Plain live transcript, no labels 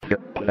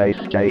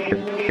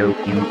PlayStation Show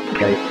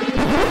UK.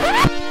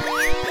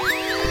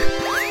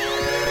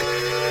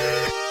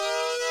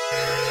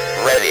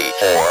 Ready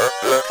for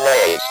the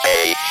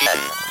PlayStation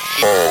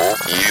Show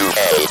UK.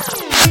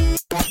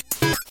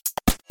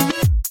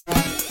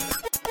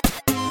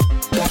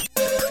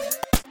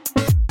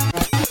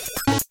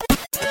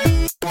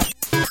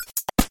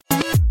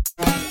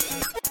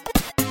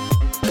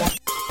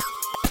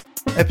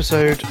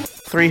 Episode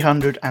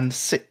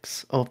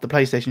 306 of the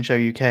PlayStation Show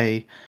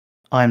UK.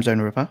 I am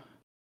Zona Ripper.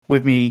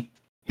 With me,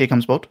 here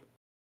comes Bod.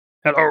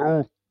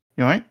 Hello.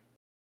 You alright?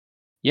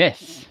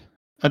 Yes.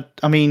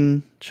 I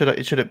mean, should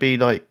it be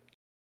like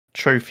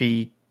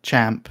trophy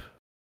champ?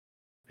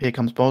 Here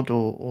comes Bod,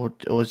 or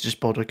is just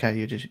Bod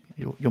okay?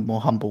 You're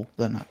more humble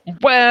than that.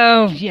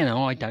 Well,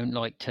 I don't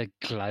like to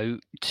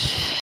gloat.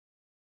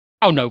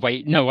 Oh no,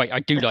 wait, I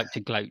do like to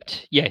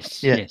gloat.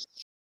 Yes, Yeah.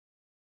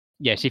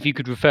 yes. If you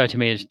could refer to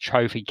me as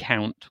trophy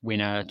count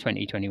winner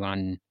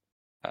 2021,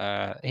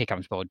 here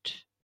comes Bod.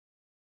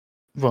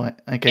 Right.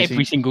 Okay.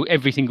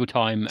 Every single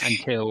time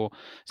until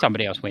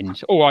somebody else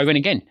wins, or I win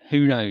again.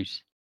 Who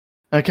knows?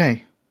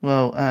 Okay.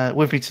 Well,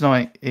 with me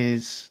tonight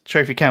is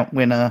trophy count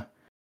winner,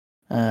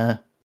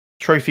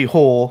 trophy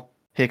whore.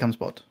 Here comes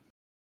Bod.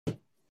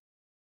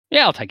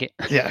 Yeah, I'll take it.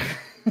 Yeah.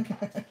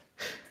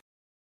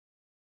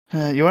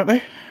 You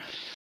alright,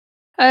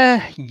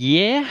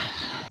 Yeah.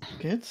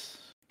 Good.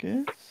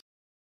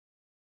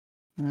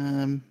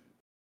 I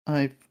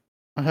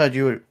heard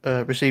you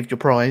received your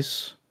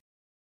prize.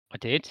 I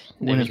did.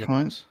 Winner's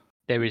prize.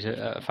 There is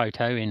a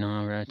photo in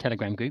our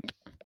Telegram group.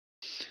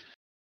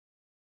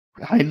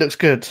 It looks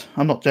good.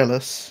 I'm not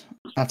jealous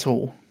at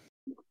all.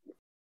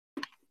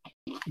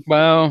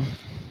 Well,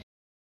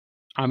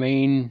 I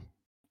mean,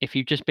 if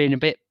you'd just been a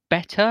bit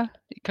better,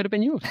 it could have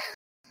been yours.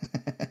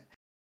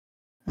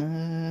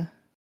 I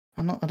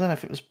don't know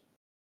if it was.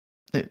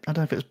 I don't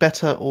know if it was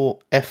better or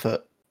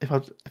effort. If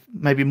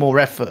maybe more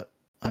effort,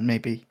 and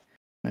maybe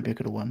I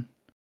could have won.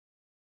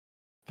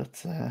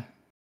 But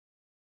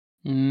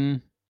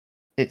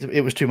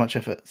it was too much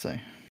effort. So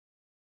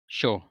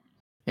Sure.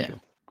 yeah. Sure.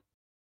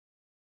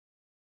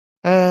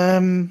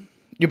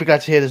 You'll be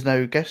glad to hear there's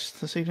no guest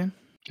this evening.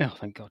 Oh,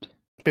 thank God.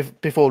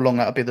 Before long,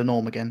 that'll be the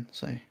norm again.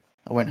 So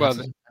I won't. Well,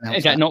 have to announce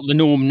is that not the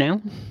norm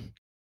now?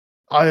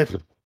 I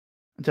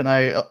don't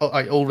know.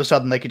 All of a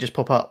sudden, they could just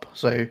pop up.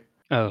 So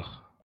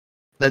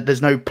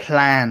there's no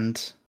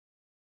planned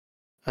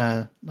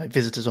like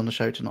visitors on the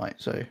show tonight.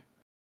 So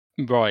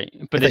right,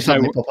 but if there's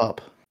no pop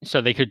up. So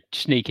they could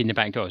sneak in the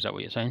back door. Is that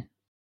what you're saying?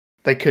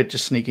 They could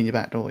just sneak in your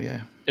back door.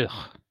 Yeah.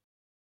 Ugh.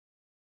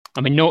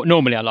 I mean,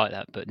 normally I like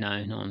that, but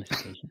no, not on this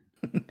occasion.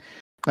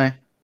 No.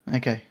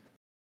 Okay.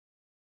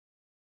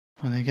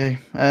 Well, there you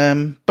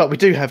go. But we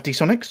do have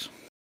D-Sonics.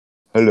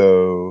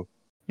 Hello.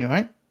 You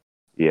alright?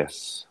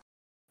 Yes.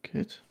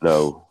 Good.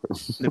 No.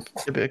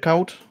 A bit of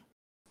cold?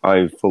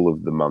 I'm full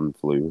of the man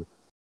flu.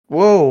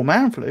 Whoa,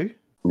 man flu?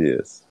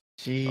 Yes.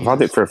 Jeez. I've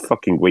had it for a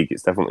fucking week.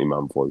 It's definitely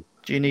man flu.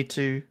 Do you need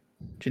to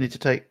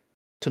take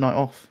tonight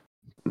off?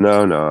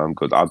 No, I'm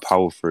good. I'll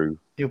power through.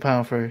 You'll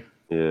power through.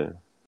 Yeah.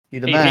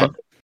 You're the man.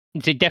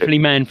 Is it definitely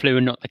man flu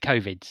and not the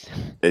COVIDs?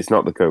 It's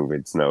not the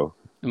COVIDs, no.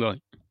 Right.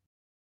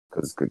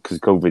 Because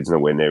COVID's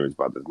nowhere near as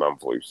bad as man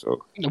flu,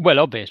 so... Well,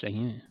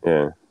 obviously,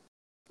 Yeah.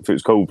 If it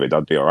was COVID,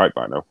 I'd be alright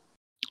by now.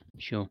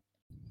 Sure.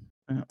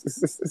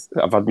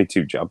 I've had me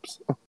 2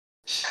 jabs.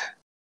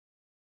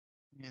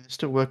 Yeah, they're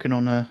still working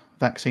on a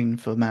vaccine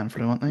for man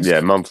flu, aren't they? Yeah,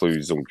 man flu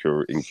is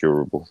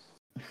incurable.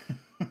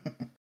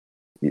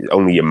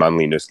 Only your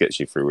manliness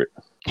gets you through it.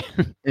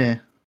 Yeah.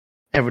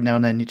 Every now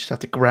and then you just have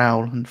to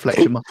growl and flex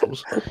your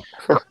muscles.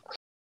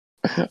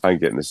 I'm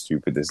getting the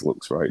stupidest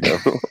looks right now.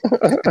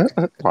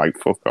 Like,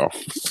 fuck off.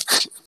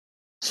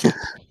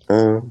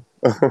 And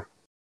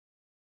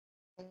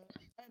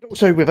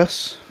also with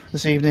us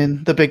this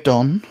evening, the Big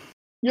Don.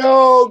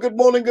 Yo, good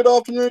morning, good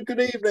afternoon, good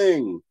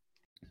evening.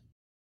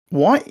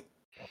 What?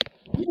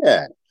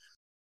 Yeah.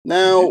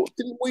 Now,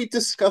 didn't we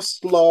discuss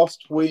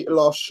last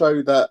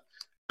show that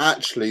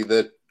actually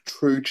the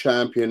true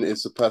champion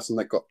is the person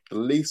that got the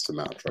least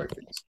amount of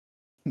trophies?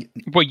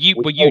 Well, you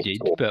did,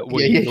 but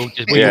we all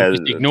just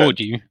ignored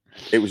you.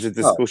 It was a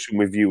discussion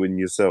with you and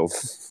yourself.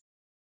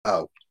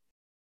 Oh.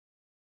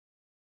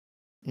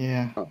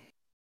 Yeah. Oh.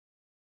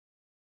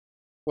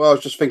 Well, I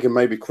was just thinking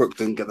maybe Crook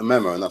didn't get the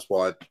memo, and that's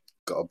why I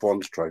got a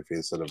bronze trophy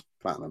instead of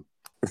platinum.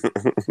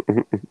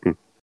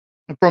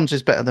 Bronze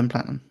is better than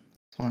platinum.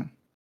 Fine.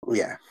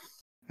 Yeah.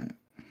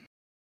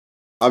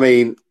 I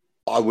mean,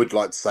 I would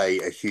like to say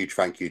a huge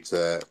thank you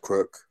to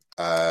Crook.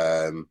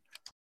 It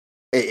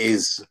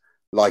is,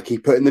 like he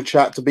put in the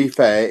chat, to be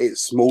fair,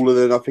 it's smaller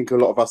than I think a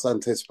lot of us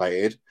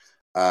anticipated.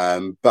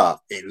 But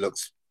it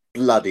looks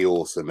bloody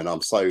awesome, and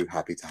I'm so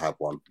happy to have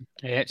one.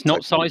 Yeah, it's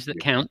not size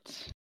that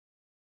counts.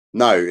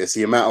 No, it's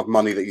the amount of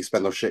money that you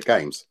spend on shit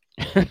games.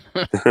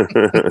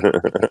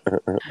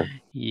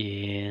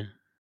 Yeah.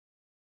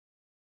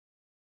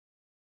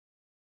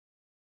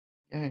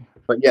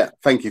 But yeah,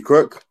 thank you,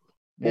 Crook.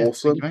 Yeah,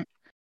 Awesome. thank you, mate.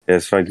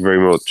 Yes, thank you very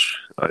much.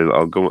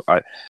 I'll go.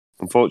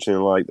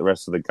 Unfortunately, like the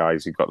rest of the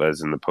guys who got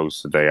theirs in the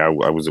post today, I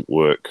was at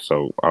work,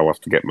 so I'll have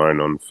to get mine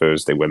on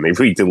Thursday when they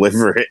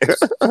re-deliver it.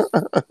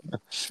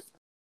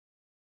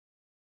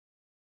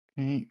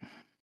 Okay.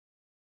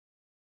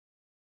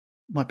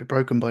 Might be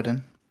broken by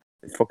then.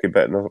 It fucking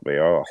better not be.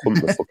 I'll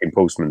hunt the fucking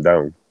postman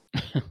down.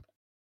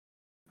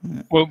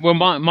 Well,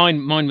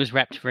 mine was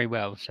wrapped very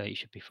well, so you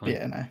should be fine.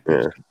 Yeah, no.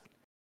 Yeah.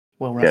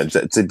 Well Yeah,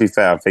 wrapped. to be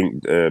fair, I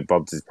think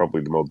Bod's is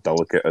probably the more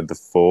delicate of the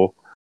four.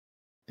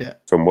 Yeah.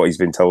 From what he's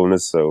been telling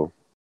us, so.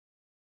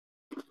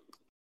 It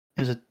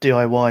was a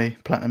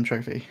DIY platinum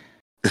trophy.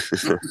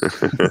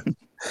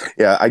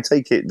 Yeah, I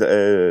take it,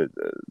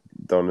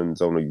 Don and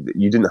Zona,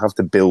 you didn't have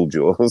to build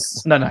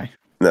yours. No.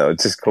 No,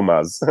 just come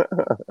as.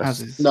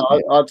 As is. No,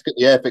 Yeah. I'd get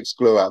the Airfix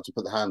glue out to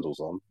put the handles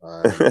on.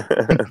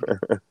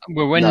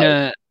 Well,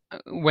 No.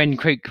 when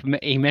Crook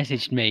he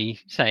messaged me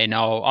saying,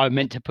 "Oh, I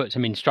meant to put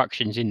some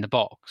instructions in the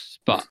box,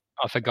 but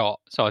I forgot,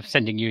 so I'm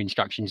sending you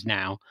instructions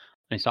now."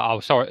 And it's like, "Oh,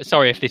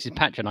 sorry if this is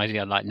patronising."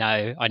 I'm like,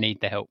 "No, I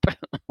need the help.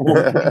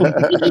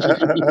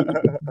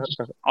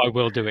 I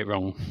will do it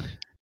wrong."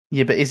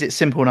 Yeah, but is it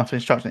simple enough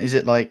instruction? Is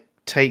it like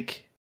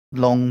take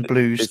long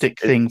blue stick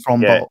it's- thing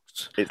from yeah.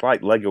 box? It's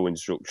like Lego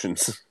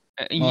instructions.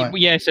 Right.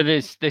 Yeah, so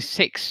there's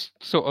 6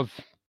 sort of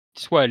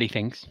swirly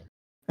things.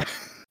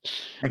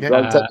 Okay.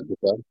 Very technical,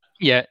 Dan.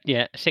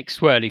 Yeah, 6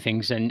 swirly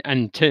things, and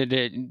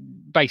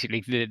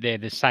basically they're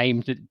the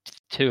same.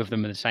 2 of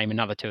them are the same,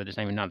 another 2 are the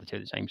same, another 2 are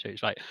the same. So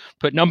it's like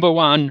put number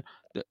 1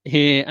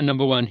 here and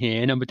number 1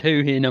 here, number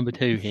 2 here, number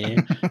 2 here,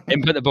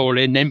 then put the ball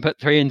in, then put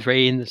 3 and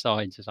 3 in the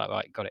sides. It's like,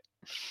 right, got it.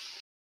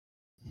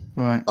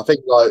 Right. I think,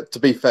 like, to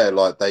be fair,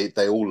 like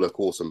they all look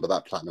awesome, but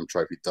that platinum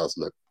trophy does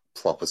look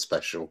proper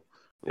special.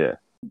 Yeah.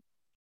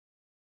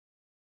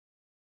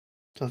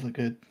 Does look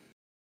good.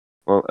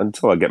 Well,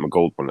 until I get my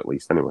gold one, at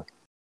least, anyway.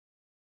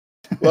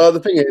 Well, the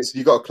thing is,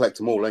 you got to collect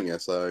them all, ain't you?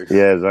 So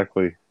Yeah,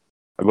 exactly.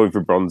 I'm going for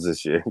bronze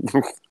this year.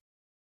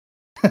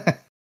 Get the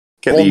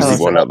Bronze easy is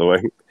one out of the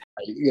way.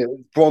 yeah,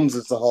 bronze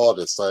is the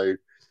hardest. So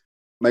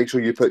make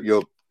sure you put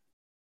your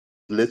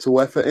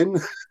little effort in.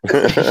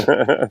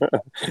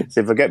 So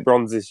if I get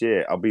bronze this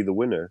year, I'll be the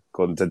winner,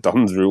 according to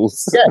Don's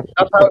rules. Yeah,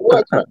 that's how it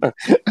works, man.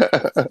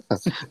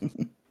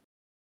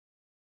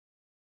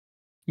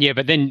 Yeah,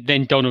 but then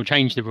Don will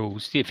change the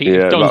rules. If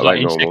Yeah, Don's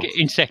like like normal.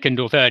 in second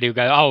or third, he'll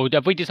go, "Oh,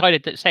 have we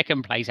decided that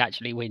second place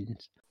actually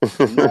wins?" No,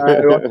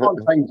 I can't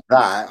change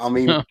that. I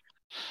mean,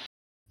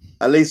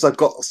 at least I've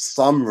got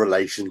some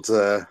relation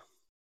to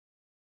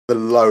the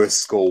lowest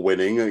score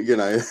winning. You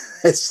know,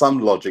 there's some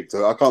logic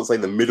to it. I can't say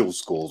the middle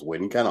scores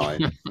win, can I?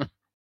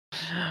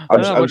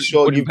 I'm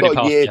sure wouldn't you've put it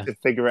got a past year you. to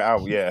figure it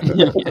out, yeah.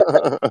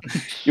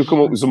 You'll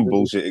come up with some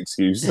bullshit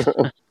excuse.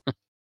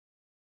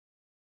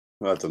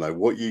 I don't know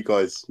what you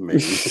guys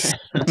mean.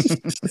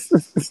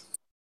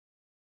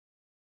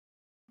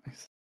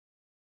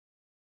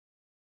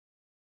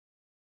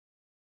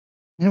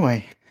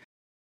 Anyway.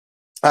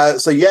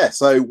 So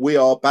we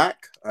are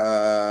back.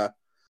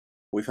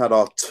 We've had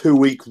our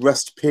 2-week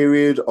rest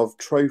period of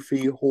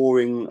trophy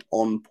whoring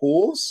on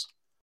pause.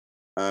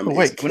 Oh,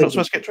 wait, we're not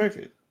supposed to get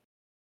trophies?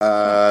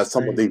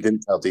 Somebody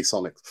didn't tell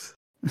D-Sonic.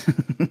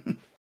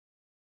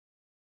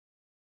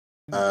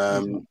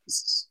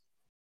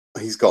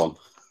 He's gone.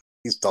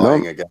 He's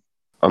dying again.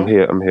 I'm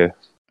here.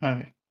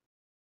 Okay.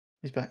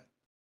 He's back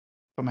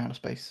from outer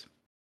space.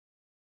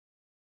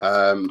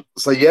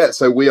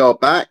 So we are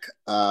back.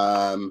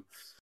 I'm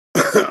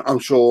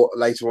sure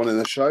later on in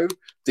the show,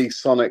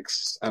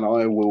 D-Sonics and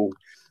I will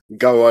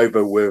go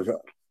over with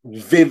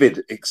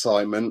vivid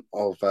excitement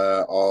of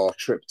our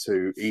trip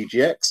to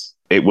EGX.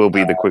 It will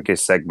be the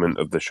quickest segment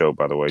of the show,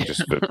 by the way.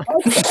 Just for...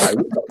 Okay,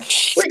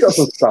 we got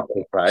some stuff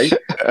to say.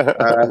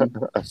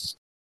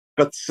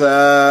 But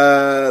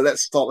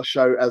let's start the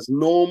show as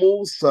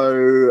normal.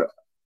 So,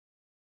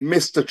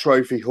 Mr.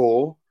 Trophy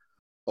Whore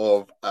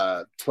of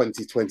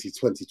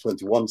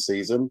 2020-2021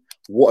 season,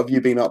 what have you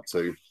been up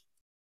to?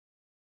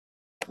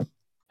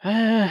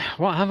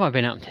 What have I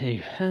been up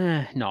to?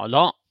 Not a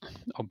lot,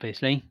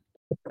 obviously,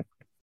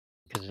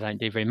 because I don't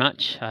do very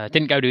much.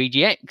 Didn't go to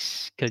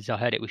EGX because I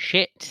heard it was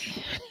shit.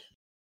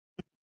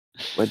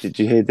 Where did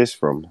you hear this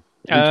from?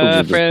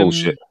 From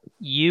bullshit.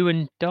 you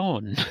and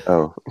Don.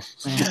 Oh.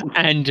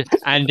 and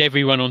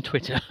everyone on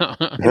Twitter.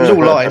 It was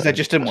all lies. They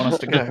just didn't want us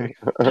to go.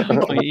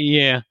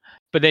 Yeah.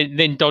 But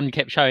then Don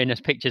kept showing us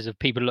pictures of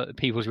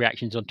people's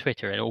reactions on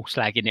Twitter and all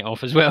slagging it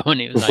off as well. And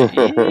it was like,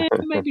 yeah,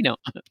 maybe not.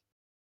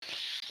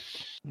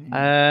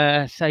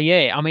 So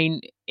yeah, I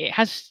mean, it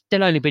has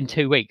still only been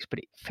 2 weeks, but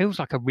it feels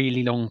like a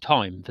really long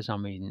time for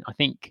some reason. I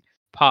think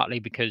partly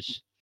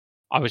because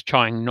I was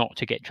trying not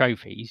to get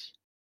trophies,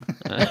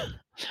 and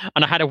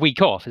I had a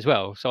week off as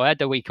well. So I had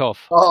the week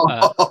off.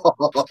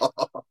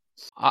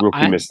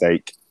 Rookie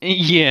mistake.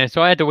 Yeah,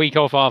 so I had the week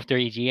off after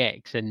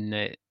EGX,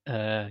 and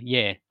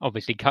yeah,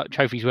 obviously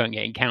trophies weren't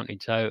getting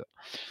counted. So,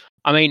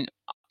 I mean,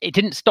 it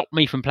didn't stop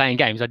me from playing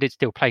games. I did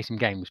still play some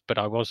games, but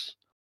I was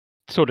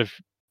sort of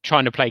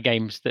trying to play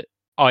games that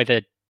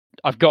either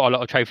I've got a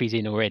lot of trophies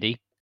in already,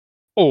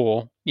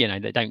 or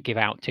They don't give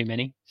out too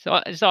many.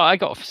 So I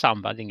got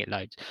some, but I didn't get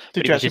loads.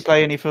 Did you actually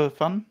play any for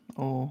fun,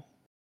 or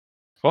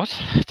what?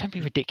 Don't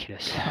be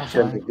ridiculous. Oh, Gems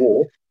sorry. of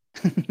War.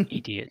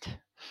 Idiot.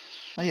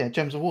 Oh yeah,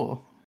 Gems of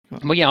War.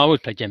 Well, yeah, I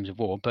always play Gems of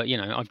War, but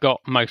I've got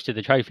most of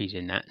the trophies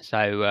in that,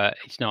 so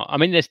it's not. I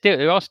mean,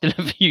 there are still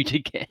a few to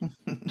get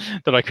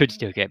that I could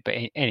still get, but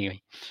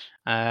anyway.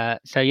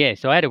 So I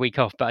had a week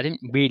off, but I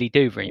didn't really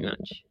do very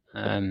much.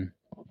 And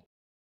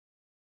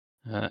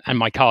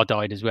my car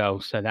died as well,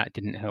 so that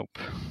didn't help.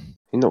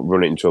 You not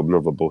run it into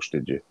another bush,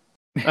 did you?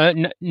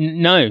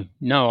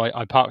 No.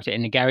 I parked it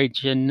in the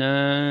garage, and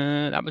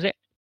that was it.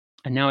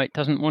 And now it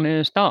doesn't want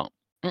to start.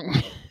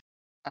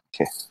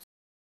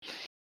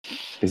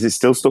 Is it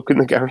still stuck in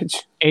the garage?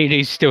 It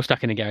is still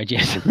stuck in the garage,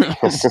 yes.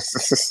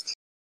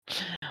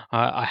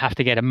 I have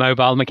to get a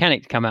mobile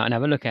mechanic to come out and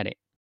have a look at it.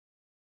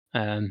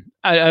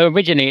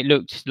 Originally, it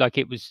looked like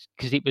it was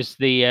because it was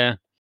the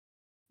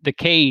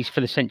keys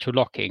for the central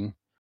locking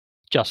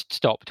just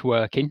stopped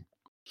working.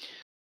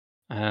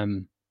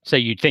 So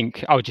you'd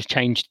think I would just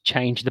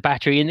change the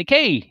battery in the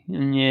key.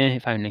 Yeah,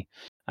 if only.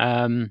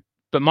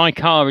 But my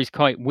car is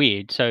quite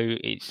weird, so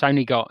it's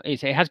only got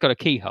it has got a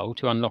keyhole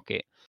to unlock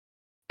it,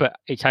 but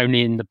it's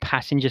only in the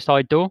passenger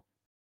side door.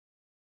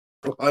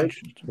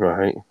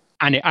 Right.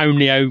 And it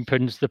only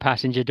opens the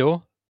passenger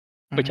door,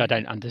 which I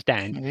don't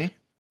understand. Okay.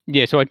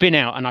 Yeah, so I'd been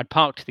out and I'd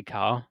parked the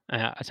car,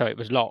 so it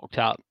was locked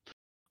up.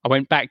 I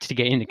went back to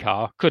get in the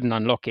car, couldn't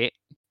unlock it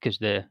because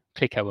the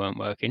clicker weren't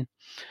working.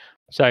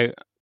 So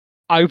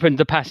I opened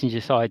the passenger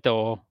side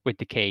door with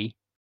the key,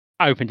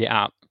 opened it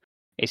up.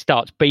 It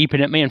starts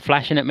beeping at me and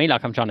flashing at me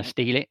like I'm trying to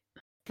steal it.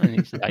 And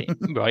it's like,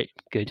 right,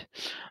 good.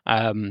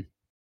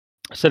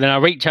 So then I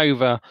reach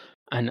over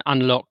and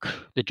unlock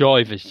the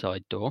driver's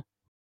side door.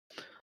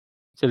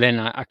 So then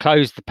I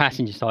close the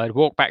passenger side,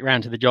 walk back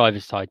round to the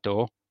driver's side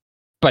door,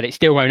 but it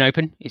still won't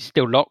open. It's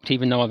still locked,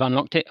 even though I've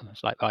unlocked it. I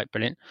was like, right,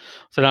 brilliant.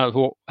 So then I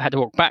had to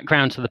walk back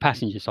round to the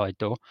passenger side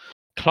door,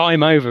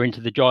 climb over into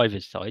the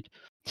driver's side,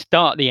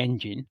 start the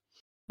engine,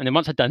 and then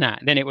once I'd done that,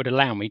 then it would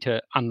allow me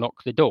to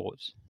unlock the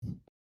doors.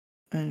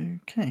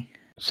 Okay.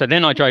 So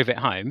then I drove it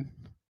home,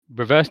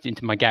 reversed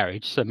into my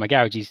garage. So my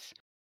garage is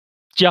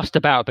just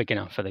about big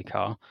enough for the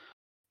car,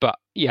 but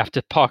you have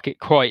to park it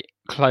quite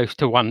close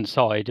to one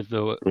side of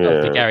the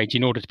garage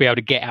in order to be able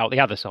to get out the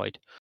other side.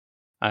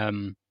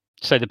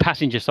 So the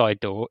passenger side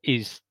door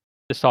is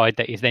the side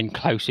that is then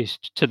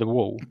closest to the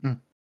wall. Mm-hmm.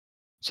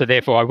 So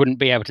therefore, I wouldn't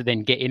be able to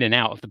then get in and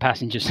out of the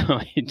passenger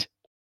side.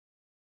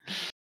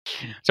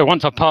 So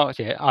once I parked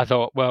it, I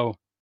thought, well,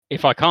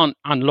 if I can't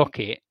unlock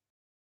it,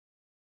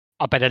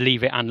 I better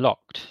leave it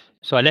unlocked.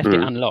 So I left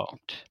it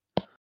unlocked.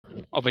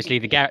 Obviously,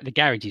 the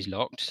garage is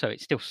locked, so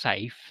it's still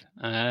safe.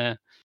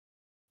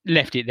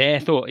 Left it there,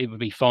 thought it would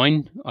be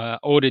fine.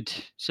 Ordered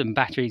some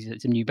batteries,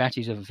 some new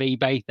batteries off of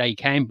eBay. They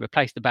came,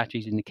 replaced the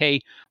batteries in the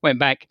key, went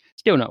back,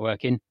 still not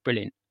working.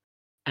 Brilliant.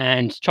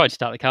 And tried to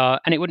start the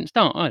car, and it wouldn't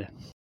start either.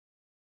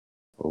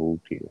 Oh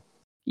dear.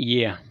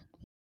 Yeah.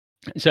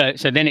 So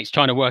then it's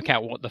trying to work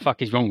out what the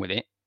fuck is wrong with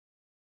it.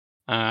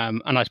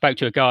 And I spoke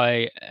to a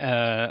guy.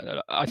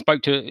 I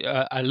spoke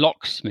to a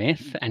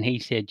locksmith, and he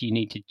said you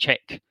need to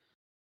check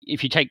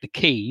if you take the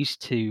keys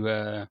to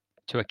a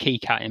key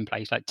cutting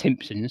place like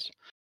Timpson's.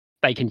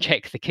 They can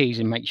check the keys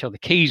and make sure the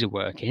keys are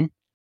working.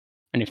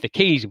 And if the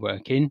keys are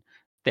working,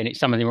 then it's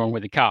something wrong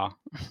with the car.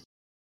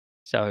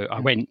 So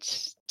I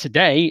went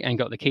today and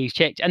got the keys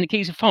checked, and the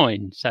keys are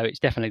fine. So it's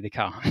definitely the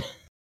car.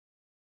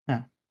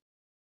 Yeah.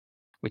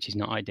 Which is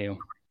not ideal.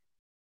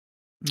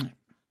 No.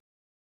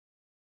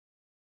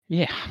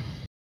 Yeah.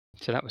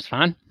 So that was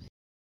fun.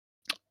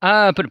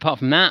 But apart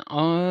from that,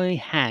 I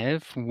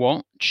have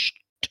watched...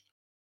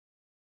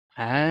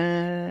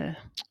 I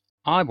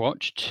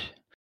watched...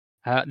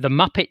 The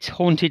Muppets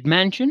Haunted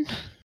Mansion.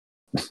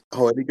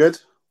 Oh, any good?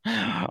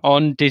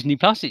 On Disney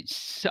Plus.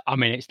 It's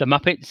the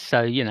Muppets,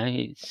 so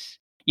it's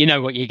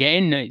what you're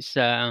getting. It's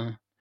fairly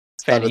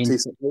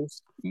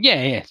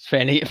it's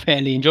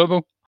fairly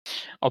enjoyable.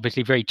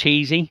 Obviously very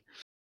cheesy.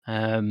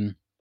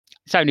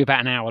 It's only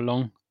about an hour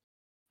long,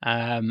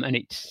 and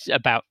it's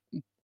about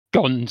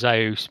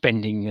Gonzo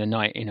spending the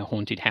night in a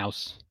haunted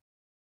house.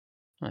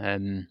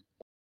 And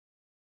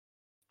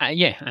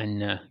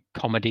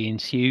comedy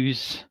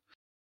ensues.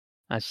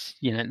 As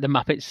the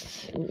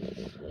Muppets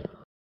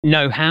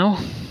know how.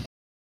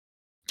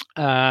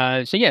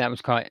 So that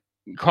was quite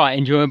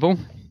enjoyable.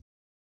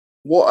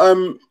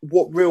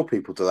 What real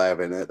people do they have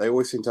in it? They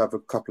always seem to have a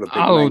couple of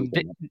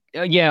big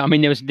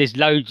names. There's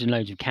loads and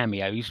loads of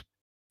cameos,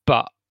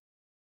 but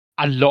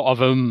a lot of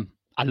them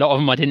I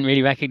didn't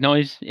really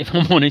recognise, if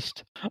I'm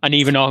honest. And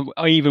even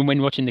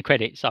when watching the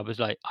credits, I was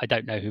like, I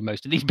don't know who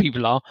most of these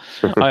people are.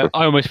 I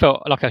almost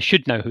felt like I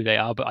should know who they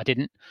are, but I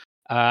didn't.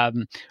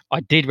 I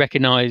did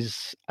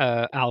recognise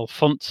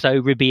Alfonso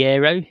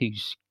Ribeiro,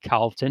 who's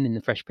Carlton in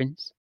The Fresh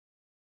Prince.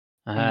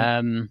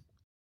 And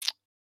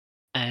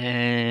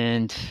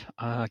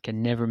I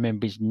can never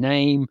remember his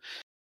name.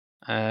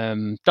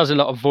 Does a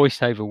lot of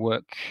voiceover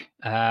work.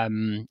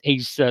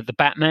 He's the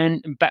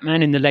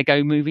Batman in the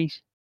Lego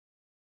movies.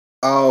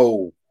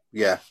 Oh,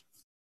 yeah.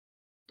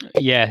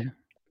 Yeah.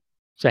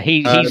 So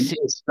he's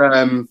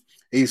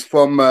he's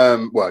from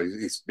well,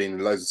 he's been in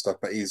loads of stuff,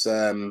 but he's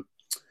I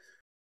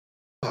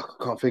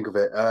can't think of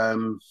it.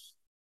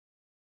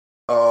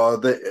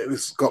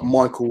 It's got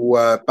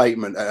Michael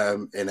Bateman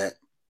in it,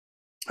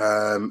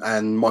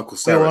 and Michael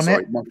Cera.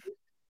 Sorry,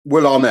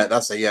 Will Arnett.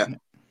 That's it. Yeah.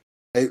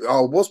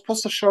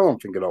 What's the show I'm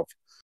thinking of?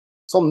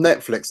 It's on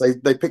Netflix.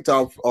 They picked it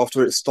up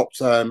after it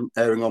stopped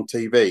airing on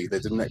TV. They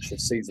did an extra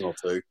season or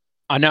two.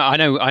 I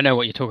know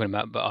what you're talking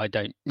about, but I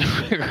don't.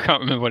 I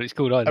can't remember what it's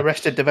called either.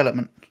 Arrested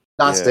Development.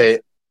 That's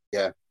it.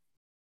 Yeah.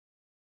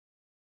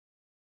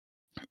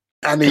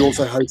 And he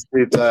also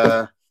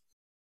hosted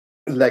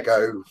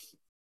Lego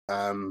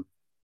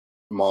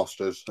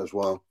Masters as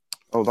well.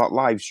 Oh, that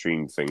live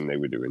stream thing they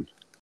were doing?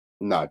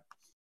 No.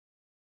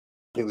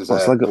 It was a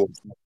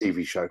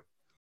TV show.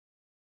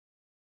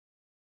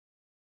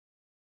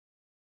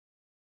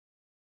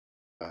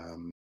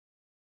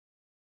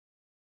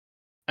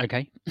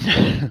 Okay.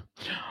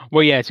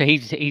 Well, yeah. So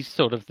he's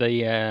sort of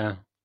the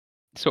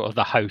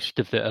host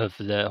of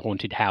the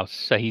haunted house.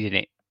 So he's in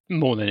it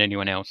more than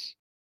anyone else.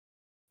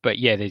 But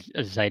yeah, there's,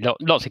 as I say,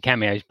 lots of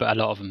cameos, but a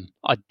lot of them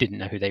I didn't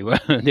know who they were.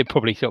 They're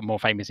probably sort of more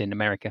famous in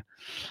America.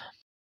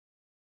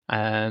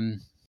 I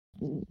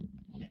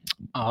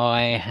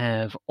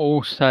have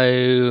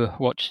also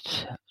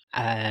watched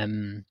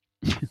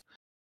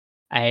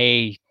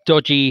a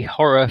dodgy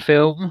horror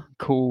film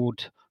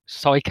called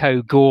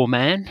Psycho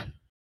Goreman,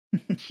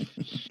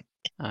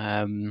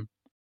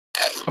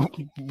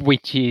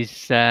 which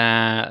is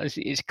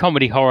it's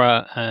comedy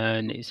horror,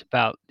 and it's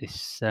about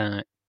this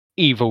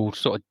evil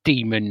sort of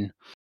demon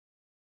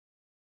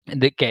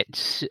that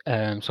gets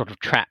sort of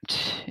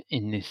trapped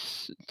in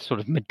this sort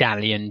of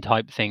medallion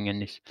type thing,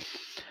 and this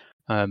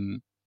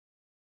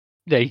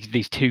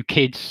these two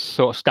kids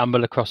sort of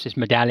stumble across this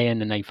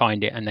medallion and they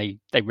find it and they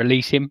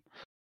release him,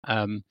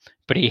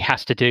 but he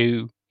has to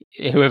do,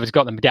 whoever's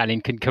got the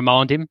medallion can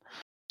command him,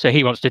 so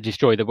he wants to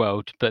destroy the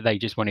world, but they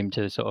just want him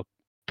to sort of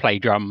play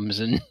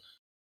drums and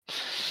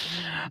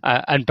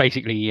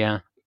basically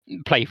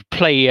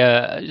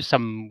play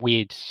some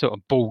weird sort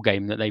of ball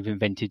game that they've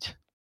invented.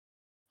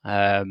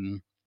 So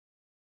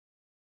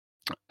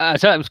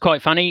it was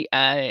quite funny.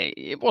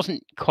 It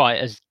wasn't quite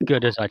as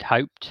good as I'd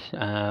hoped,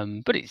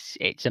 but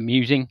it's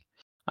amusing,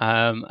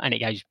 and it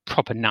goes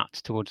proper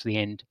nuts towards the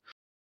end,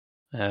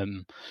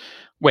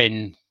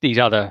 when these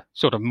other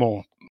sort of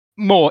more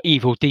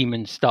evil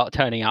demons start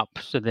turning up.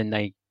 So then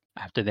they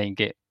have to then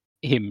get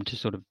him to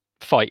sort of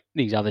fight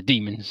these other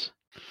demons.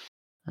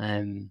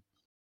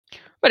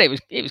 But it was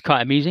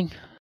quite amusing.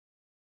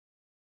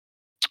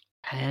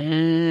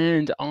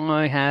 And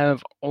I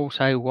have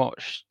also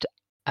watched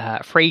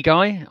Free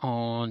Guy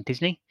on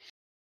Disney,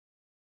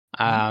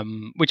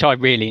 which I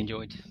really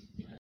enjoyed.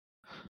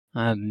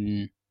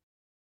 Ryan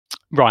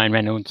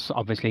Reynolds,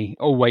 obviously,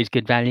 always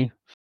good value.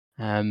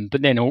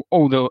 But then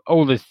all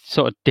the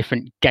sort of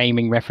different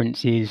gaming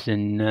references,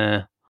 and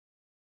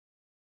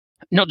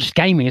not just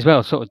gaming as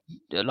well, sort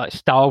of like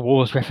Star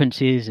Wars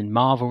references and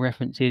Marvel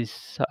references.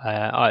 So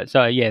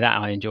yeah,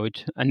 that I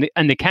enjoyed, and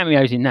the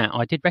cameos in that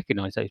I did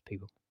recognise those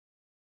people.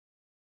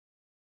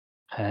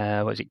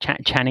 Was it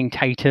Channing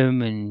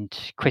Tatum and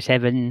Chris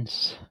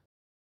Evans,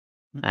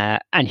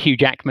 and Hugh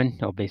Jackman,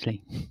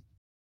 obviously.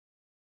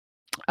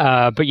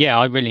 But yeah,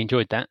 I really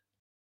enjoyed that.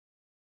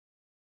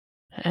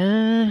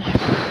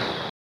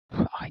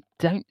 I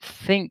don't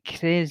think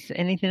there's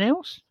anything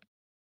else.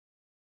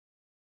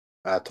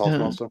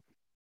 Taskmaster.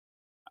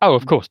 Oh,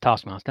 of course,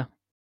 Taskmaster.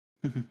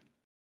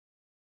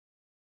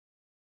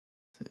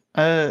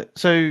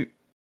 So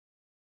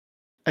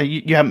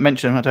you haven't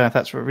mentioned them. I don't know if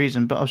that's for a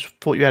reason, but I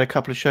thought you had a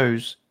couple of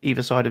shows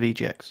either side of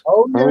EGX.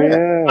 Oh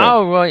yeah.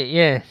 Oh right,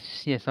 yes,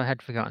 I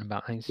had forgotten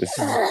about those.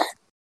 So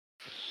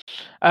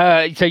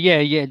yeah,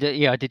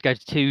 I did go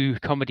to 2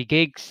 comedy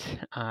gigs.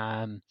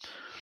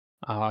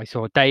 I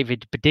saw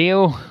David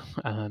Baddiel.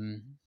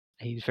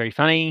 He was very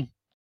funny,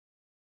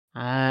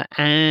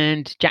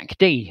 and Jack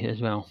D as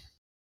well.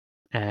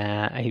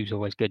 He was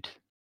always good.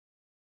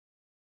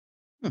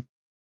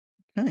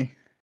 Okay.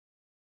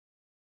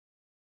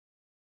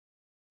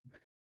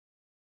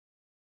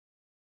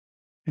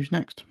 Who's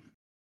next?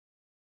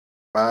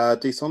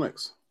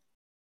 D-Sonics.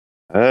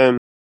 Other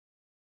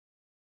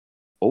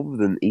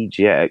than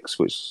EGX,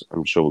 which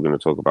I'm sure we're going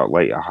to talk about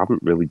later, I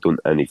haven't really done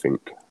anything.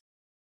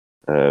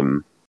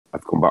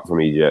 I've come back from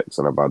EGX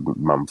and I've had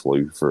man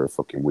flu for a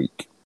fucking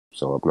week,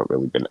 so I've not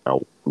really been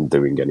out and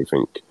doing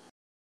anything.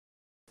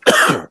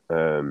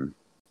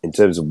 In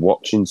terms of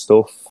watching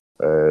stuff,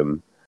 I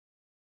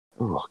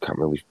can't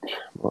really.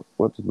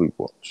 What did we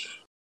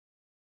watch?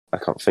 I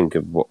can't think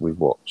of what we've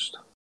watched.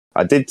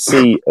 I did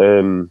see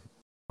on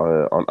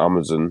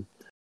Amazon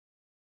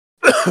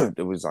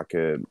there was like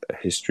a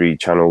History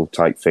Channel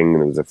type thing,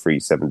 and there was a free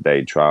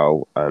 7-day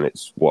trial, and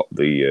it's what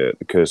the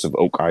Curse of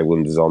Oak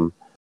Island is on.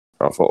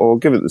 And I thought, I'll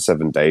give it the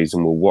 7 days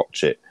and we'll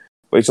watch it,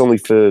 but it's only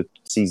for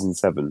season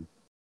 7.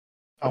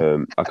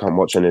 I can't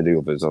watch any of the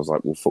others. I was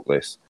like, well, fuck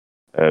this.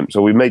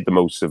 So we made the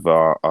most of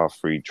our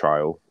free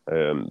trial.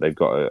 They've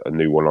got a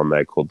new one on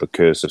there called The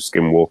Curse of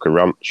Skinwalker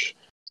Ranch,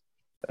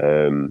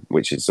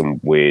 which is some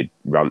weird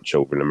ranch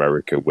over in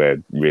America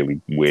where really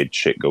weird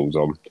shit goes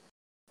on.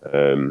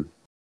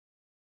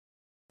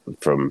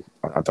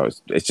 I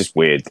don't, it's just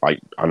weird, like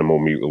animal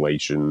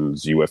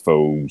mutilations,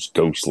 UFOs,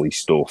 ghostly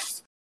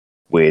stuff,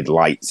 weird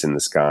lights in the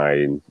sky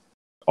and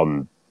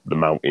on the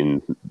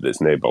mountain that's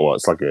nearby. Well,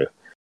 it's like a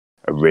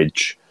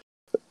ridge.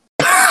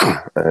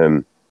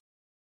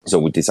 So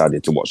we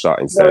decided to watch that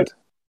instead.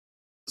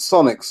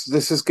 Sonics,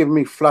 this is giving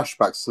me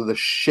flashbacks to the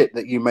shit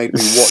that you made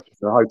me watch in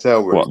the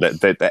hotel room. What,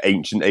 the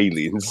ancient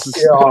aliens?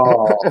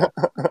 Yeah.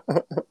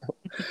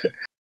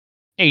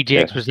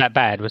 EGX was that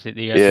bad, was it?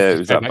 It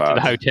was that back bad. to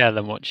the hotel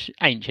and watch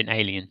Ancient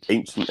Aliens.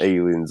 Ancient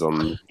aliens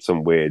on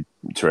some weird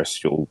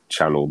terrestrial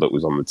channel that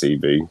was on the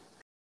TV.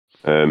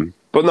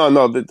 But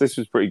no, this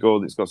was pretty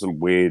good. It's got some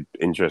weird,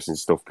 interesting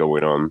stuff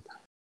going on.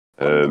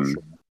 I'm not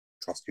sure.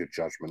 Trust your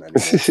judgment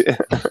anymore.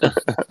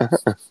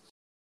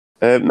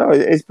 No,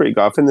 it's pretty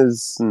good. I think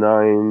there's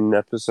 9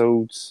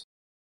 episodes,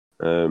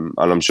 and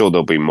I'm sure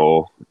there'll be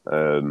more.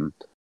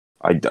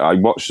 I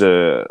watched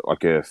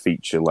a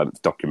feature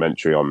length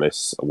documentary on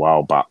this a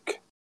while back.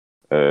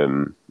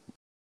 But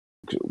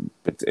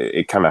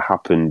it kind of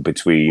happened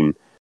between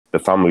the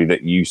family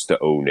that used to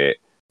own it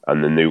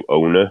and the new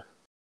owner.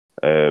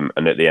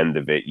 And at the end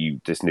of it,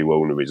 this new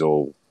owner is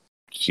all,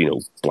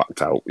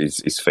 blacked out.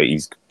 His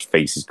face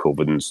is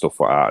covered and stuff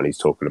like that, and he's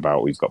talking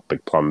about he's got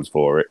big plans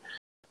for it.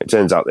 It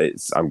turns out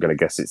that I'm going to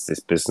guess it's this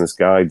business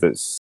guy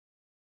that's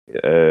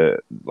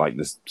like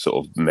this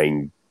sort of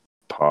main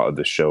part of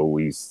the show.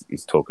 He's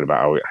talking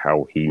about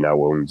how he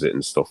now owns it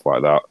and stuff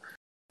like that.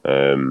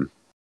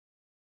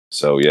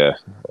 So yeah,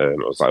 I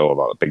was like, all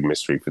about a big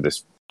mystery for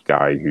this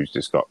guy who's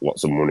just got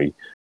lots of money.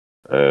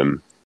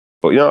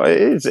 But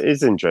it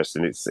is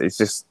interesting. It's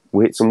just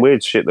some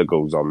weird shit that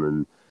goes on,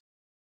 and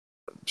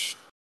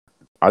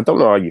I don't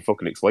know how you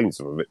fucking explain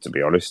some of it, to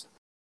be honest.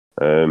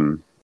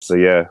 So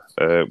yeah,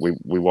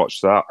 we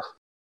watched that,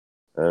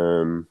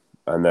 and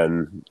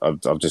then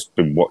I've just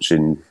been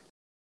watching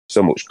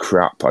so much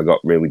crap. I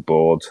got really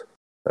bored.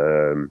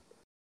 I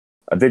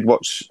did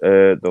watch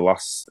the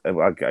last.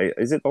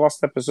 Is it the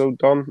last episode,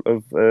 Don,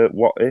 of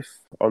What If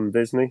on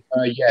Disney?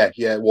 Yeah,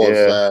 it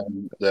was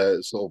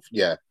the sort of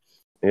yeah.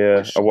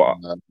 It's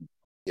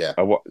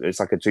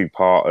like a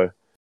 2-parter.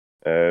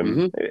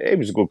 It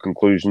was a good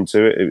conclusion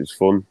to it. It was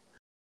fun.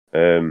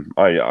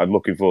 I'm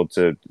looking forward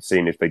to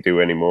seeing if they do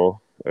any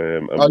more.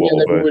 They've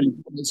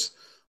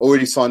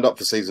already signed up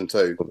for season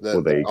 2.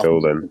 Well, there you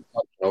go then.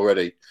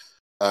 Already.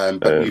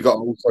 But you got to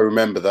also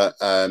remember that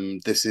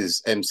this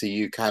is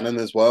MCU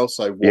canon as well.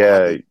 So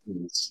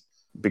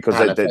because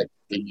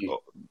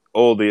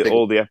all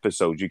the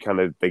episodes, he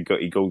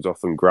goes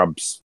off and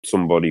grabs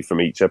somebody from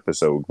each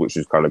episode, which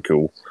is kind of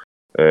cool.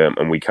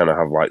 And we kind of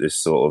have like this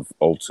sort of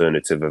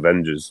alternative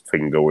Avengers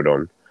thing going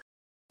on.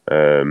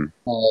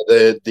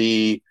 It's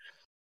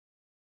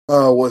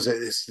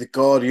the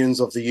Guardians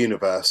of the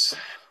Universe.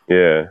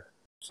 Yeah.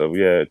 So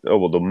yeah. Oh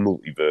well, the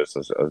multiverse,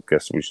 I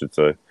guess we should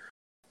say.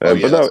 But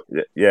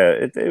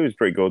it was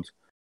pretty good.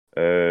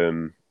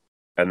 And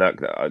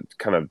that I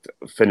kind of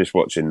finished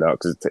watching that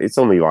because it's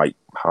only like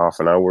half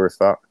an hour, if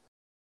that.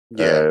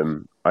 Yeah.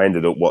 I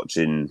ended up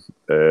watching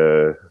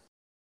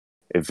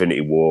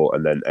Infinity War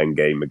and then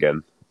Endgame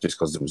again, just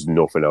because there was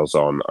nothing else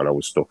on and I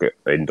was stuck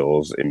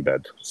indoors in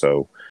bed.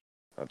 So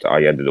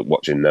I ended up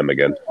watching them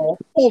again.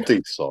 All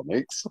these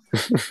Sonics.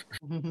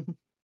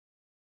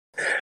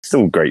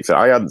 Still great. So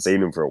I hadn't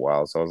seen them for a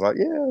while, so I was like,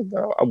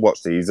 I'll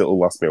watch these. It'll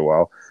last me a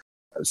while.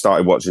 I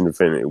started watching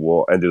Infinity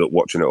War, ended up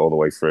watching it all the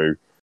way through,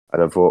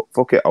 and I thought,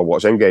 fuck it, I'll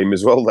watch Endgame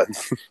as well then.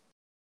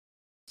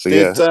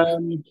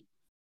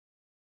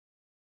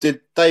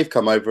 Did Dave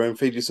come over and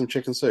feed you some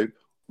chicken soup?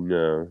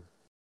 No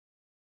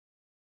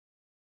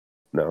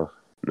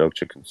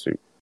chicken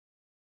soup.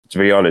 To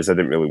be honest, I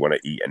didn't really want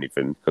to eat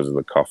anything because of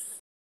the cough.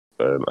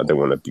 I didn't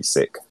want to be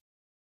sick.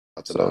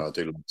 I don't know. I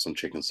do like some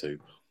chicken soup.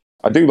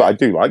 I do like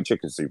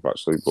chicken soup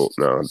actually, but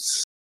no,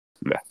 it's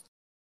meh.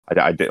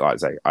 I did like to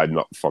say I'm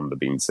not fond of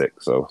being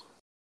sick, so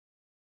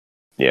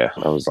yeah,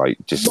 I was like,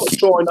 just I'm not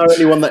sure I know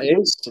anyone that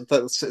is.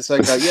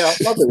 Saying, I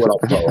love it when I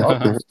throw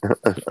up.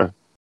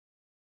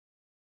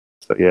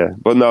 So yeah,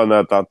 but no,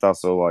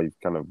 that's all I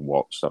kind of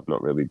watched. There's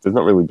not really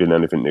been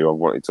anything new I've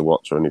wanted to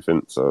watch or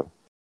anything. So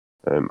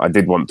I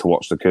did want to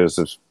watch The Curse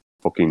of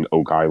fucking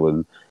Oak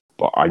Island,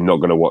 but I'm not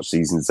going to watch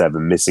season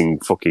 7,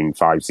 missing fucking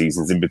 5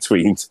 seasons in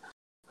between.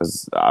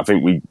 Because I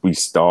think we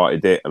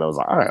started it and I was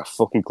like, I have a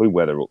fucking clue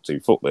where they're up to.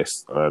 Fuck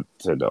this. And I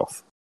turned it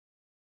off.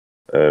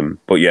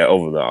 But yeah,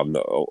 other than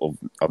that,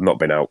 I've not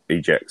been out.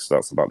 EJX,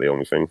 that's about the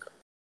only thing.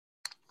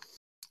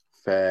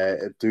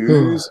 Fair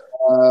dues.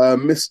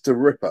 Mr.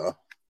 Ripper.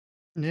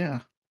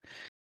 Yeah.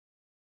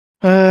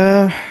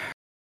 I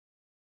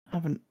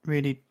haven't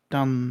really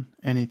done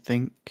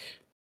anything.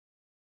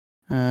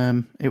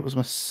 It was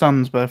my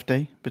son's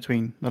birthday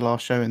between the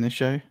last show and this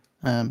show,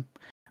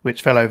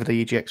 which fell over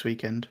the EGX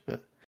weekend.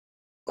 But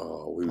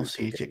who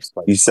obviously did get Egypt.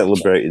 exposed. You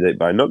celebrated it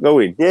by not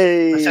going.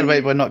 Yay! I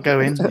celebrated by not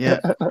going. Yeah.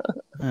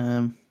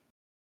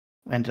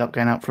 Ended up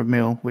going out for a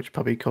meal, which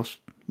probably cost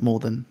more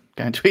than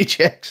going to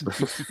EGX.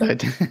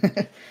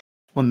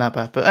 Wasn't that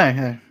bad, but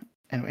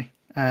anyway.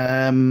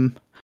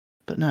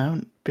 But no, I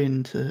haven't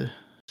been to.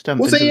 Still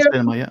haven't Was been to he? the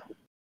cinema yet.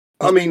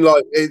 I mean,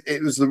 like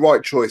it was the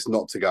right choice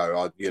not to go.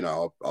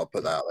 I'll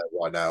put that out there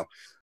right now.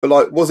 But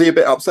like, was he a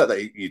bit upset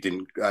that you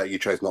didn't? You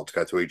chose not to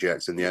go to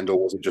EGX in the end,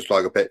 or was it just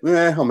like a bit?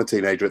 I'm a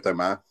teenager. It don't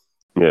matter.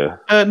 Yeah.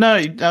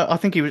 No, I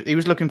think he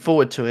was looking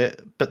forward to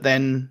it, but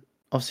then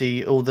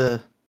obviously all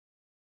the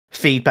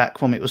feedback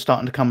from it was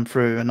starting to come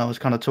through, and I was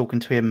kind of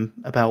talking to him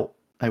about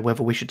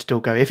whether we should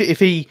still go. If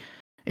he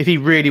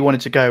really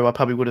wanted to go, I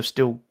probably would have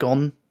still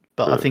gone.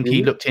 But I think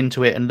he looked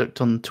into it and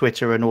looked on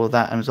Twitter and all of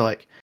that, and was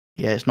like,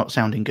 "Yeah, it's not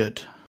sounding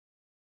good."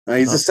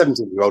 He's a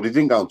 17-year-old. He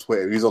didn't go on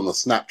Twitter. He was on the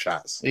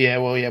Snapchats. Yeah,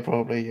 well, yeah,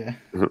 probably, yeah.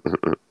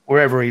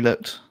 Wherever he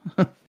looked.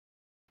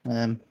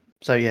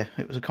 So yeah,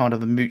 it was a kind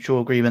of a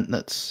mutual agreement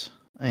that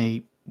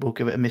we'll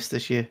give it a miss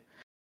this year.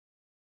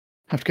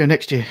 Have to go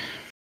next year.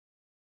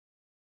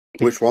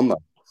 Which one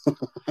though?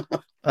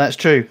 That's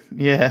true.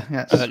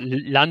 Yeah,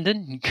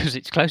 London, because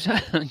it's closer.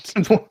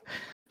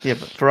 yeah,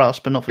 but for us,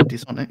 but not for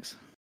Disonics.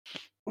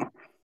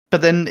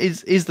 But then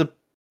is the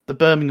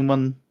Birmingham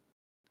one?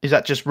 Is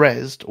that just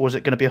rezzed, or is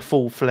it going to be a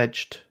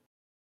full-fledged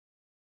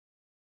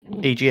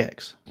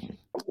EGX?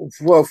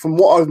 Well, from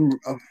what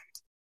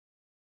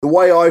the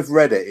way I've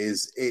read it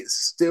is it's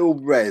still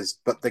res,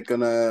 but they're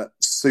gonna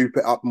soup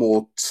it up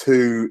more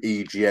to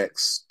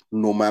EGX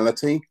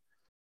normality.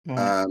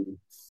 Right.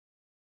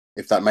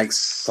 If that makes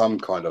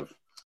some kind of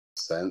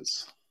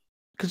sense.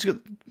 Because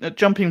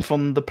jumping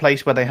from the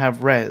place where they have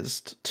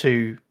rezzed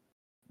to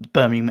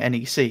Birmingham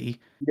NEC,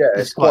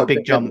 it's quite a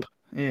big jump.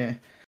 Yeah.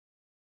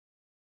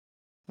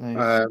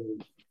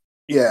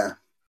 Yeah.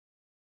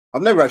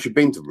 I've never actually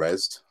been to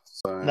Rezzed.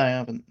 So. No, I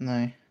haven't.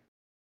 No.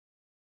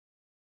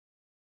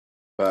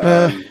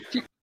 But,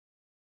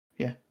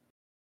 yeah.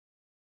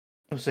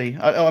 We'll see.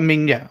 I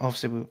mean, yeah,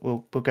 obviously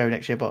we'll go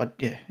next year, but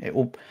yeah, it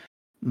will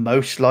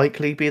most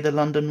likely be the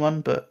London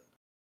one, but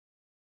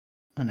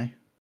I don't know.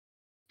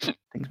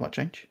 Things might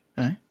change.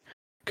 I don't know.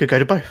 Could go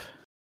to both.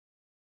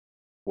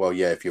 Well,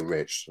 yeah, if you're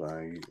rich,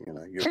 so,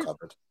 you're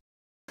covered.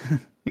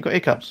 You got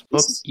hiccups,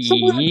 Bob?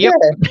 Yep.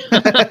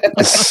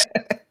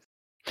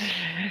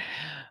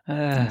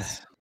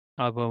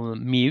 I will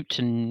mute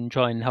and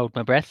try and hold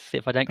my breath.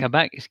 If I don't come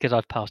back, it's because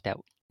I've passed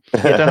out.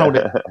 Yeah, don't hold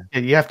it. Yeah,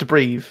 you have to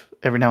breathe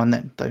every now and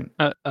then. Don't.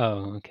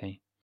 Oh, okay.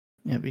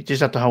 Yeah, but you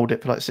just have to hold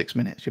it for like 6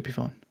 minutes. You'll be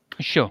fine.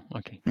 Sure.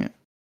 Okay. Yeah.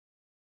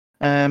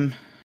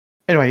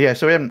 Anyway, yeah.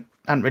 So we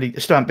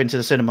still haven't been to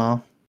the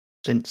cinema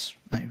since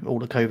all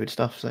the COVID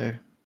stuff. So,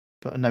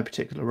 but no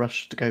particular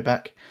rush to go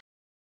back.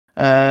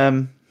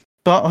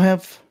 But I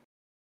have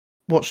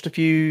watched a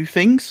few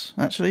things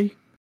actually.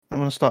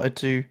 When I started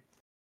to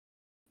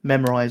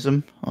memorize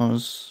them,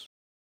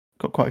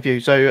 got quite a few.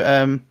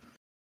 So,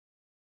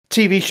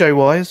 TV show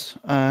wise,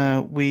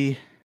 we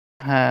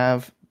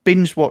have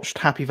binge watched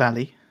Happy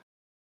Valley.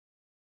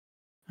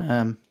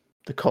 The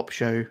cop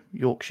show,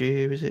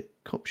 Yorkshire, is it?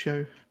 Cop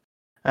show.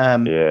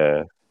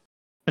 Yeah.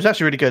 It's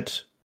actually really good.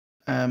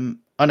 I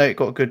know it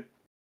got good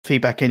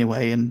feedback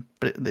anyway,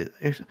 but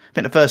I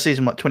think the first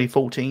season was like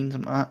 2014,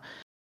 something like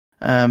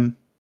that.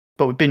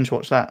 But we binge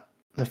watched that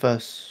the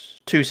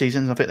first 2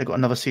 seasons. I think they've got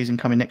another season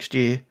coming next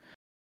year.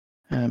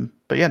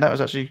 But yeah, that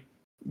was actually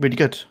really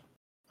good.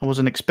 I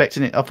wasn't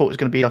expecting it. I thought it was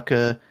going to be like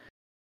a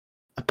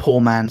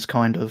poor man's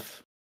kind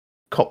of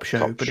cop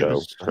show, it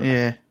was but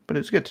it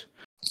was good.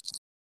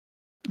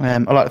 I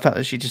like the fact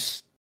that she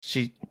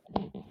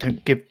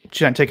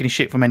don't take any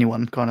shit from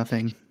anyone, kind of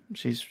thing.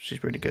 She's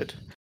really good.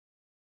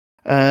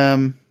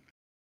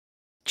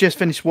 Just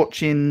finished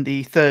watching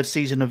the 3rd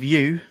season of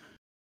You.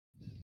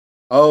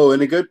 Oh,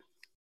 any good?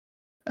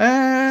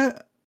 The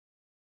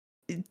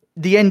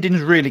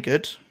ending's really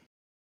good.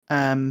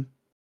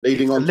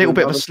 Leading on a little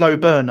bit of a slow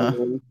burner,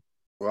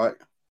 right?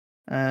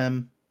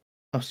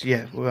 Obviously,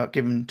 yeah, without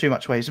giving too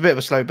much away, it's a bit of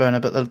a slow burner,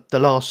 but the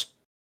last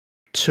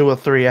 2 or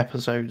 3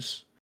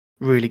 episodes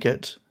really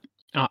good.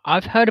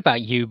 I've heard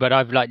about You, but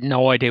I've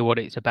no idea what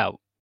it's about.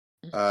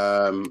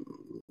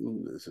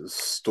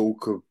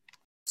 Stalker,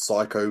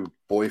 psycho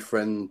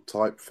boyfriend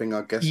type thing,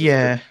 I guess.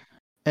 Yeah,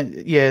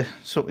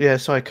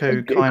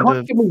 psycho kind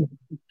of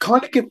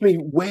gives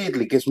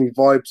me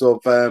vibes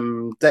of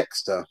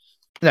Dexter.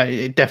 No,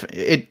 it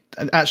definitely.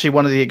 Actually,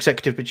 one of the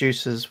executive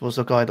producers was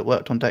a guy that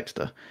worked on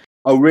Dexter.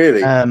 Oh, really?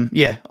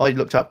 Yeah, I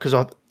looked up because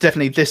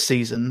definitely this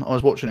season I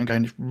was watching it and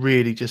going, it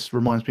really just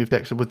reminds me of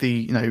Dexter with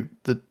the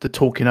the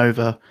talking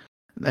over,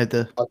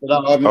 the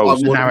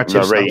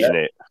narrative narrating stuff.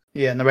 it.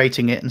 Yeah,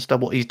 narrating it and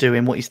stuff, what he's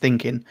doing, what he's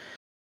thinking.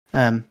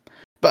 But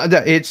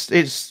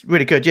it's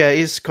really good. Yeah, it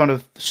is kind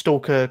of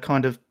stalker,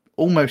 kind of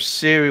almost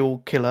serial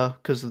killer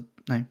because of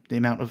the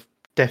amount of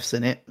deaths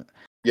in it.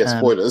 Yeah,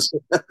 spoilers.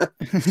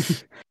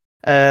 It's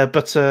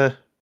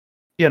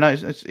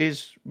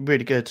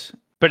really good.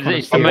 But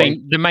it's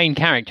the main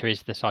character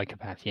is the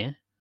psychopath, yeah?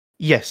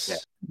 Yes. Yeah.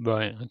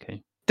 Right,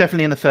 okay.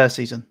 Definitely in the first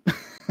season.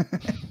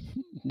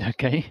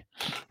 Okay.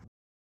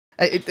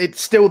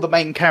 It's still the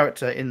main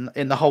character in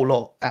the whole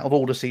lot out of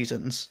all the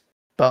seasons,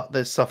 but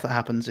there's stuff that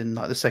happens in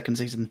like the second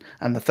season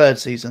and the third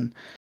season.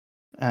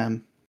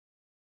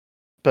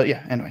 But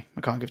yeah, anyway,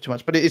 I can't give too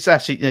much. But it's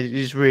actually it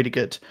is really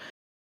good.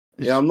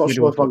 Yeah, I'm not really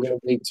sure worth if I'm watching. going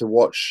to need to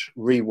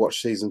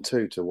rewatch season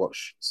 2 to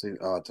watch. I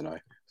don't know.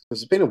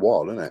 Because it's been a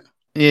while, isn't it?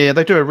 Yeah,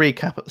 they do a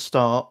recap at the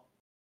start.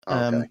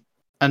 Okay.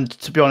 And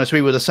to be honest,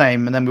 we were the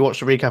same. And then we watched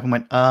the recap and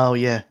went, "Oh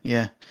yeah,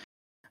 yeah,"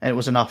 and it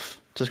was enough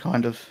to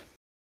kind of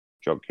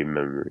Jog your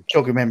memory.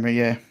 jog your memory.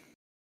 Yeah,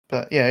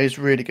 but yeah, it's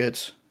really good.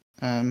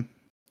 And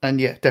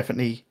yeah,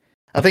 definitely.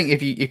 I think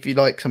if you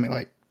like something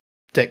like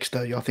Dexter,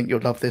 I think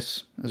you'll love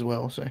this as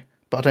well. So,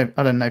 but I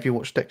don't know if you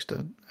watched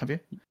Dexter. Have you?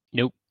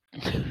 Nope.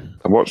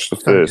 I watched the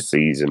Very first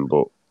season,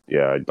 but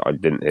yeah, I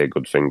didn't hear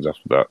good things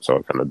after that, so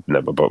I kind of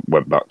never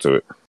went back to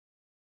it.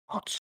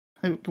 What?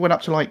 It went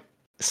up to like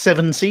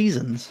 7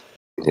 seasons.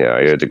 Yeah,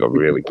 I heard it got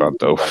really bad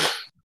though.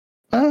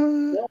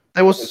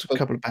 There was a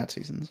couple of bad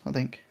seasons, I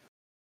think.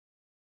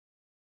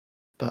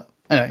 But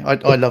anyway,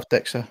 I love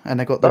Dexter, and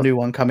they got the new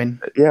one coming.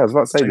 Yeah, I was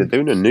about to say they're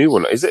doing a new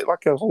one. Is it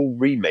like a whole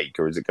remake,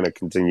 or is it going to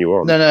continue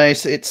on? No,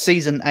 it's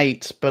season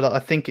 8, but I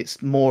think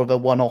it's more of a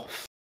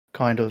one-off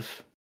kind of.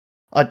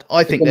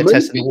 I think they're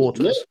testing the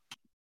waters.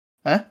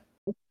 Huh?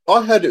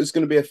 I heard it was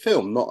going to be a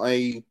film, not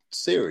a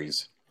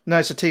series. No,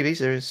 it's a TV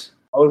series.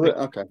 Oh, is it?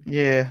 Okay.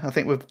 Yeah, I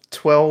think with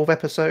 12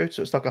 episodes,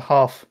 so it's like a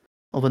half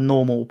of a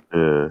normal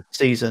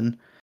season.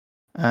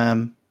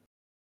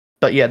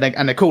 But yeah,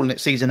 they're calling it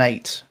season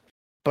 8.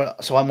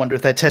 But so I wonder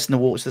if they're testing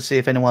the waters to see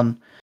if anyone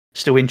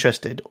still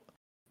interested,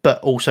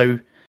 but also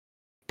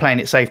playing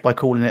it safe by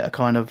calling it a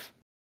kind of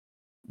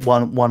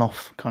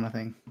one-off kind of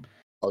thing.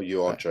 Oh,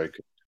 you are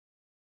joking.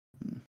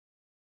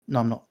 No,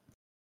 I'm not.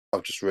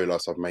 I've just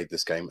realised I've made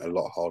this game a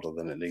lot harder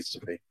than it needs to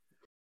be.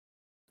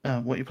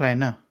 What are you playing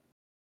now?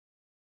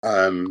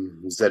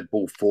 Z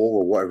Ball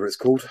 4 or whatever it's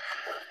called.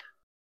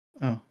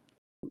 Oh.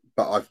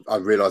 But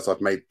I've realised I've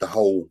made the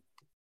whole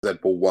Z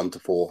Ball 1 to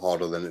 4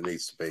 harder than it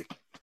needs to be.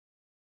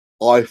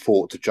 I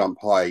thought to jump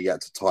higher, you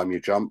had to time your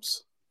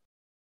jumps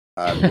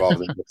rather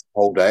than just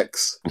hold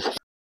X.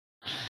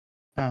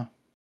 Oh.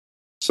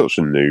 Such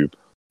a noob.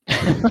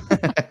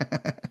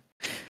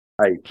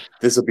 Hey,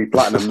 this will be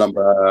platinum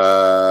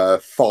number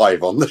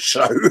 5 on the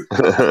show.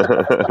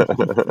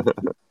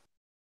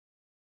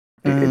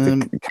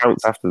 It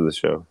counts after the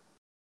show.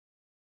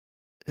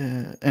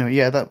 Anyway,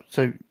 yeah,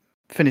 so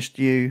finished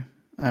you.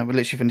 We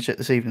literally finished it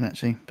this evening,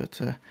 actually. But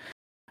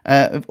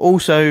I've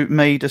also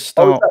made a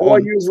start. Why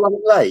you was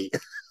running late?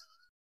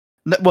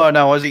 Well,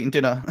 no, I was eating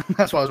dinner.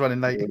 That's why I was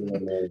running late.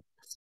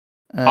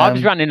 I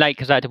was running late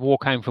because I had to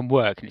walk home from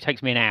work, and it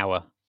takes me an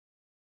hour.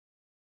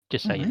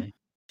 Just so you know.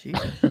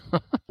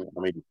 I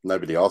mean,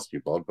 nobody asked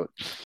you, Bod, but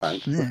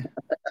thanks. Yeah.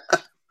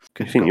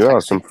 I think you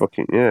are some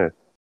fucking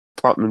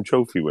platinum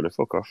trophy winner.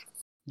 Fuck off.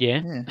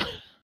 Yeah.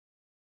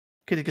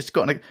 Could have just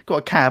got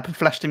a cab and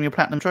flashed him your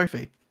platinum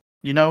trophy.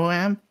 You know who I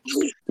am?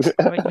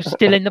 I mean, it was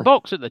still in the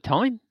box at the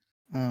time.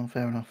 Oh,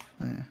 fair enough.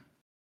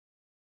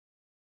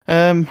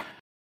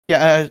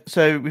 Yeah.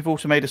 So we've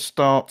also made a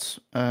start.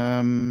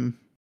 When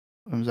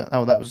was that?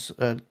 Oh, that was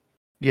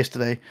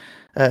yesterday.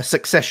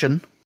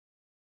 Succession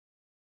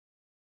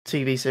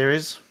TV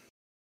series.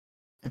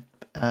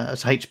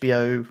 It's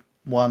HBO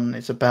one.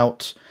 It's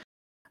about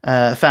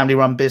a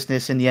family-run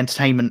business in the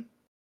entertainment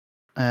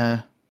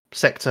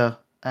sector,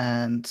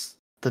 and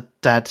the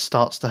dad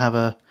starts to have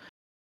a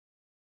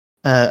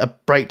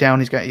breakdown.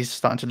 He's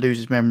starting to lose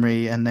his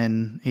memory, and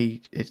then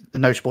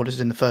no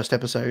spoilers in the first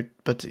episode,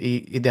 but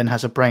he then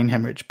has a brain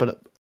hemorrhage.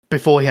 But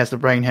before he has the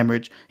brain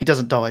hemorrhage, he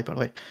doesn't die, by the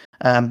way.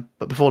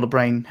 But before the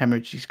brain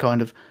hemorrhage, he's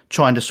kind of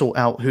trying to sort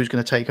out who's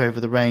going to take over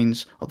the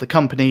reins of the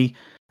company.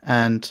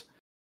 And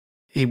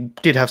he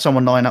did have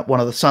someone line up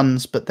one of the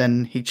sons, but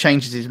then he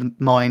changes his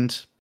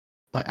mind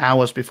like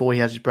hours before he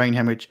has his brain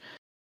hemorrhage,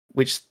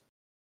 which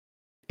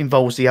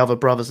involves the other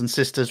brothers and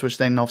sisters, which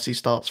then obviously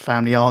starts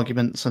family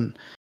arguments and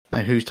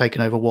who's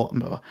taken over what,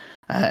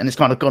 and it's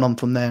kind of gone on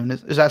from there. And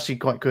it's actually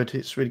quite good.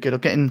 It's really good.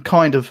 I'm getting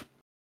kind of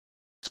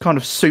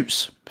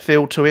Suits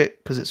feel to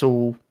it because it's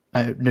all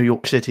New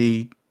York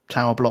City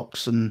tower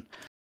blocks, and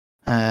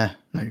they're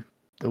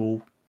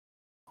all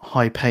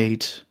high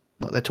paid.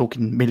 Like they're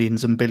talking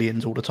millions and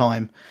billions all the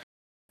time.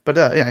 But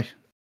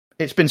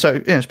it's been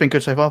it's been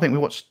good so far. I think we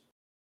watched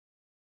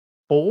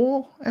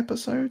 4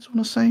 episodes, I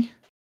want to say.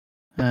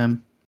 Yeah,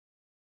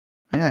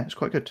 it's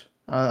quite good.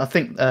 I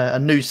think a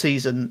new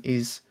season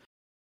is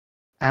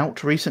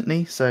out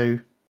recently, so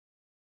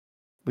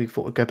we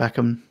thought we'd go back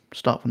and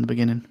start from the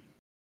beginning.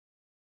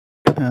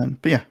 But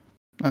yeah,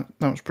 that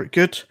was pretty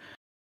good.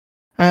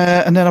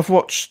 And then I've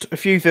watched a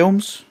few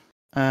films.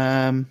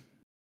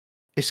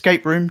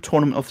 Escape Room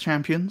Tournament of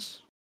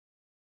Champions,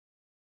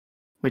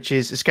 which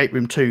is Escape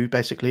Room 2,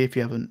 basically, if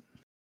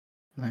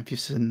you've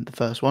seen the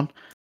first one.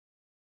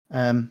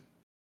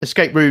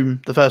 Escape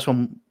Room, the first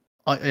one,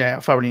 I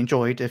thoroughly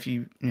enjoyed. If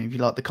you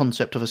like the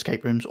concept of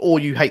escape rooms, or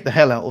you hate the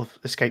hell out of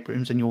escape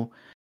rooms and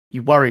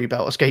you worry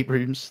about escape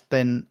rooms,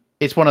 then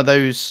it's one of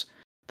those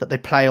that they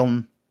play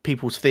on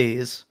people's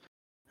fears.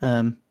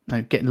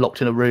 Getting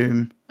locked in a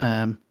room.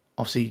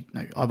 Obviously,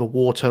 either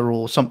water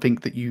or something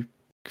that you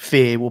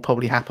fear will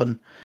probably happen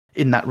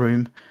in that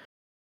room.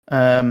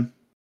 And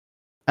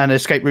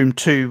Escape Room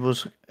 2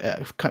 was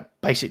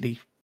basically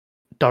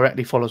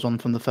directly follows on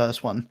from the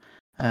first one.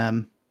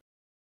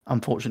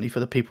 Unfortunately for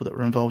the people that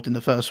were involved in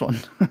the first one.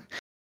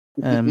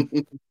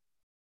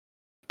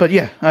 But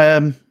yeah,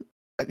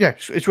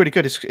 it's really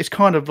good. It's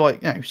kind of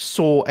like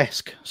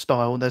Saw-esque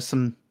style. There's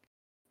some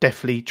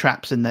definitely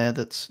traps in there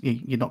that's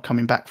you're not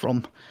coming back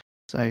from.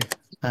 So,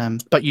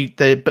 but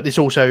it's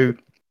also,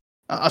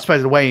 I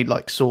suppose, the way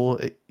like Saw,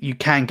 you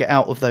can get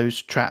out of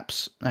those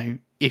traps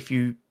if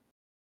you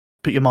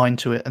put your mind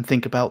to it and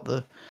think about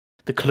the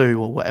clue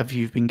or whatever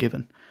you've been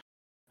given.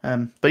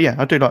 But yeah,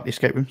 I do like the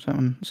Escape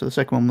Room. So the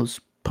second one was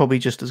probably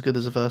just as good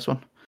as the first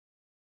one.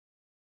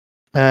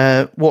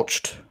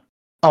 Watched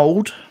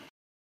Old,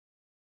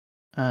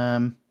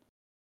 where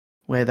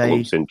That they.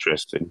 looks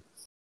interesting.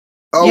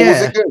 Oh, Yeah.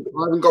 was it good?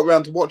 I haven't got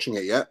around to watching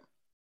it yet.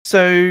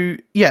 So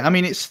yeah, I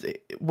mean, it's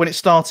when it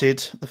started,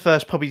 the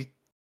first probably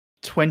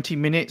 20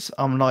 minutes,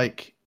 I'm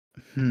like,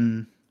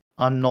 I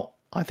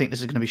think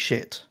this is going to be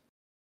shit.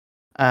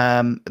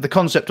 The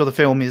concept of the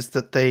film is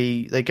that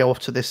they go off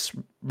to this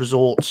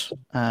resort.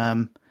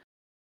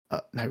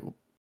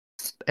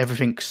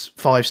 Everything's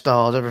 5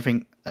 stars,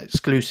 everything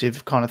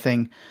exclusive kind of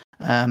thing,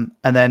 and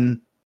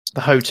then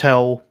the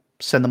hotel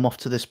send them off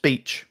to this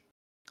beach.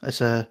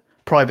 It's a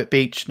private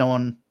beach. No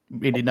one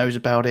really knows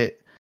about it.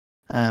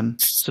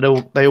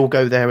 So they all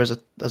go there as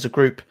a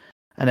group,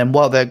 and then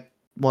while they're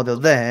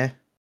there,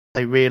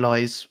 they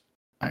realise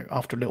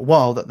after a little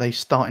while that they're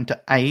starting to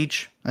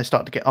age. They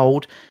start to get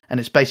old, and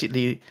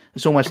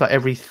it's almost like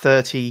every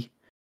 30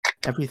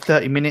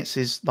 minutes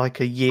is like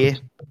a year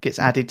gets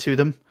added to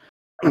them.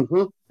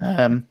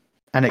 Mm-hmm.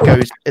 And it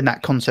goes in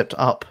that concept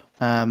up.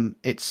 And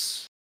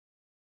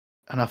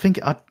I think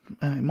it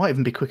might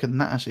even be quicker than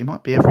that. Actually, it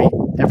might be every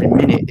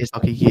minute is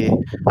like a year.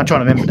 I'm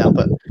trying to remember now,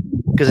 but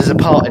because there's a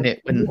part in it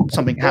when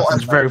something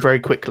happens very, very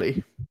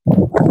quickly.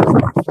 30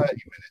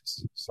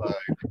 minutes. So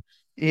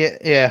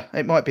Yeah,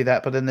 it might be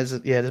that. But then there's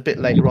a bit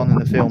later on in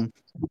the film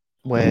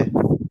where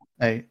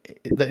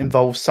that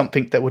involves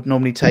something that would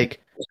normally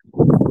take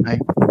a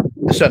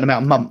certain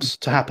amount of months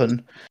to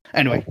happen.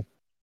 Anyway,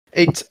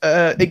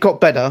 it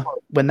got better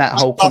when that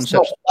whole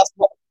concept.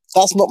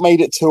 That's not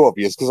made it too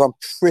obvious because I'm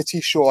pretty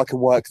sure I can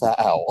work that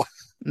out.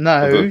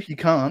 No, you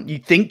can't. You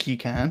think you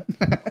can.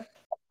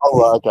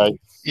 Oh, okay.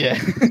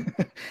 Yeah.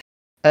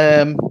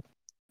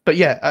 But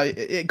yeah,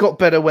 it got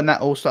better when that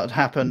all started to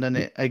happen, and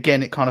it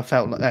kind of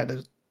felt like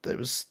that. There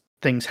was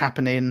things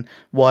happening.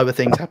 Why were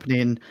things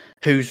happening?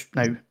 Who's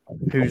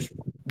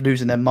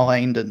losing their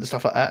mind and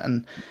stuff like that?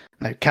 And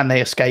can they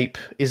escape?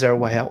 Is there a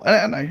way out? I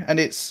don't know. And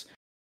it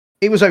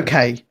was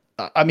okay.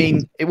 I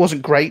mean, it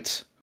wasn't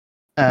great.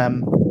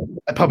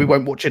 I probably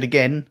won't watch it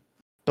again,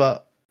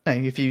 but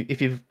if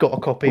you've got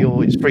a copy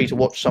or it's free to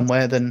watch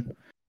somewhere, then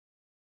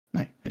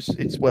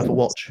it's worth a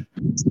watch.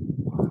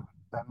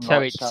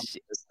 So it's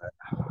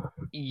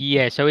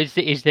yeah. So is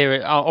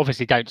there?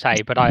 Obviously, don't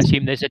say, but I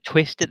assume there's a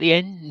twist at the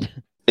end.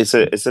 It's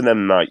an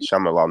M. Night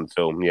Shyamalan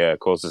film. Yeah, of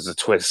course, there's a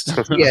twist.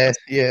 yeah,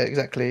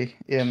 exactly.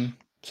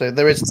 So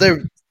there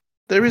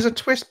is a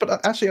twist,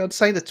 but actually, I'd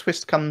say the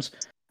twist comes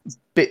a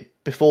bit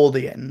before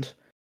the end.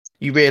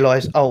 You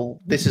realise, oh,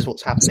 this is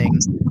what's happening,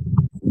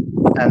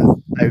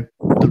 and the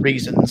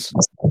reasons,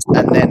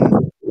 and then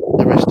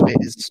the rest of it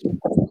is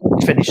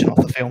finishing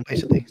off the film,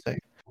 basically. So,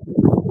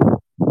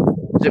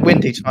 is it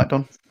windy tonight,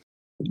 Don?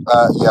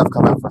 Yeah, I've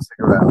come out for a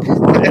cigarette.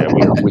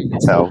 Yeah, we can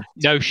tell.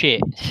 No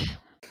shit.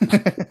 Yeah,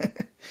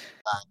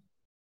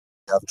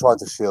 I've tried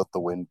to shield the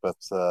wind, but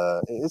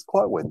it is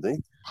quite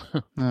windy.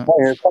 Yeah. Oh,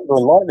 yeah, thunder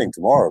and lightning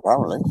tomorrow,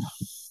 apparently.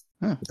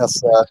 Oh.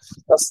 That's a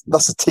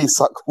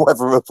TPSUK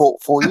weather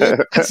report for you.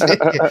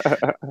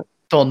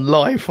 Don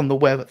live from the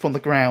weather, from the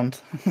ground,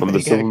 From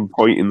the southern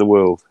point in the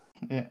world.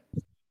 Yeah.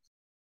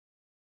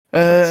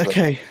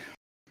 Okay.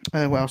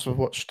 What else have I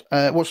watched?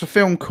 Watched a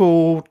film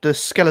called The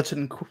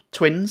Skeleton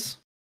Twins.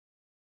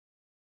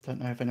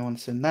 Don't know if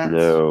anyone's seen that.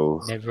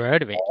 No. Never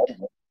heard of it.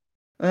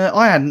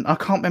 I hadn't. I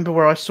can't remember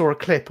where I saw a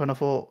clip, and I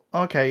thought,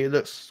 okay, it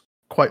looks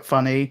quite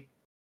funny.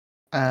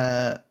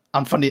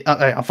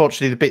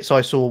 Unfortunately, the bits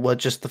I saw were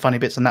just the funny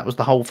bits, and that was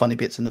the whole funny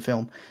bits in the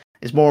film.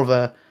 It's more of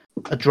a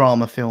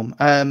drama film.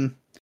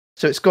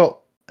 So it's got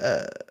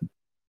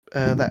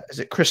that is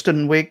it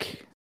Kristen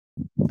Wiig,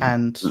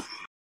 and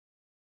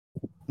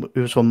it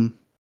was from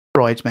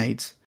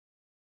Bridesmaids.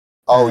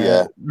 Oh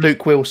yeah,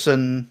 Luke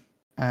Wilson,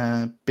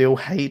 Bill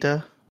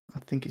Hader, I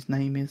think his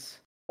name is.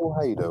 Bill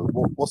Hader.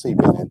 What's he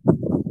been in?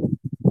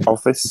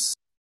 Office.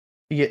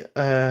 Yeah.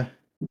 The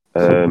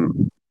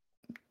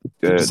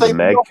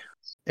Meg.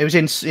 It was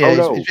in.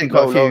 Yeah, it's been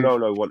quite a few.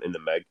 No, one in the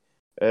Meg.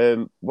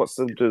 What's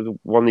the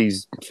one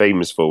he's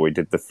famous for? He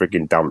did the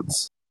frigging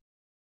dance.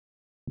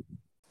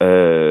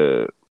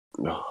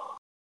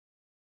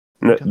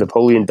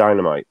 Napoleon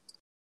Dynamite.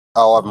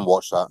 Oh, I haven't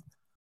watched that.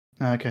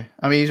 Okay,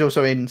 I mean he's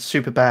also in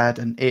Superbad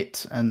and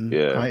It, and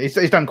yeah,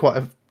 he's done quite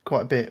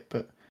a bit,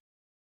 but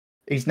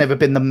he's never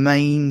been the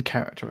main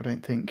character, I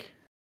don't think.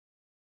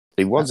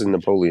 He was in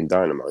Napoleon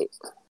Dynamite.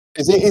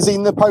 Is he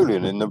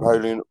Napoleon in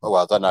Napoleon? Oh,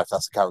 well, I don't know if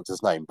that's the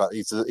character's name, but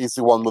he's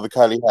the one with the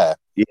curly hair.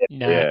 Yeah.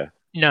 No.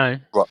 Yeah.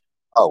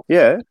 No.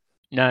 Yeah.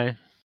 No.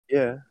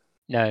 Yeah.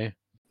 No.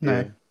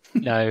 No.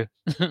 No.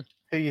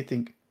 Who you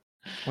think?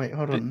 Wait,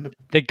 hold on.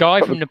 The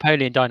guy from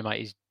Napoleon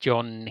Dynamite is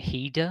John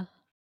Heder.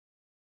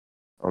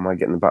 Oh, am I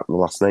getting the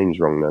last names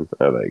wrong then?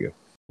 Oh, there you go.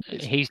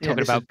 He's Yeah, talking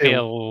this is about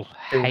Bill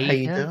Bill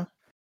Hader.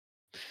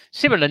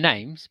 Similar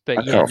names, but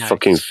I can't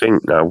fucking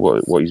think now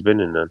what he's been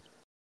in then.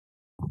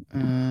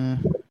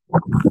 Can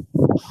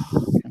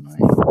I?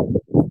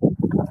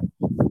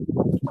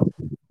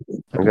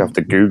 I'm gonna have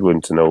to Google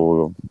him to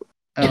know.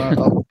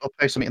 I'll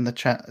post something in the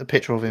chat, a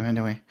picture of him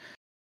anyway,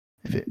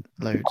 if it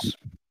loads.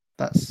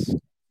 That's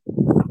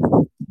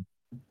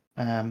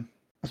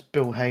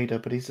Bill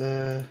Hader, but he's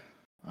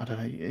I don't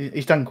know.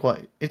 He's done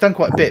quite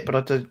a bit, but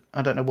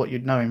I don't know what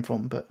you'd know him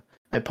from. But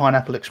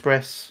Pineapple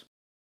Express,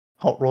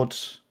 Hot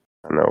Rods.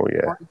 I know,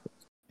 yeah.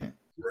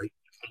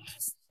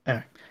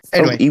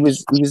 Anyway, he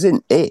was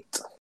in it.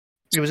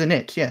 he was in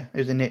it. Yeah, he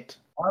was in it.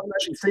 I haven't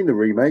actually seen the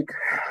remake.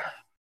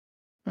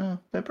 Oh,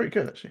 they're pretty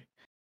good actually.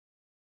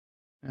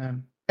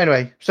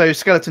 Anyway, so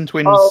Skeleton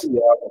Twins. Oh yeah,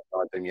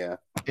 I think yeah.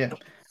 Yeah.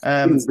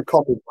 It was the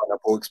copy of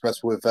Pineapple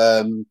Express with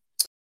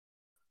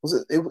was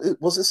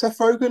it Seth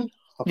Rogen?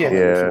 I can't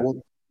remember if it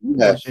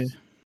was.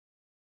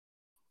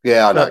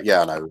 Yeah, I know. But-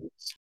 Yeah, I know.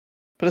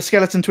 But the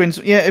Skeleton Twins,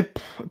 yeah,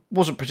 it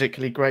wasn't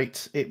particularly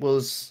great. It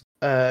was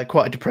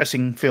quite a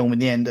depressing film in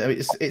the end.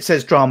 It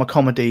says drama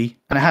comedy,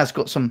 and it has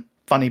got some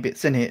funny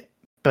bits in it,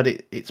 but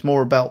it's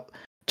more about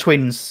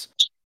twins.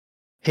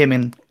 Him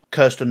and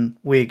Kirsten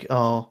Wiig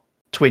are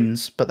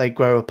twins, but they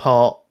grow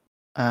apart,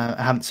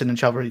 haven't seen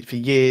each other for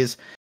years,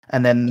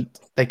 and then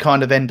they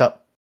kind of end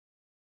up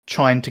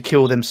trying to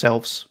kill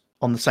themselves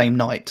on the same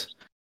night.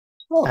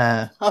 Oh,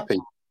 happy.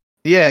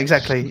 Yeah,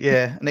 exactly.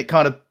 Yeah, and it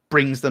kind of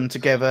brings them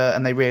together,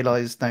 and they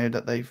realise now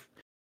that they've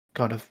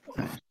kind of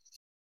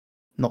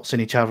not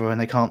seen each other,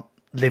 and they can't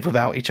live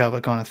without each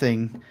other, kind of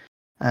thing.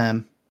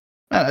 Like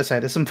I say,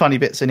 there's some funny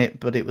bits in it,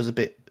 but it was a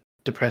bit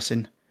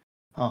depressing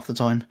half the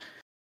time.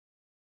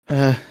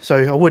 So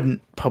I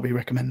wouldn't probably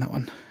recommend that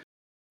one.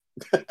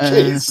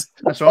 Jeez,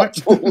 that's all right.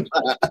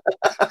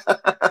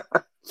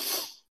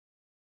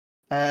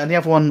 And the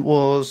other one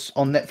was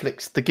on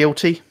Netflix, The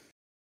Guilty,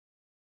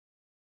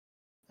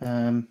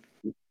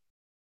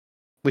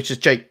 which is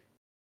Jake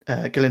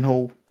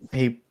Gyllenhaal.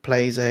 He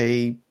plays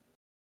a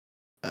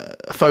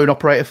phone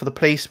operator for the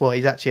police. Well,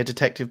 he's actually a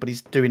detective, but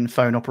he's doing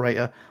phone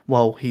operator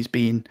while he's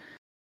being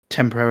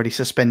temporarily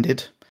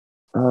suspended.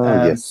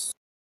 Oh, yes.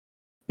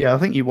 Yeah, I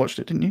think you watched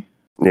it, didn't you?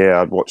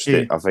 Yeah, I'd watched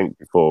it, I think,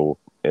 before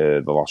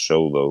the last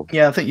show, though.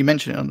 Yeah, I think you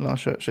mentioned it on the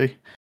last show, actually.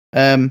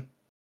 That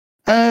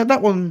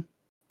one,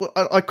 well,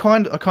 I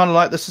kind of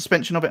like the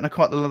suspension of it, and I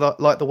quite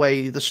like the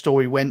way the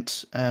story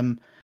went.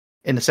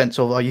 In the sense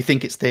of, you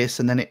think it's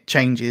this, and then it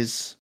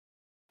changes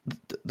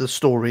the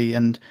story,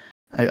 and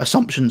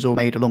assumptions are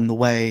made along the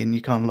way, and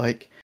you kind of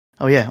like,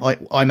 oh yeah,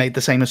 I made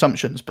the same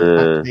assumptions,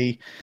 but actually,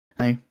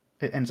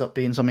 it ends up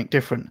being something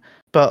different.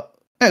 But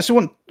yeah,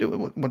 so it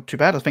wasn't too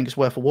bad. I think it's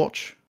worth a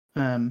watch.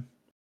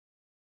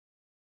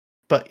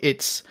 But I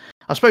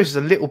suppose it's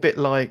a little bit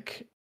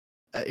like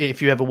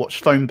if you ever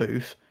watched Phone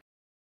Booth.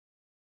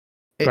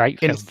 Great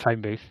film,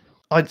 Phone Booth.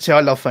 I'd say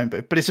I love Phone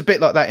Booth, but it's a bit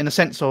like that in the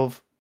sense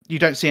of you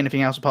don't see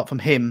anything else apart from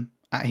him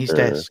at his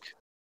desk.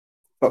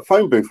 But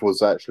Phone Booth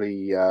was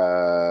actually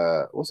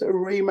was it a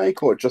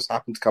remake, or it just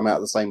happened to come out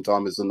at the same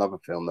time as another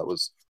film that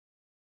was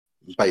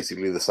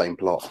basically the same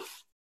plot?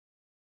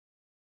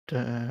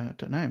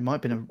 Don't know. It might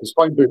have been a.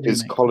 Phone Booth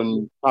is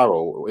Colin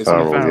Farrell, isn't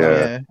it?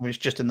 Yeah, it's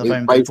just in the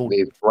phone booth.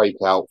 Basically, a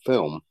breakout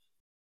film.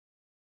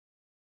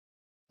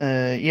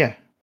 Yeah.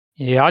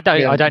 Yeah, I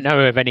don't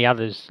know of any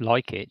others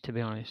like it, to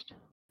be honest.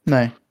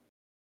 No.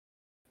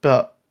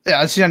 But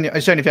yeah, it's the only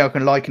thing I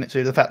can liken it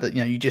to, the fact that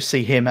you just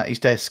see him at his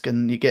desk,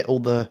 and you get all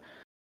the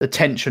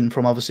tension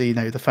from obviously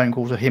the phone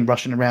calls of him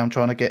rushing around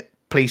trying to get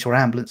police or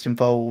ambulance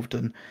involved,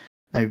 and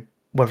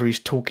whether he's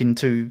talking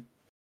to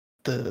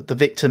the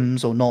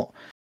victims or not.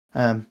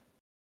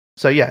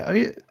 So yeah,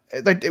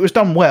 it was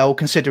done well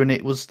considering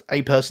it was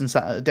a person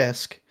sat at a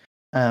desk.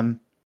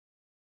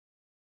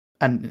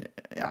 And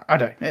I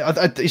don't know,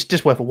 it's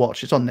just worth a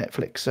watch. It's on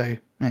Netflix, so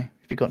if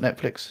you've got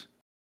Netflix,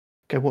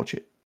 go watch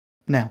it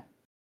now.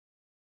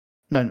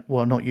 No,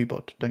 well, not you,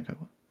 Bod. Don't go.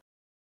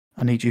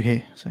 I need you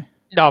here. So.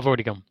 No, I've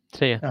already gone.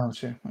 See ya. Oh,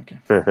 sure. Okay.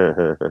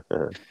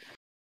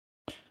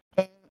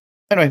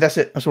 Anyway, that's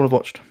it. That's all I've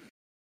watched.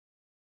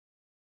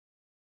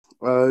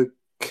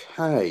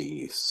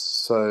 Okay,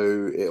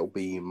 so it'll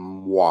be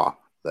moi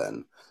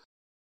then.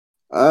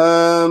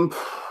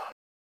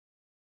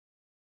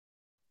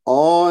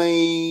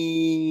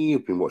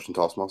 I've been watching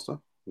Taskmaster,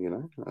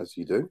 as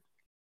you do.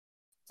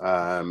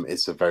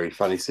 It's a very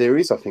funny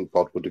series. I think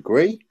Bod would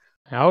agree.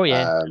 Oh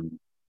yeah.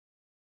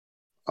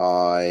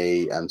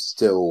 I am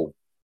still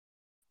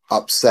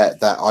upset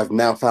that I've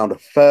now found a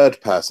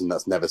third person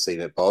that's never seen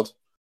it, Bod.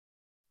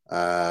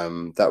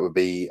 That would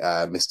be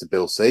Mr.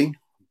 Bill C.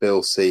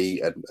 Bill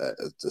C had,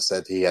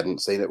 said he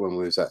hadn't seen it when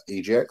we was at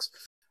EGX,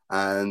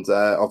 and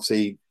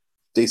obviously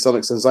D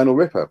Sonic's and Zonal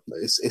Ripper.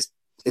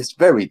 It's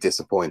very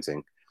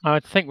disappointing. I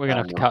think we're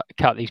going to have to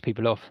cut these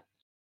people off.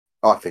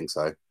 I think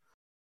so.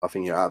 I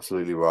think you're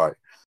absolutely right.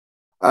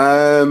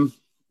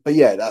 But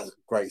yeah, that's a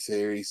great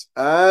series.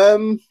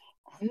 I'm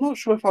not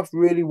sure if I've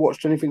really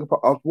watched anything.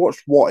 I've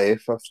watched What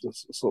If. I've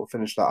sort of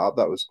finished that up.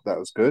 That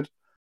was good.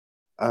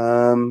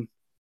 I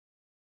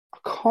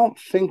can't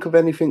think of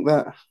anything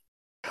that.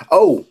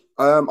 Oh,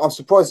 I'm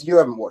surprised you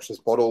haven't watched this,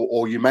 Bod,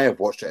 or you may have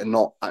watched it and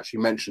not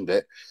actually mentioned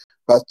it.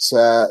 But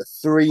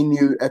 3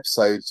 new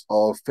episodes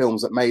of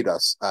Films That Made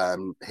Us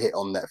hit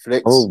on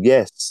Netflix. Oh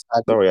yes,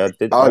 sorry, I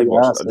did. I did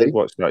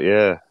watch that.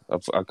 Yeah, I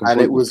completely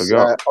and it was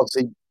forgot.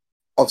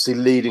 Obviously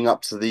leading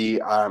up to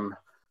the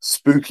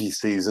spooky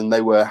season.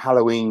 They were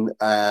Halloween.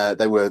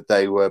 They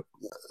were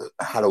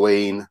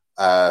Halloween,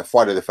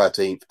 Friday the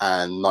 13th,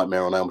 and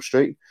Nightmare on Elm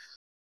Street.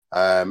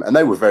 And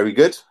they were very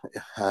good.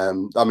 I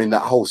mean,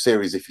 that whole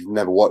series, if you've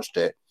never watched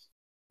it,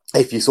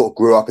 if you sort of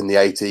grew up in the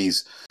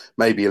 80s,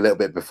 maybe a little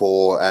bit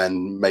before,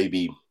 and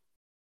maybe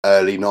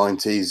early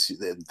 90s,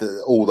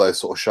 all those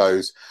sort of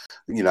shows,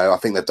 I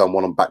think they've done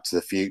one on Back to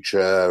the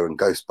Future and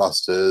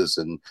Ghostbusters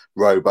and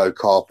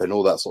RoboCop and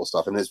all that sort of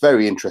stuff. And it's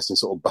very interesting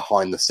sort of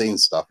behind the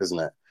scenes stuff, isn't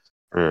it?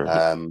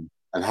 Mm.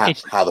 And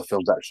how the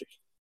film's actually...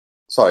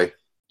 Sorry.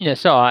 Yeah,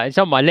 so it's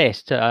on my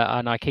list,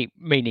 and I keep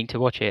meaning to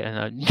watch it, and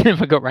I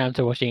never got round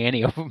to watching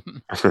any of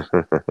them.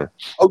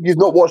 Oh, you've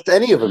not watched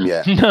any of them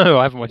yet? No,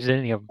 I haven't watched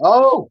any of them.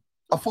 Oh,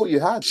 I thought you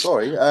had.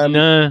 Sorry.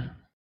 No,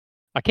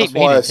 I keep. That's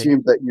why I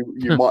assumed that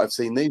you might have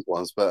seen these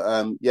ones,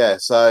 but yeah.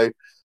 So,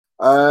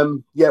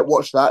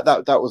 watch that.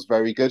 That was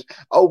very good.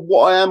 Oh,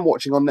 what I am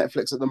watching on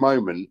Netflix at the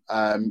moment,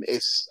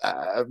 it's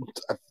a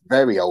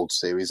very old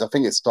series. I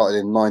think it started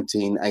in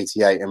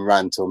 1988 and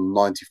ran till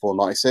 94,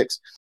 96.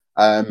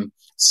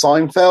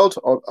 Seinfeld.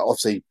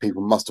 Obviously,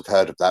 people must have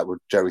heard of that with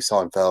Jerry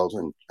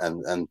Seinfeld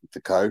and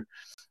the co.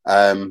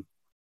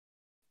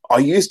 I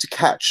used to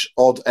catch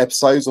odd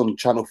episodes on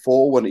Channel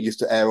 4 when it used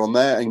to air on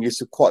there, and used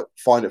to quite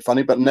find it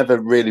funny, but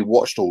never really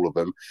watched all of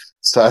them.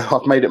 So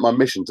I've made it my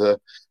mission to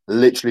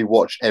literally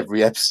watch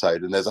every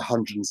episode, and there's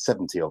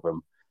 170 of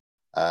them.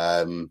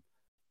 And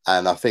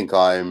I think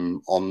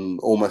I'm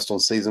almost on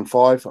season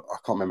 5. I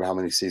can't remember how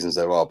many seasons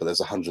there are, but there's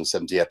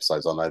 170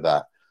 episodes. I know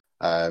that.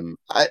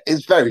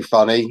 It's very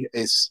funny.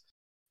 It's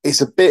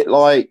a bit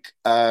like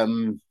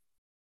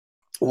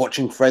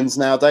watching Friends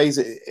nowadays.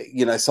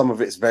 Some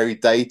of it's very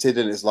dated,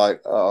 and it's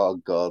like, oh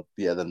god,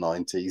 yeah, the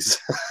 90s.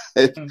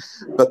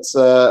 But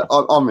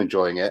I'm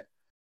enjoying it.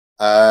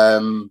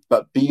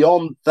 But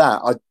beyond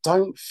that, I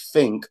don't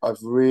think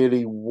I've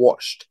really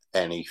watched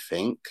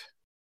anything.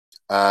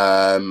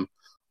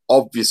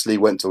 Obviously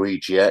went to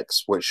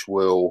EGX, which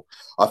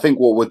I think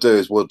what we'll do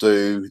is we'll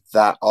do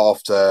that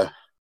after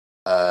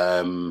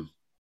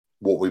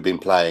what we've been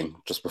playing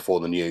just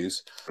before the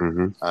news.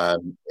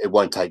 Mm-hmm. It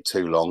won't take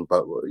too long,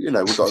 but we've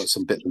got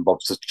some bits and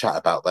bobs to chat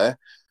about there.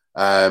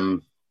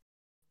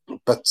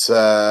 But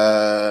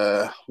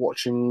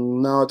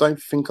watching, no, I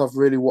don't think I've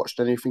really watched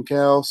anything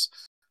else.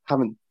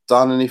 Haven't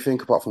done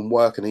anything apart from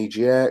work and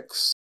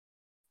EGX.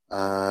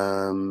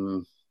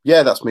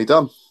 Yeah, that's me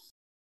done.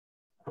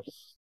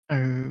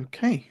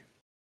 Okay.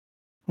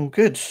 All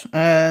good.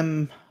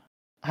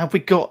 Have we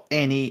got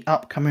any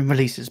upcoming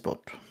releases, Bod?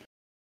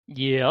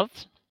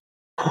 Yes.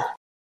 I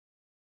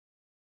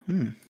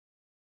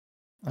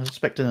was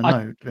expecting a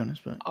no, to be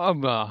honest. But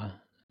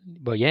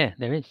well, yeah,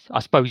 there is. I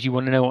suppose you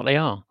want to know what they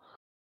are.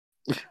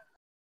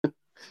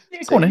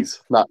 Yeah, go on in.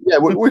 No, yeah,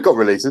 we've got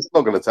releases.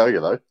 Not going to tell you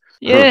though.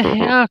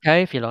 Yeah,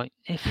 okay, if you like.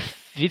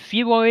 If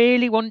you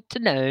really want to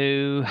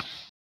know.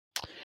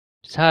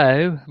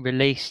 So,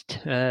 released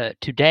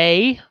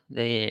today,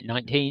 the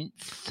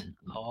 19th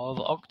of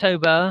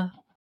October,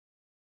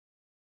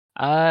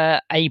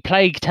 A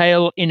Plague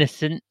Tale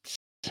Innocence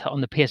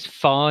on the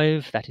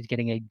PS5. That is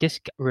getting a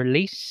disc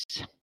release.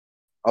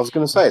 I was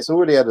going to say, it's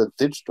already had a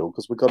digital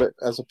because we got it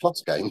as a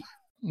Plus game.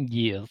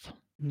 Yes.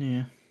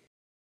 Yeah.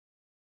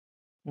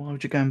 Why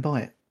would you go and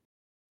buy it?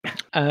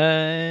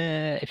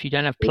 If you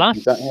don't have Plus.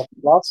 You don't have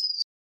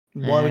Plus?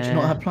 Why would you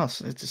not have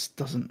Plus? It just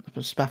doesn't. It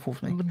just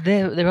baffles me.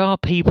 There are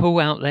people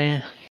out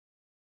there,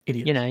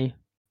 Idiots.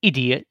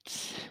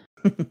 Idiots.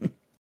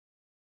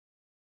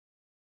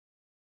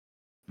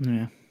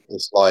 Yeah.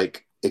 It's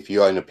like if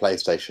you own a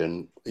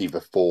PlayStation, either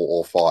 4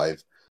 or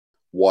 5,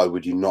 why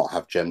would you not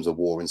have Gems of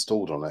War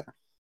installed on it?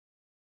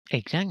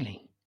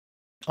 Exactly.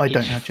 I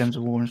don't have Gems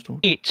of War installed.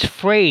 It's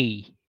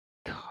free.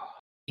 God,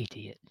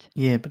 idiot.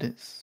 Yeah, but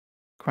it's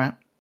crap.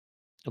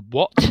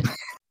 What?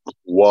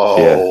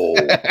 Whoa.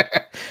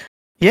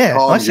 Yeah,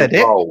 I said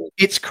it. Roll.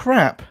 It's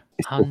crap.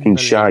 It's fucking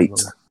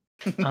shite.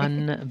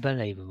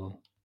 Unbelievable.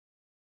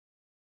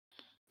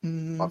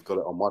 I've got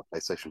it on my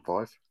PlayStation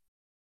 5.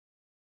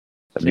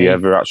 Have you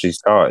ever actually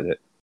started it?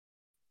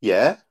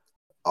 Yeah.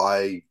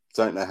 I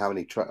don't know how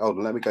many... Hold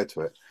on, let me go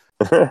to it.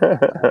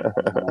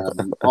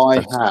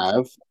 I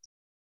have...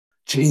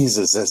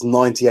 Jesus, there's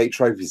 98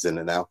 trophies in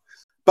it now.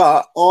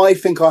 But I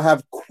think I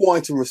have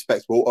quite a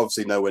respectable,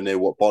 obviously nowhere near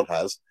what Bod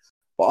has,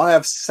 but I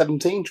have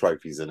 17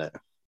 trophies in it.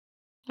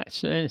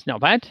 That's it's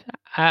not bad.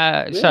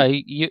 So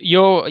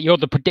you're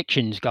the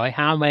predictions guy.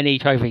 How many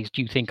trophies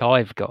do you think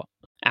I've got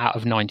out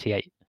of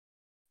 98?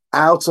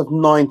 Out of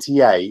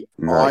 98,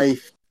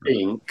 Nice. I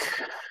think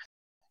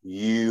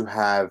you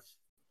have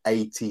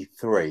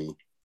 83.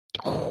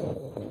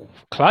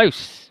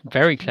 Close,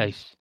 very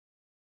close.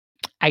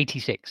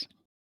 86.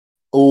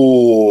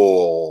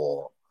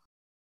 Oh,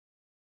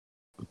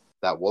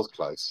 that was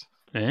close.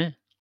 Yeah.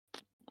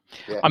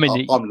 Yeah, I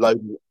mean, I'm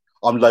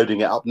loading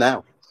it up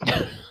now.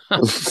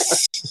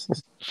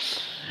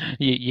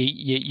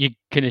 you're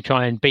gonna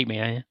try and beat me,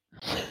 are you?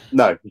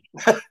 No,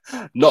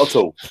 not at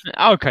all.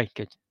 Okay,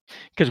 good.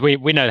 Because we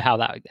know how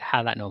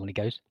that normally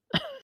goes.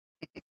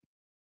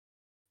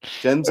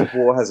 Gems of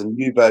War has a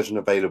new version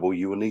available.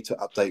 You will need to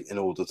update in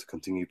order to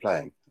continue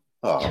playing.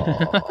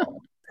 Oh,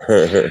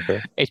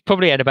 It's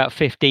probably had about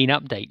 15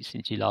 updates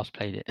since you last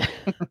played it.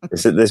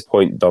 It's at this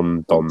point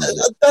done. that's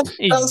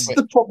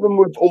the problem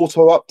with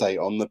auto update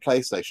on the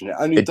PlayStation. It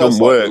only It does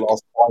don't like work. the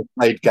last 5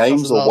 played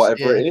games the or last-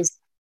 whatever yeah. it is.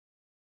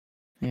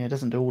 Yeah, it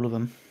doesn't do all of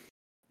them.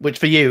 Which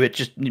for you,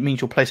 it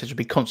means your PlayStation will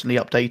be constantly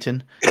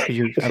updating because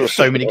you have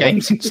so many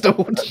games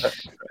installed.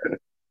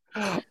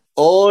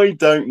 I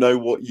don't know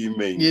what you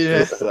mean.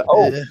 Yeah.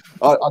 Yeah.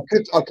 I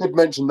could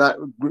mention that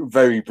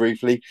very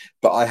briefly,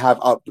 but I have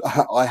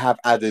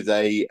added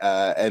a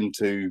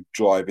M2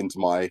 drive into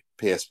my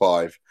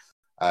PS5.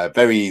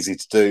 Very easy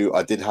to do.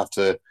 I did have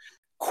to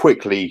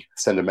quickly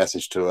send a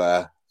message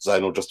to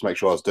Zonal just to make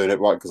sure I was doing it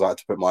right because I had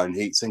to put my own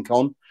heatsink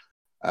on.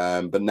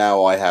 But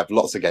now I have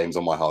lots of games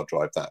on my hard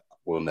drive that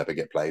will never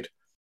get played.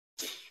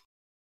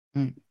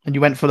 And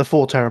you went for the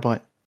 4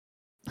 terabyte,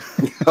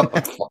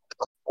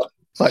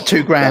 like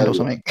 $2,000 or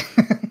something.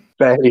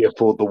 Barely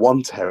afford the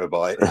 1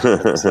 terabyte.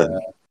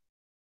 But,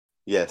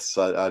 yes,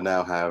 I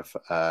now have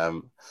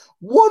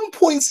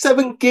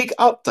 1.7 gig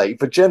update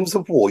for Gems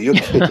of War. You're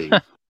kidding.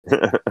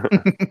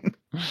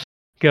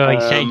 Guy,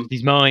 he's changed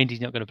his mind.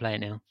 He's not going to play it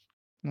now.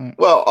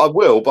 Well, I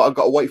will, but I've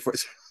got to wait for it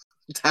to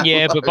download.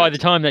 Yeah, but by the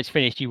time that's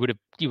finished, you would have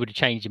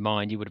changed your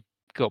mind. You would have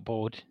got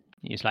bored.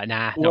 It's like,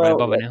 nah, not going to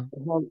bother now.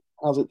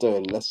 How's it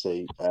doing? Let's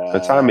see. By the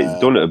time it's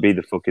done, it'll be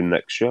the fucking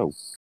next show.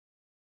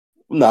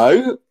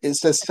 No, it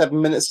says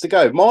 7 minutes to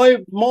go.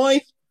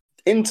 My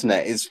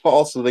internet is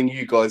faster than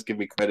you guys give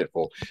me credit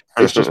for.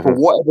 It's just for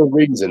whatever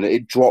reason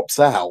it drops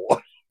out.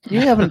 You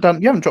haven't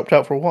dropped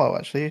out for a while,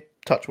 actually.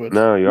 Touchwood.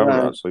 No, you haven't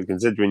No. actually,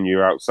 considering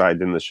you're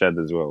outside in the shed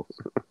as well.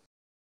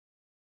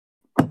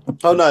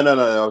 Oh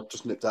no! I've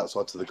just nipped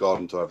outside to the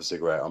garden to have a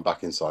cigarette. I'm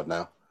back inside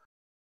now.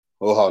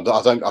 Oh, I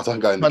don't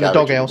go in the Like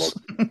the garage doghouse.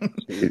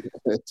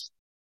 It's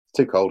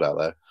too cold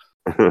out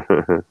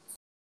there.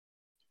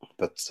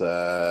 But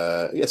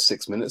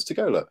 6 minutes to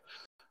go. Look.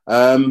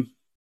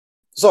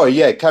 Sorry,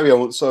 yeah, carry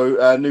on.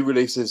 So new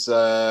releases.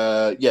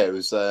 It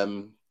was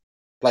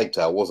Plague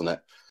Tale, wasn't it?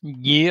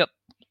 Yep.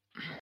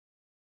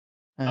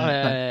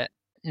 No.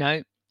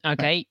 No.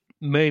 Okay.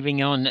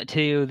 Moving on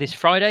to this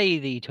Friday,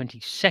 the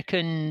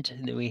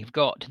 22nd, we've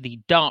got the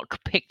Dark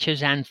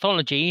Pictures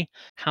Anthology,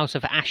 House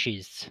of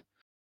Ashes,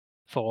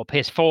 for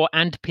PS4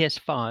 and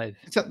PS5.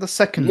 Is that the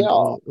second Yeah.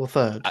 or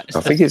third? I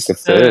think it's the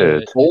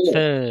third.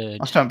 Third.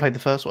 I still haven't played the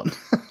first one.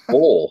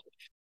 Fourth.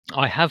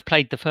 I have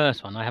played the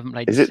first one. I haven't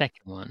played Is the it-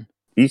 second one.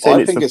 You saying I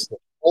it's think the it's the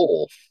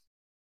fourth.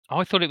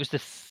 I thought it was the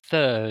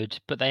third,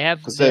 but they have.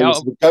 Because there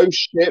was the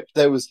Ghost Ship.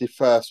 There was the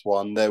first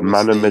one. There was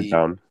Man the of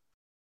Medan?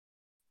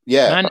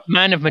 Yeah.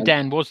 Man of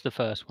Medan was the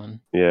first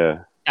one. Yeah.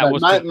 That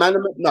was No,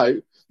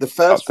 the first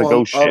That's the one.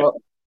 Ghost Ship.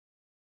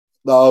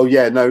 Oh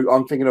yeah, no,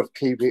 I'm thinking of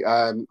keeping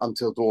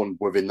Until Dawn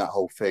within that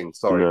whole thing.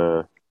 Sorry.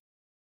 No.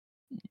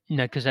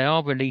 no, because they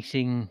are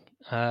releasing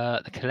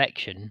the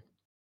collection,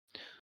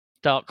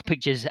 Dark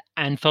Pictures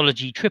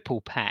Anthology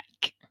Triple Pack.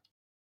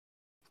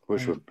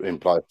 Which would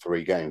imply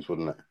 3 games,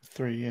 wouldn't it?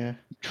 3, yeah.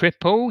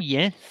 Triple,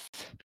 yes.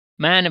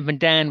 Man of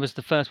Medan was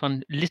the first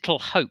one. Little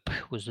Hope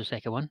was the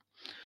second one.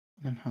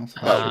 And House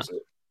of That Ashes. was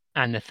it.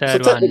 And the So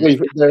third one.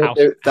 technically, House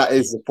that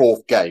is the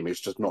 4th game.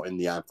 It's just not in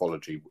the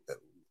anthology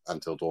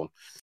Until Dawn.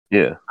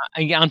 Yeah.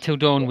 Until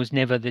Dawn was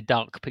never the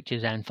Dark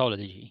Pictures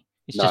Anthology.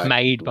 It's just No,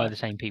 made by no. the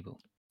same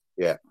people.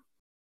 Yeah.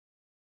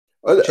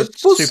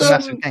 Just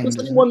Supermassive Games, Does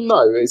isn't anyone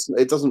know?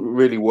 It doesn't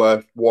really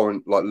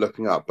warrant like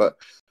looking up, but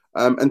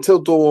Until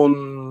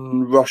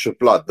Dawn, Rush of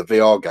Blood, the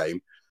VR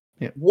game,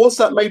 was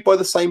that made by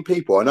the same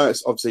people? I know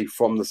it's obviously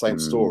from the same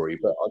story,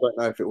 but I don't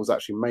know if it was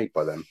actually made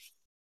by them.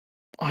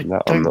 I No,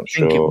 I'm don't not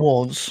think it sure.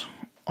 was.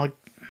 I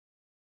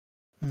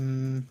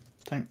don't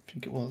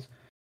think it was.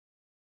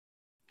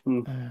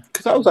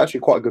 Because that was actually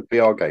quite a good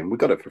VR game. We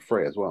got it for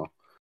free as well,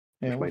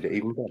 Yeah, which made it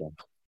even better.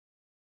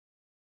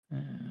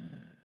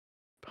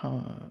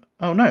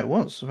 Oh no, it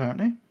was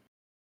apparently.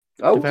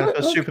 Oh, Developer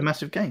okay.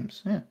 Supermassive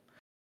Games. Yeah.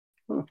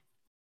 Huh.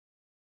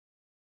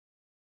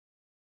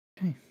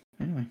 Okay.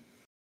 Anyway.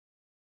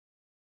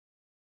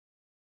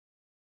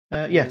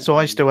 So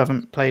I still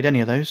haven't played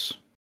any of those.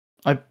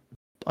 I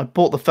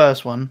bought the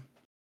first one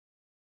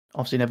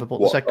Obviously, never bought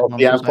the What, second of one.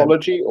 the so-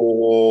 anthology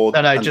or No,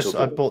 Until just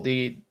I Dawn? bought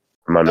the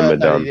Man of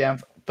no,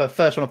 Medan. the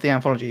first one of the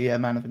anthology. Yeah,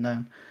 Man of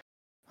Medan.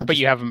 But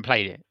you haven't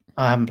played it.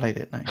 I haven't played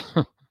it. No.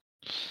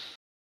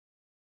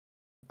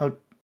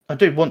 I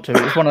do want to.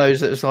 It was one of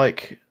those that was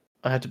like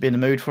I had to be in the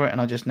mood for it,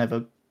 and I just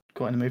never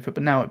got in the mood for it.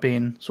 But now it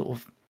being sort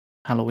of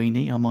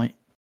Halloweeny, I might.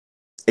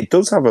 It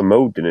does have a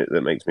mode in it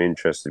that makes me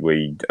interested. Where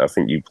I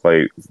think you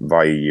play it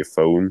via your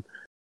phone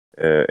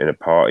in a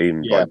party,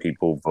 and Yeah. like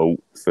people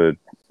vote for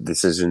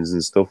decisions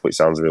and stuff, which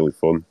sounds really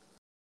fun.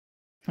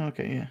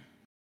 Okay,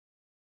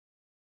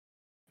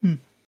 yeah.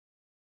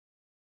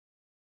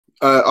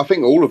 I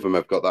think all of them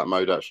have got that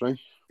mode,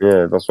 actually.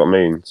 Yeah, that's what I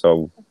mean.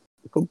 So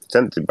I could be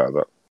tempted by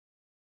that.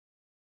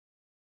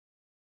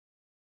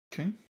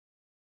 Okay.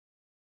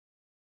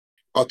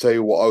 I'll tell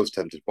you what I was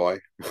tempted by.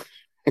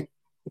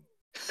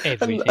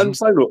 Everything. And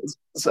Zone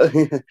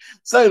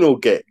will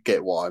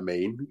get what I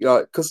mean.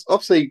 Because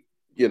obviously,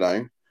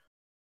 there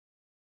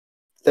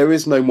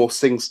is no more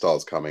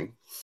SingStars coming.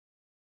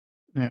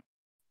 Yeah.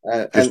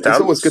 And Just it's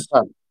always good Dance? to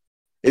have.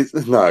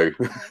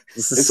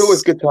 It's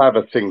always good to have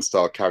a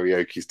SingStar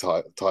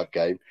karaoke type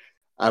game.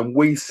 And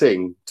We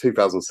Sing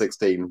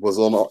 2016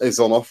 is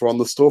on offer on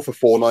the store for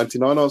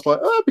 $4.99. I was like,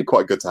 oh, that'd be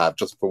quite good to have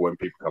just for when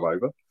people come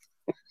over.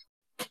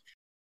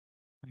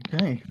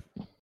 Okay.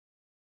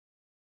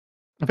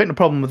 I think the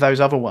problem with those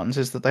other ones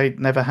is that they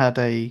never had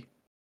a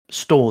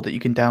store that you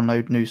can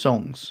download new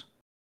songs.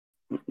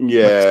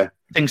 Yeah.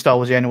 SingStar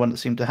was the only one that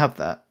seemed to have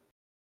that.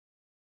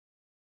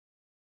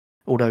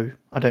 Although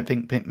I don't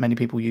think many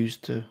people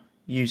used to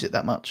use it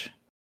that much.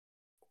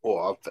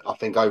 Well, I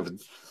think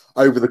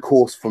over the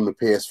course from the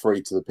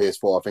PS3 to the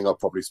PS4, I think I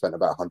probably spent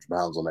about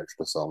 £100 on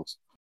extra songs.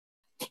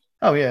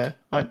 Oh yeah,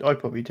 I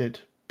probably did.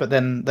 But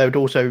then they would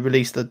also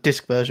release the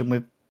disc version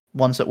with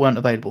ones that weren't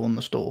available on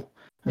the store.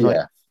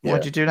 Yeah.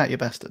 Why'd you do that, you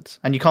bastards?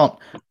 And you can't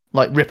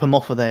like rip them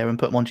off of there and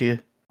put them onto your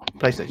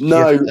PlayStation. No,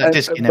 you have to put that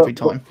disc in every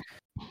time.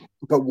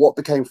 But what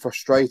became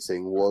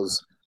frustrating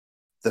was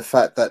the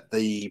fact that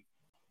the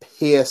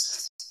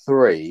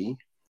PS3,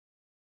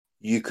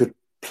 you could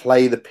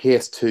play the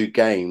PS2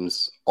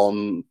 games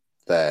on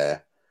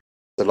there.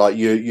 So like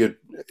you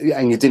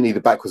didn't need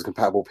a backwards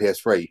compatible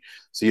PS3.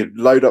 So you'd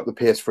load up the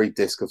PS3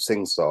 disc of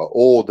SingStar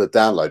or the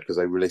download, because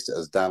they released it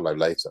as a download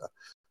later,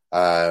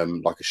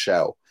 like a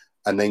shell.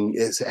 And then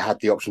it had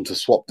the option to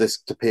swap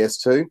disc to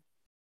PS2.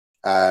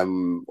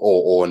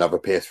 Or another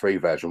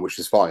PS3 version, which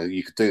is fine.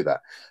 You could do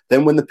that.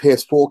 Then when the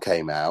PS4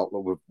 came out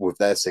with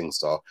their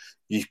SingStar,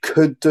 you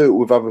could do it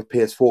with other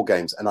PS4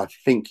 games, and I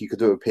think you could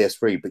do it with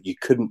PS3, but you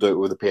couldn't do it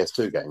with the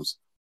PS2 games.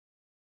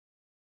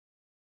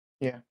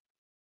 Yeah.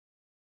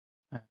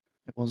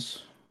 It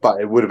was. But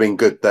it would have been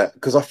good that,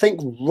 because I think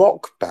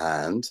Rock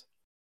Band,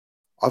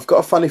 I've got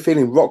a funny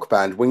feeling Rock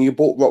Band, when you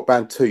bought Rock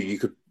Band 2, you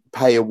could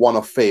pay a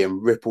one-off fee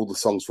and rip all the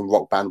songs from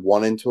Rock Band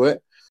 1 into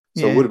it.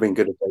 So Yeah. it would have been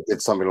good if they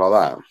did something like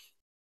that.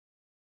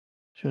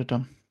 Should have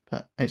done.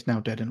 But it's now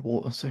dead in the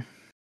water, so.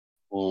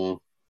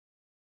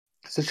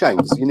 It's a shame,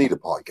 because you need a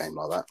party game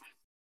like that.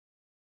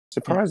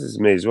 Surprises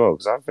me as well,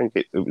 because I think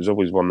it was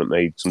always one that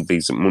made some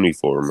decent money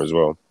for them as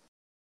well.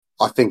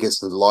 I think it's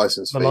the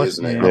license fee,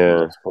 isn't it?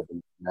 Yeah.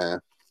 Yeah.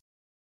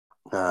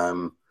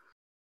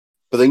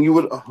 But then you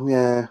would,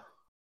 yeah.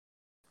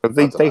 But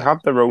they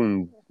have their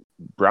own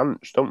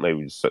branch, don't they?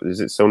 Is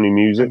it Sony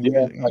Music?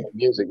 Yeah,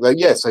 music.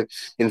 Yeah, so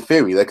in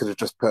theory, they could have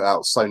just put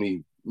out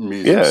Sony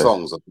Music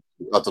songs.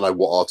 I don't know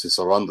what artists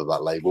are under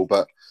that label,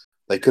 but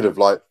they could have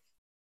got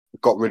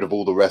rid of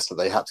all the rest that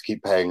they had to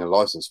keep paying a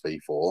license fee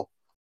for,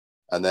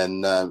 and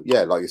then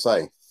like you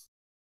say,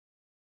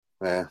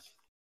 yeah,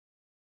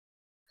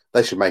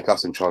 they should make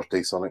us in charge,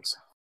 D-Sonics.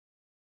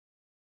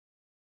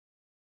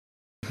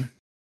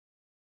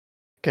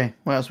 Okay,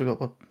 what else we got,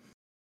 Bob?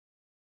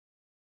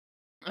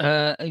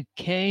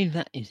 Okay,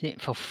 that is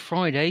it for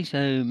Friday.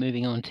 So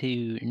moving on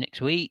to next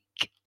week.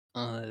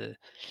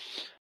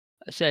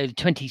 So the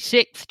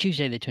 26th,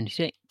 Tuesday the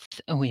 26th,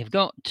 we have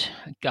got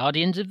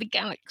Guardians of the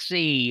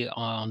Galaxy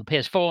on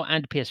PS4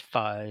 and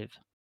PS5.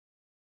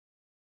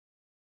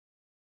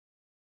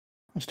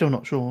 I'm still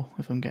not sure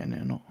if I'm getting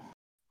it or not.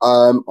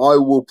 I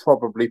will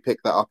probably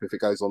pick that up if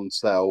it goes on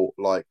sale,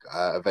 like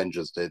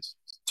Avengers did,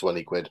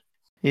 £20.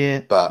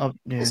 Yeah, but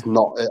it's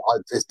not.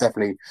 It's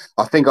definitely.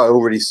 I think I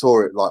already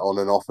saw it on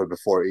an offer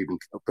before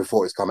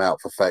it's come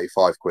out for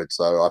 £35.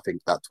 So I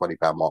think that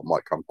 £20 mark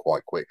might come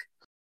quite quick.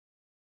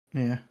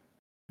 Yeah,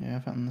 I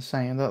found the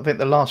same. I think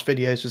the last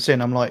videos was in.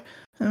 I'm like,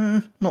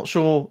 not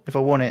sure if I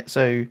want it.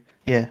 So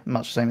yeah,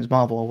 much the same as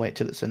Marvel. I'll wait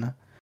till it's in a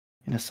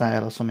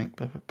sale or something,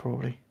 but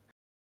probably.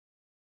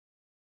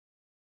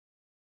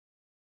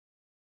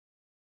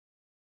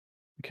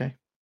 Okay,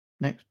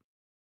 next.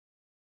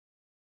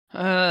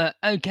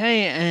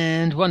 Okay,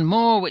 and one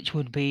more, which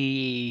would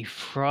be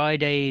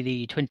Friday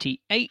the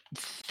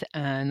 28th,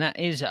 and that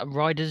is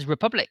Riders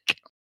Republic,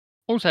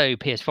 also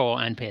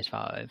PS4 and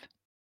PS5.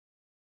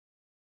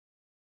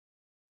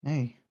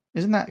 Hey,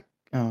 isn't that?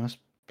 Oh,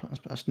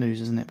 that's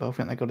news, isn't it? But I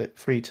think they got it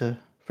free to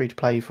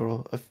play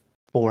for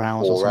 4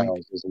 hours or something. 4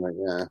 hours, isn't it?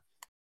 Yeah.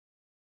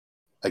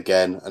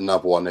 again,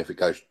 another one. If it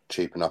goes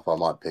cheap enough, I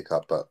might pick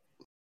up. But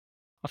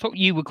I thought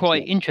you were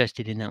quite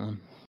interested in that one.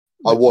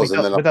 I was, we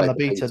and then I done played the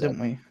the beta, beta. didn't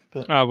we?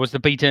 But Was the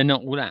beta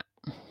not all that?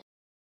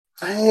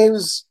 It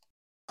was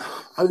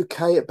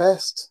okay at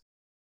best.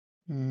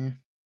 yeah.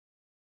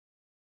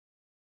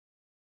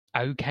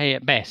 Okay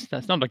at best.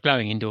 That's not a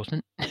glowing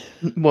endorsement.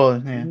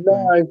 Well, yeah.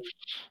 No,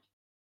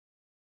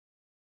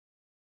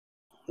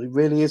 it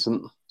really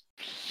isn't.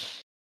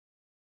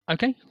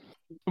 Okay.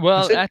 Well,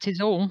 That's it. that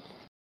is all.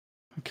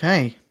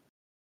 Okay.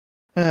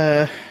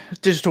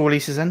 Digital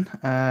releases then.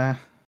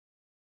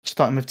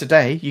 Starting with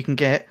today, you can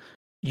get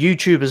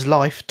YouTuber's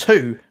Life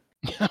 2.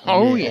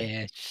 Oh, Yeah.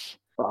 yes.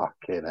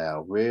 Fucking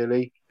hell,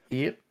 really?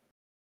 Yep.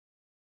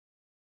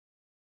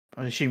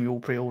 I assume you all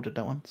pre-ordered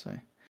that one, so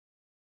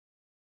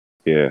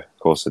Yeah, of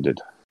course I did.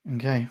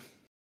 okay.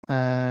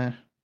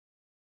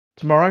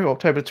 Tomorrow,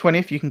 October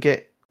 20th, you can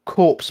get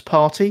Corpse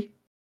Party.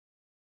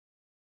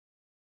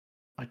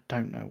 I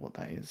don't know what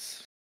that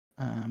is.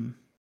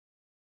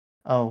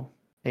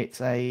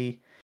 It's a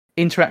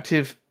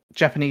interactive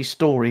Japanese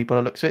story, by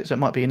the looks of it, so it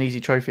might be an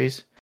easy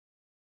trophies.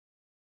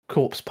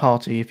 Corpse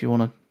Party, if you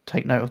want to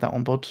take note of that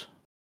one, Bod.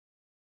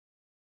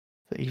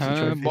 The easy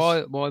trophies.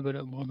 Why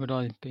would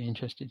I be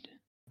interested?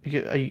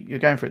 You're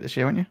going for it this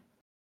year, aren't you?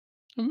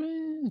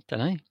 Don't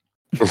know.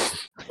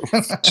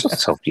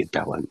 Shut up, you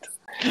talent.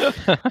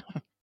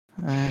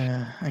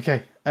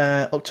 Okay.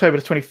 October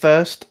the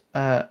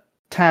 21st,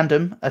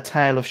 Tandem, A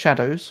Tale of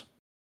Shadows.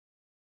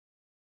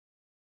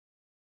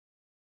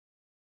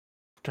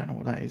 Don't know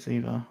what that is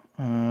either.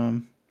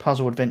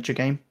 Puzzle adventure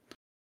game.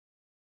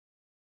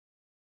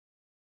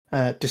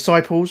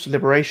 Disciples,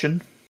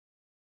 Liberation.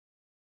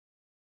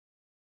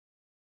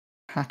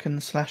 Hack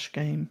and slash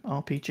game,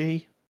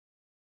 RPG.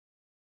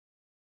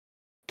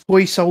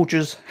 Toy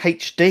Soldiers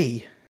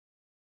HD.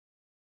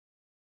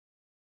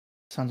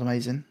 Sounds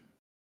amazing.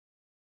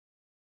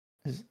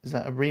 Is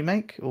that a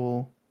remake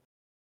or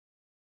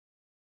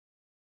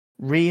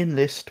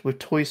re-enlist with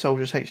Toy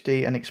Soldiers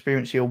HD and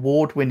experience the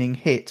award-winning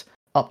hit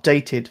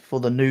updated for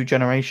the new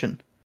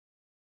generation?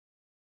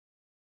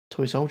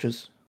 Toy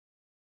Soldiers.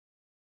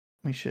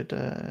 We should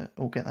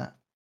all get that.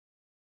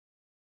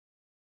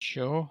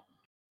 Sure.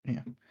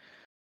 Yeah.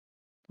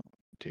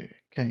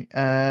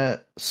 Okay.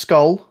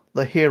 Skull,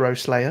 the Hero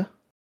Slayer.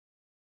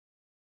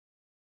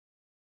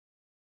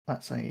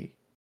 That's a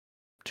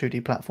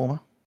 2D platformer.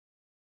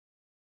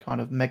 Kind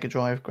of Mega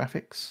Drive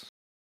graphics.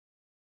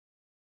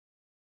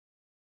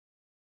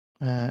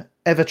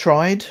 Ever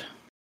Tried.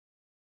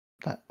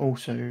 That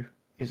also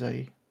is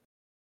a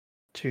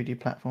 2D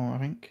platformer, I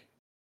think.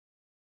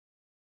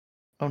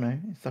 Oh no,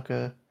 it's like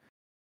a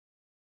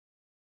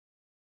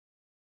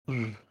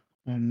I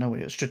don't know what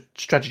it is.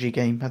 Strategy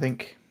game, I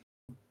think.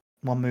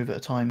 One move at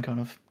a time kind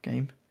of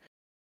game.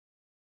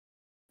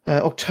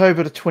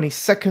 October the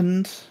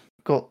 22nd,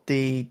 got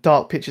the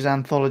Dark Pictures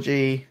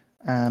anthology,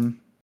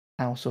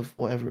 House of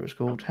whatever it was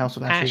called, House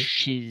of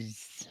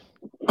Ashes.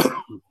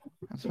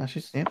 House of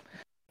Ashes,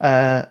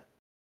 yeah.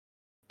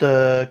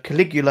 The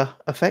Caligula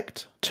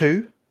Effect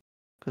 2,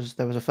 because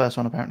there was a first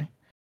one apparently.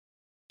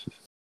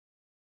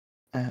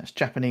 It's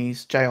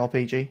Japanese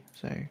JRPG,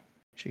 so you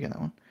should get that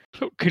one. I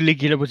thought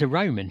Caligula was a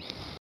Roman.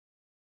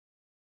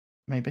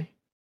 Maybe.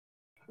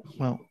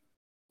 Well,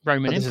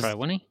 Roman But this Emperor, is-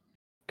 wasn't he?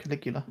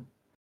 Caligula.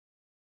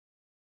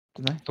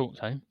 Didn't they? Thought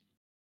so.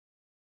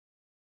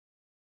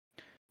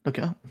 Look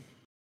it up.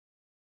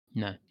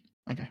 No.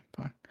 Okay,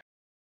 fine.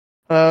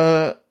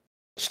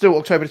 Still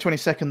October the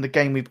 22nd, the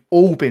game we've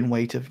all been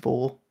waiting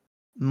for.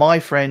 My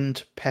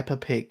Friend Peppa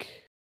Pig.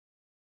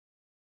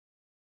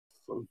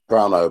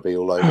 Browno will be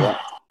all over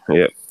that.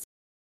 Yep.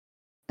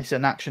 It's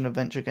an action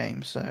adventure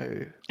game,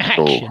 so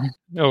Action.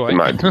 All It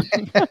right.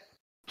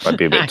 might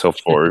be a bit tough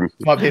for him.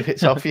 might be a bit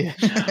tough, yeah.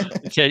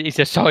 It's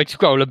a side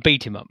scroller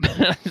beat him up.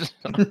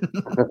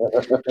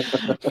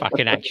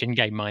 Fucking action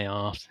game, my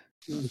ass.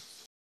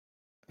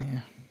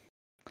 Yeah.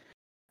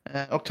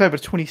 October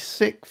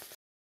 26th,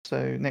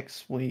 so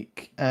next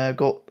week,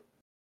 got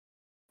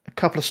a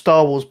couple of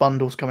Star Wars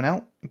bundles coming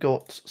out.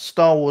 Got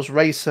Star Wars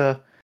Racer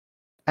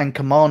and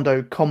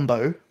Commando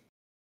Combo,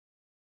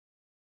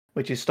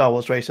 which is Star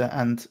Wars Racer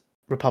and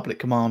Republic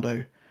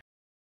Commando.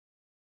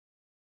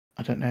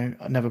 I don't know.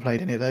 I've never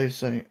played any of those,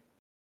 so.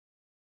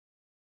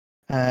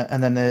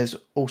 And then there's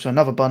also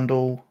another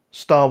bundle,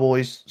 Star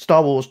Wars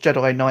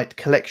Jedi Knight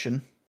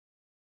Collection,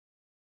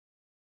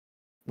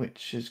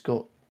 which has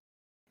got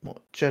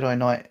Jedi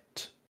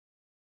Knight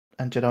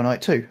and Jedi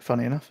Knight 2.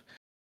 Funny enough,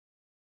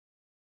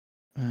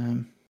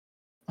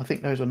 I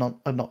think those are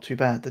not too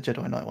bad. The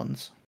Jedi Knight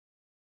ones.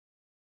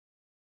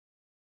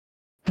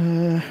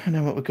 And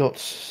then what we got?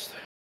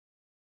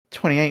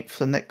 28th,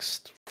 the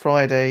next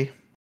Friday.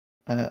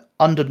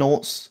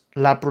 Undernauts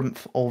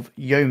Labyrinth of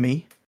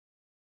Yomi.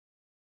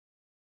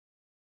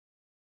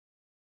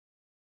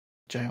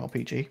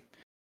 JRPG.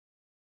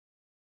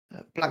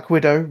 Black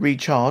Widow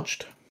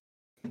Recharged.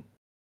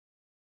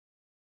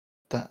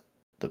 That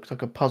looks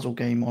like a puzzle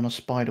game on a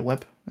spider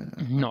web.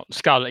 Not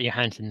Scarlett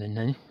Johansson, then,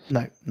 no?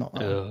 No, not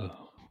that one.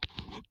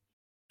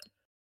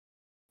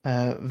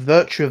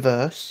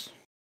 Virtuaverse,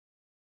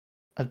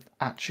 an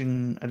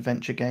action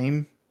adventure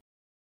game,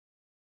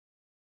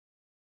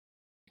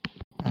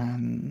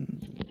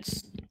 and a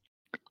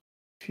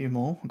few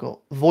more. We've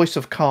got Voice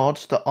of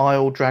Cards, The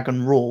Isle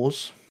Dragon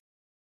Roars,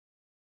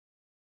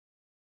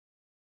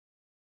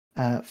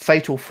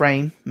 Fatal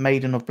Frame,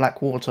 Maiden of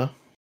Blackwater,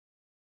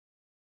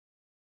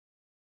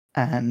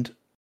 and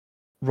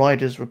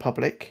Riders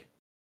Republic,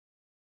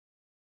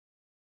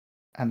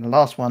 and the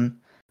last one,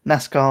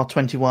 NASCAR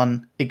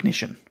 21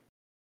 Ignition.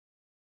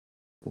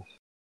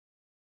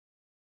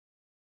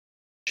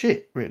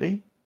 Shit,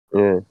 really?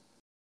 Yeah.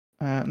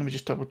 Let me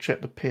just double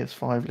check the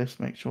PS5 list,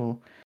 make sure.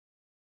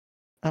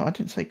 Oh, I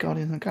didn't say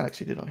Guardians of the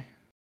Galaxy, did I?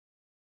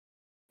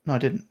 No, I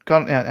didn't.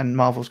 And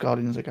Marvel's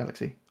Guardians of the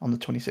Galaxy on the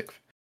 26th.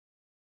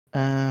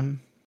 On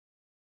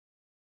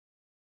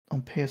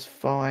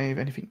PS5,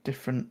 anything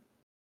different?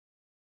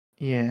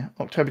 Yeah,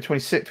 October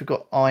 26th, we've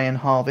got Iron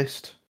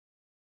Harvest.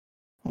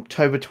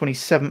 October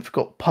 27th, we've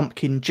got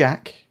Pumpkin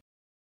Jack.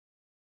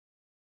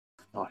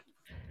 Nice.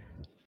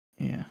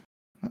 Yeah,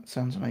 that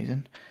sounds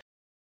amazing.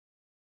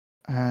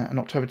 And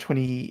October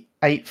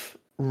 28th,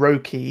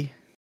 Roki.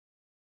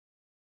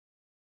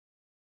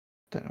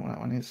 Don't know what that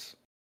one is.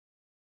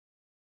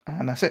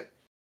 And that's it.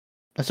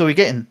 That's all we're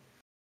getting.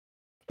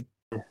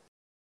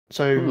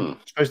 So,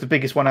 I suppose the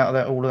biggest one out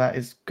of all of that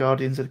is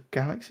Guardians of the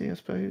Galaxy, I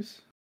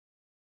suppose.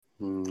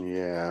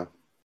 Yeah.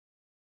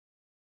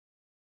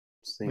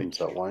 Seems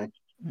that way.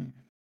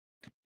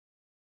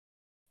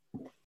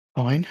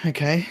 Fine,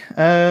 okay.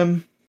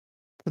 Then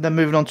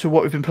moving on to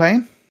what we've been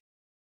playing.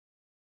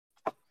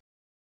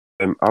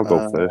 I'll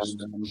go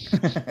first.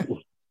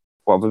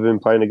 What have we been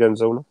playing again,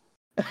 Zona?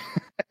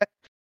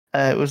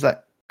 Was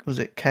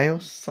it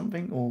Chaos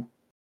something or?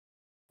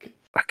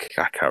 I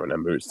can't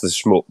remember. It's the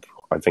shmup.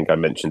 I think I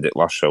mentioned it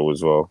last show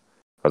as well,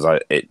 because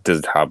it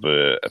does have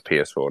a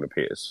PS4 and a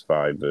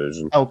PS5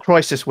 version. Oh,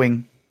 Crisis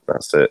Wing.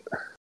 That's it.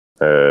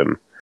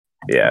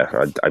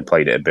 Yeah, I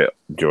played it a bit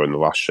during the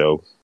last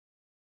show.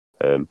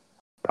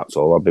 That's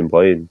all I've been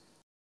playing.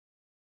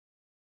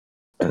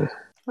 Okay,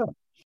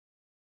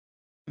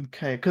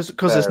 because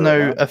there's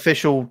no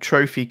official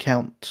trophy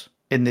count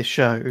in this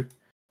show,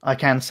 I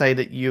can say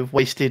that you've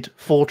wasted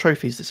 4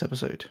 trophies this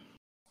episode.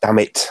 Damn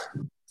it!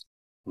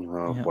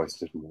 No, I've Yeah.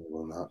 wasted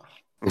more than that.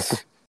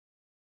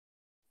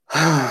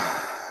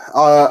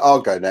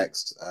 I'll go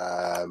next.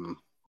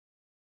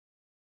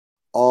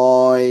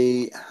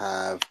 I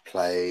have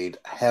played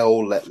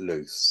Hell Let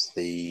Loose,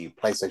 the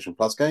PlayStation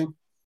Plus game.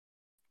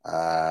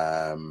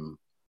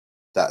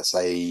 That's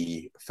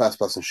a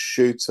first-person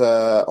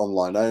shooter,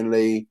 online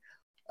only,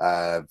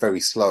 very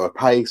slower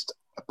paced,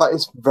 but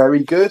it's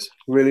very good.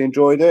 Really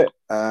enjoyed it.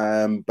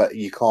 But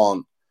you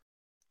can't.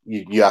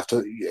 You have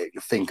to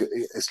think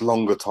it's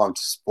longer time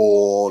to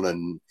spawn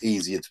and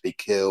easier to be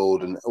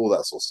killed and all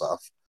that sort of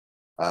stuff.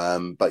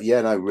 But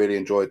yeah, no, really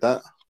enjoyed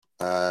that.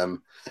 And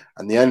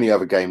the only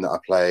other game that I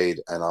played,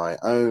 and I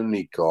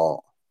only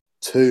got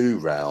 2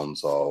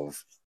 rounds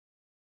of,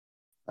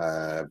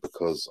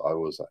 because I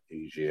was at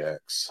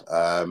EGX,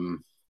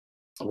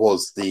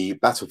 was the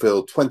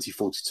Battlefield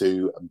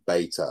 2042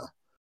 beta.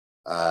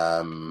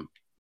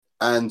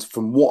 And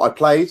from what I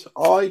played,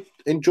 I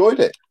enjoyed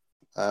it.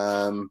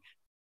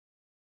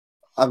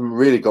 I haven't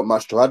really got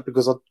much to add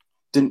because I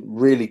didn't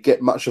really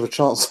get much of a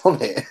chance on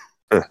it.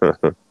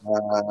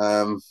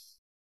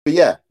 But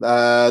yeah,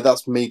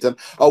 that's me done.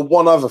 Oh,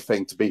 one other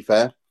thing, to be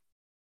fair,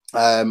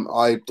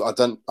 I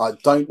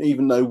don't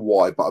even know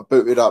why, but I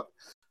booted up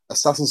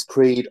Assassin's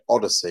Creed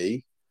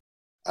Odyssey,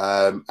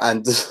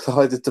 and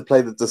decided to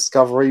play the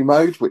Discovery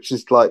mode, which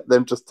is like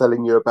them just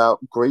telling you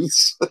about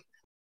Greece.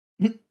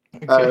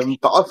 Okay.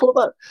 But I thought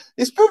that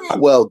it's pretty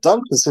well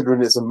done,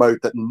 considering it's a mode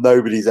that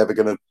nobody's ever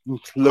going to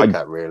look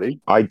at, really.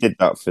 I did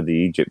that for the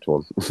Egypt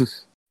one.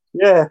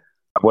 Yeah.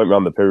 I went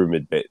around the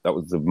pyramid bit. That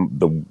was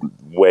the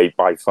way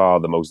by far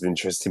the most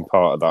interesting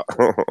part of that.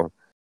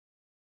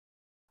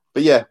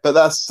 But yeah,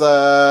 that's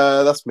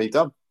me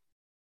done.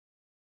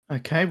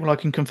 Okay, well, I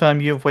can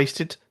confirm you have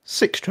wasted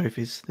 6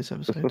 trophies this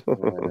episode.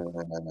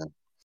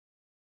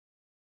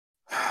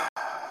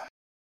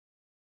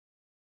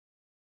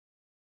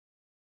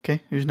 Okay,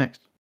 who's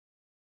next?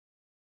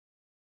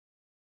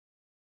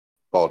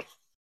 Bod.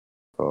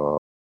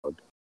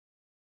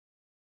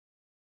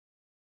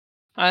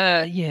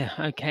 Yeah,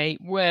 okay.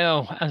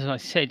 Well, as I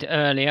said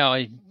earlier,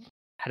 I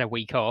had a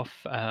week off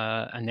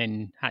and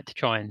then had to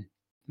try and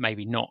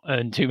maybe not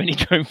earn too many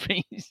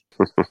trophies.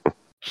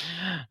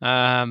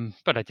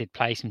 But I did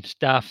play some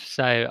stuff,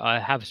 so I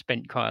have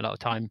spent quite a lot of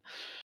time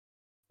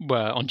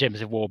on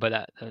Gems of War,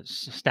 but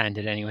that's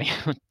standard anyway.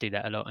 I do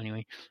that a lot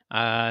anyway.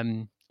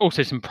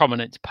 Also some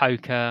Prominence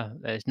Poker.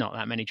 There's not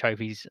that many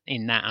trophies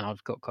in that, and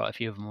I've got quite a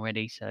few of them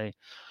already, so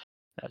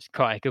that's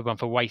quite a good one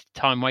for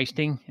time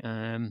wasting.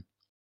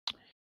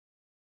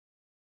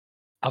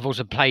 I've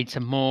also played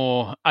some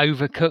more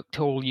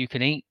Overcooked All You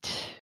Can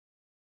Eat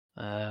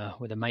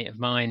with a mate of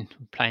mine,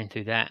 playing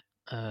through that.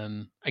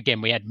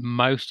 Again, we had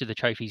most of the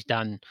trophies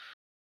done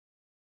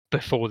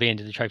before the end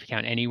of the trophy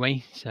count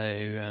anyway,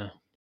 so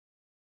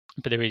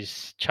but there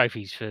is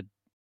trophies for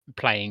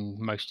playing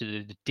most of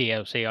the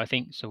DLC, I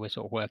think. So we're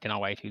sort of working our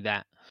way through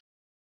that.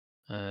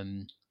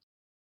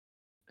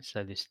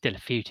 So there's still a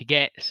few to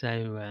get.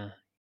 So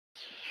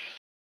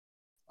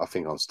I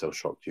think I'm still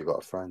shocked you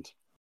got a friend.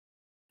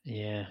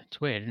 yeah,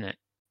 it's weird, isn't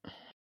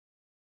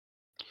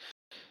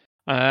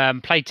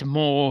it? Played some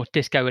more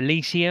Disco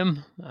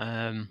Elysium.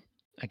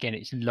 Again,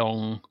 it's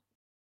long.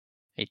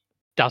 It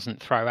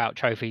doesn't throw out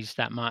trophies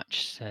that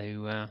much,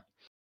 so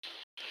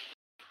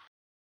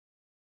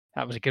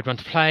that was a good one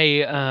to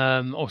play.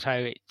 Also,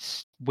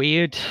 it's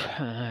weird.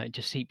 It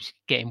just keeps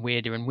getting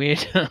weirder and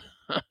weirder.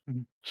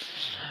 And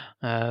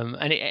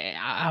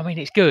I mean,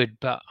 it's good,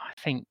 but I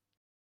think,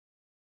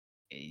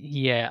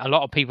 yeah, a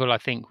lot of people I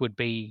think would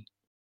be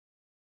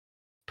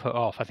put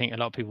off. I think a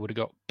lot of people would have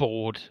got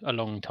bored a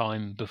long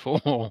time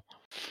before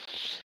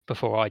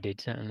I did,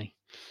 certainly.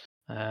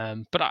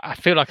 But I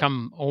feel like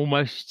I'm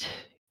almost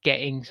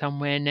getting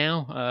somewhere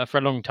now. For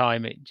a long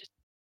time, it just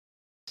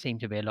seemed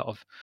to be a lot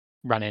of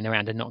running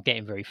around and not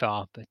getting very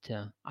far. But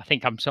I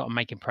think I'm sort of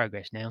making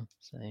progress now.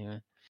 So,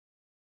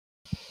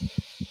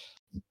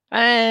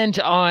 and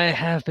I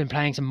have been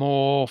playing some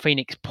more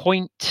Phoenix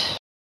Point.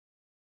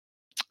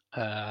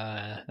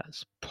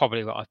 That's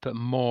probably what I've put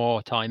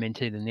more time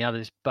into than the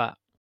others. But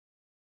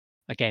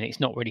again, it's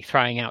not really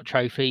throwing out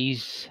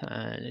trophies.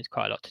 There's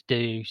quite a lot to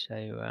do.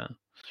 So,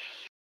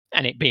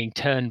 and it being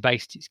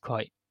turn-based, it's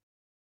quite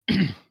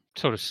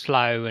sort of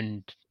slow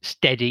and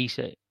steady.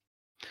 So it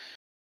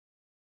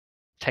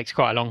takes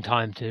quite a long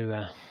time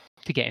to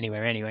get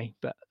anywhere anyway.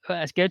 But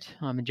that's good.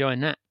 I'm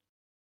enjoying that.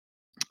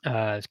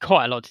 There's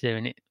quite a lot to do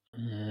in it.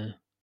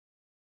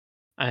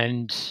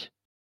 And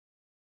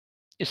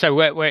so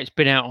where it's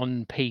been out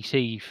on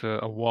PC for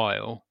a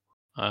while,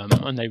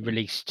 and they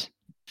released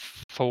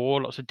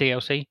 4 lots of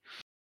DLC.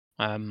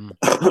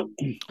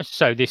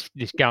 So this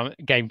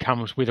game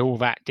comes with all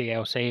that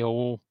DLC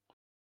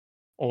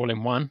all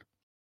in one.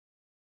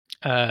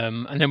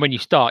 And then when you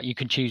start, you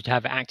can choose to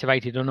have it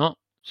activated or not.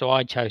 So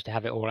I chose to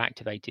have it all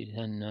activated,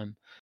 and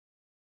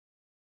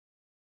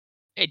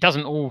it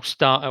doesn't all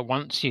start at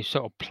once. You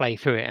sort of play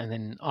through it, and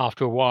then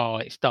after a while,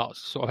 it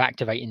starts sort of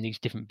activating these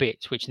different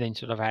bits, which then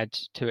sort of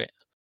adds to it.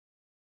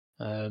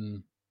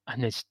 And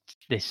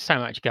there's so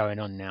much going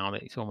on now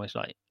that it's almost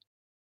like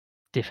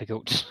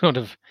difficult to sort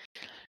of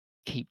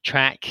keep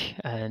track.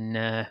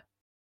 And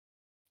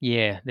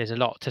yeah, there's a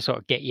lot to sort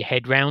of get your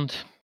head round.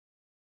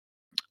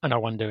 And I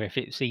wonder if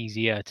it's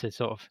easier to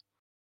sort of,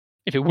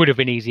 if it would have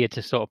been easier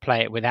to sort of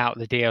play it without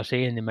the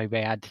DLC and then maybe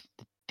add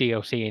the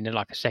DLC in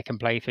like a second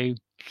playthrough.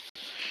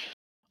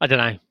 I don't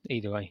know.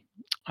 Either way,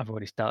 I've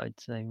already started.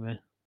 So,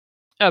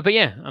 but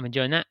yeah, I'm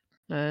enjoying that.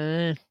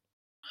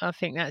 I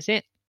think that's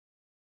it.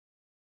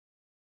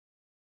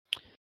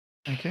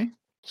 Okay.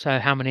 So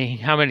how many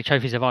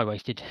trophies have I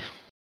wasted?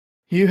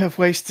 You have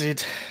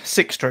wasted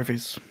 6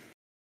 trophies.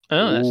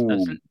 Oh, that's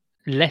Ooh.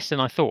 less than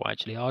I thought.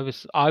 Actually, I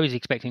was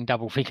expecting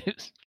double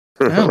figures.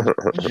 Oh,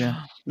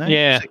 yeah. No,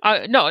 Yeah,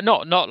 6.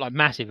 not like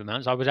massive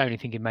amounts. I was only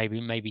thinking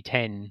maybe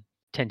 10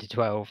 to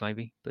 12,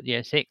 maybe. But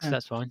yeah, 6. Yeah.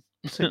 That's fine.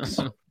 6.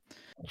 So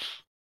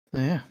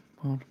yeah,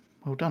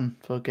 well done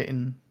for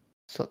getting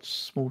such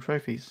small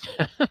trophies.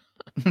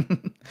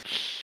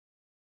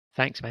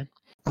 Thanks, man.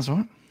 That's all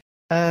right.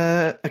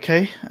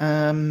 Okay.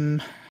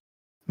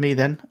 Me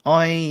then.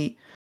 I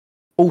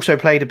also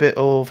played a bit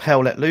of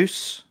Hell Let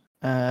Loose.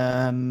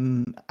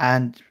 And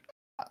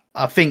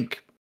I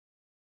think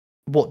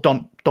what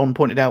Don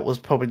pointed out was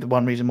probably the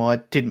one reason why I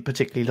didn't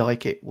particularly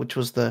like it, which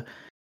was the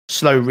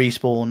slow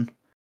respawn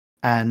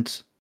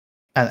and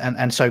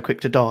so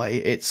quick to die.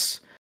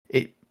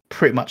 It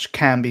pretty much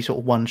can be sort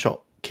of one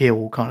shot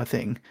kill kind of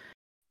thing.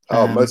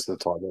 Most of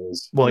the time it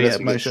is. Well, Unless yeah,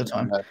 you get most of the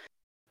shot in time.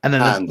 And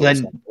then hand or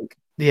something.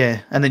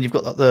 yeah, and then you've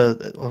got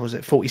the what was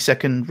it,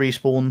 40-second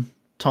respawn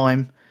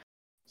time,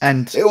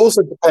 and It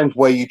also depends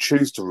where you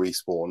choose to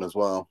respawn as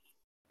well.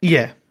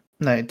 yeah,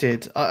 no, it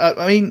did.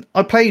 I mean,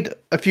 I played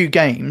a few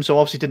games, so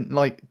obviously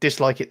didn't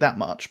dislike it that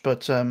much,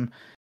 but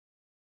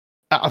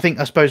I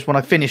suppose when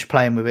I finished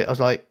playing with it, I was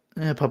like,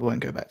 I probably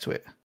won't go back to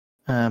it.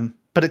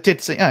 But it did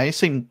seem, it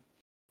seemed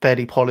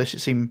fairly polished.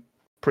 It seemed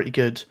pretty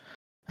good.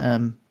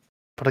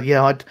 But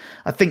yeah,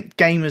 I think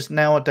gamers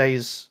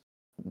nowadays,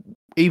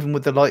 even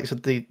with the likes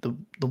of the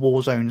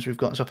war zones we've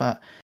got and stuff like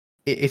that,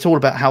 it's all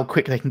about how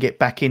quick they can get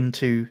back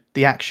into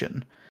the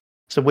action.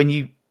 So when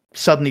you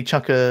suddenly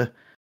chuck a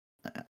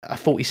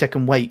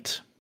 40-second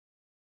wait,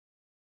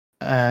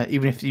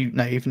 even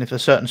if a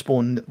certain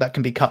spawn that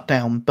can be cut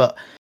down, but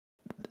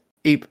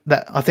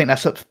that I think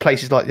that's at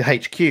places like the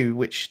HQ,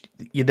 which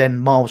you're then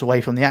miles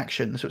away from the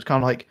action. So it's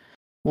kind of like,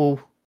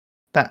 well,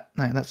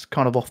 that's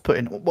kind of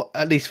off-putting. Well,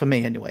 at least for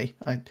me, anyway.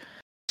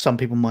 Some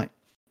people might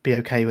be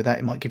okay with that.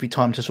 It might give you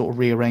time to sort of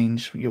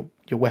rearrange your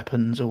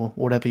weapons or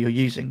whatever you're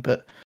using.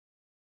 But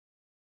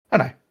I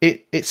don't know.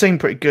 It seemed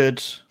pretty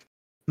good.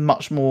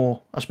 Much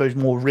more, I suppose,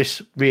 more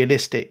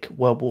realistic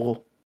World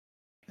War.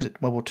 Is it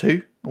World War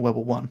II or World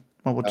War One?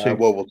 World War Two.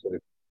 World War II.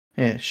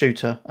 Yeah,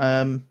 shooter.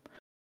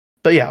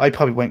 But yeah, I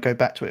probably won't go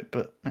back to it.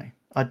 But no,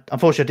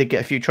 unfortunately, I did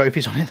get a few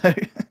trophies on it though.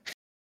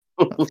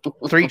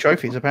 3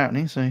 trophies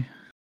apparently. So can't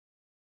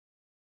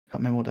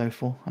remember what they were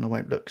for, and I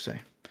won't look. So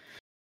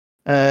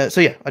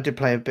yeah, I did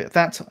play a bit of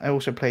that. I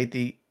also played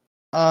the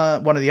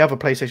one of the other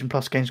PlayStation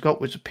Plus games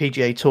got was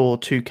PGA Tour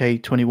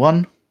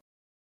 2K21.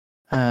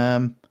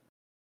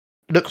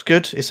 Looks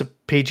good. It's a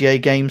PGA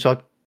game,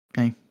 so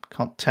I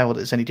can't tell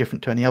that it's any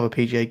different to any other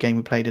PGA game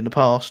we played in the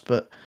past.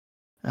 But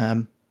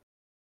it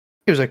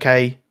was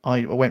okay.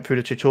 I went through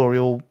the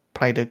tutorial,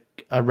 played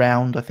a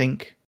round. I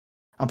think,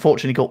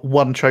 unfortunately, got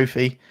 1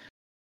 trophy.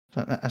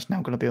 So that's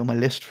now going to be on my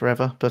list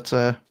forever. But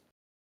it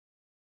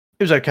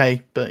was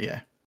okay. But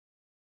yeah,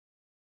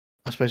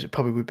 I suppose it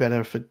probably would be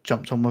better if I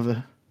jumped on with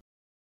a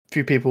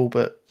few people.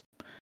 But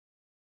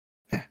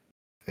yeah,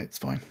 it's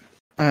fine.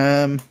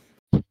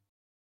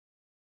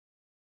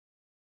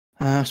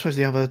 I suppose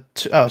the other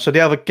so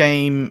the other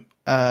game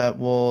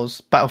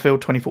was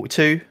Battlefield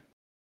 2042,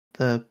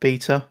 the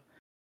beta.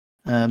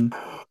 I'm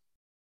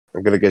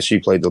gonna guess you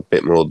played a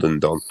bit more than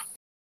Don.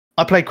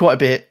 I played quite a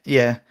bit,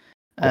 yeah.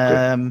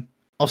 Okay.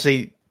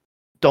 Obviously,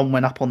 Don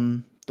went up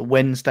on the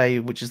Wednesday,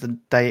 which is the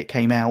day it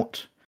came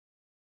out,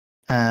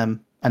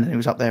 and then it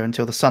was up there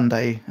until the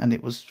Sunday, and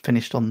it was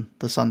finished on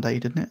the Sunday,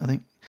 didn't it? I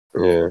think.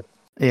 Yeah.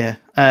 Yeah.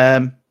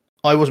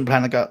 I wasn't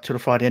planning to go up till the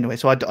Friday anyway,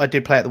 so I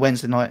did play it the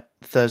Wednesday night,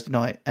 Thursday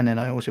night, and then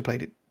I also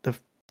played it the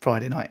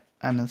Friday night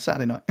and the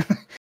Saturday night.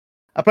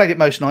 I played it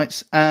most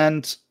nights,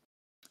 and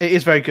it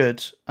is very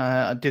good.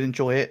 I did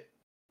enjoy it.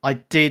 I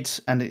did,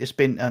 and it's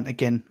been, and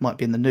again, might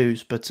be in the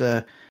news, but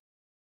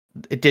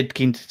it did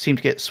seem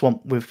to get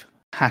swamped with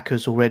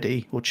hackers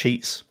already, or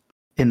cheats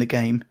in the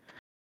game.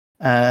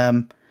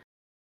 But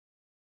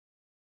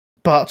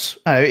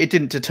it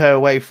didn't deter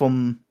away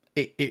from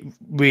it. It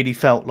really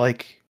felt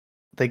like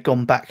they'd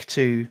gone back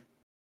to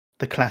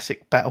the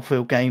classic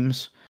Battlefield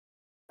games.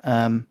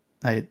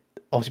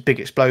 Obviously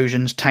big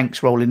explosions,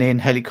 tanks rolling in,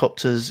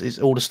 helicopters, is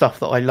all the stuff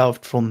that I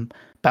loved from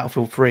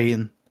Battlefield 3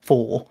 and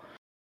 4.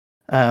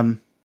 And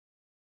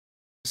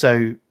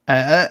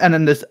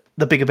then there's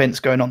the big events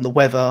going on. The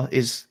weather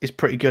is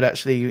pretty good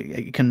actually.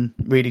 It can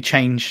really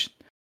change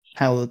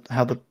how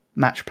the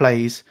match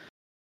plays.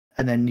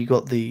 And then you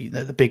got the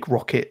big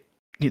rocket.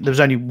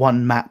 There's only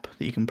one map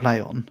that you can play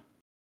on.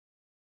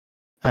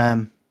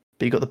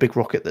 But you got the big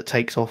rocket that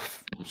takes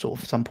off sort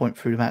of some point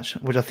through the match,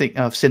 which I think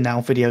I've seen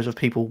now videos of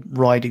people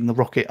riding the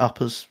rocket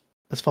up as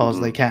far as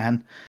they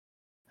can.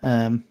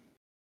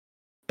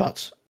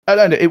 But I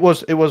don't know, it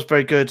was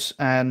very good,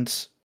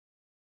 and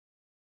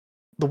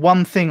the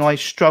one thing I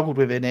struggled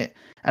with in it,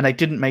 and they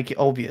didn't make it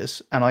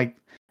obvious, and I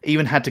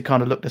even had to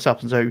kind of look this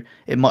up, and so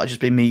it might have just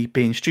been me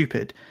being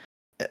stupid.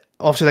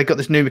 Obviously, they got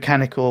this new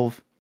mechanic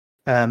of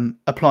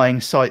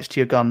applying sights to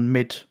your gun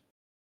mid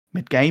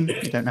game.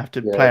 You don't have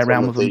to play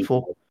around with them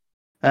for.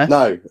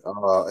 No,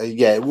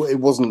 it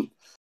wasn't.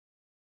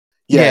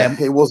 Yeah,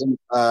 it wasn't.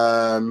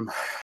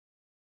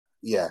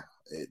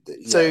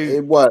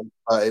 It worked,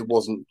 but it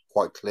wasn't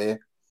quite clear.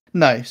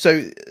 No,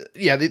 so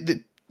yeah,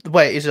 the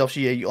way it is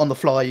obviously on the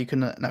fly you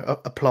can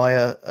apply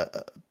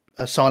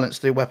a silence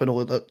to the weapon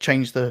or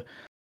change the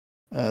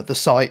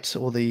sight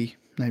or the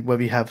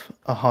whether you have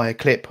a higher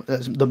clip.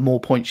 The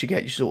more points you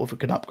get, you sort of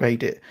can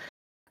upgrade it.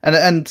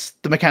 And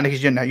the mechanic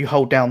is you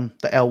hold down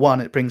the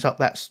L1, it brings up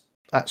that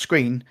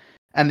screen.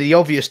 And the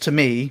obvious to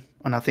me,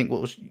 and I think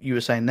what you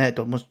were saying there,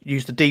 Don, was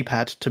use the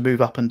D-pad to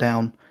move up and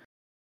down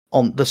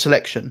on the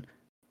selection,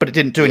 but it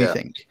didn't do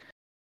anything.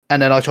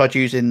 And then I tried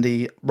using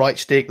the right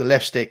stick, the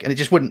left stick, and it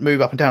just wouldn't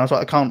move up and down. I was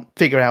like, I can't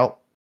figure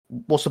out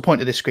what's the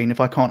point of this screen if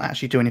I can't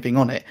actually do anything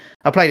on it.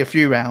 I played a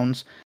few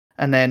rounds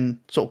and then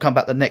sort of come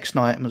back the next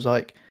night and was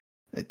like,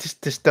 this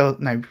does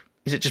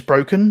is it just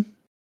broken?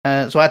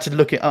 So I had to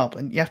look it up,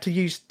 and you have to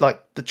use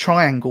like the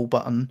triangle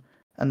button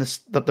and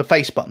the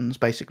face buttons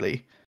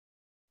basically.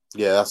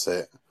 Yeah, that's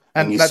it.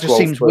 And that just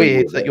seems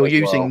weird that you're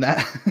using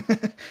that.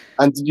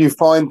 And did you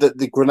find that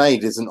the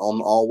grenade isn't on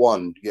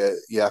R1?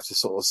 You have to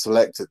sort of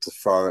select it to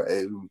throw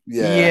it.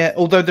 Yeah,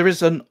 although there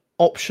is an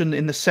option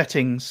in the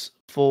settings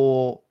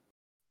for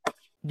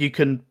you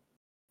can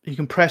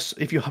press,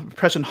 if you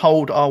press and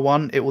hold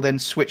R1, it will then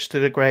switch to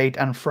the grenade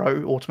and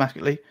throw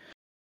automatically.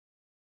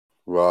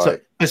 Right. So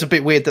it's a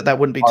bit weird that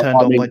wouldn't be turned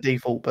on by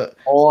default, but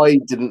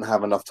I didn't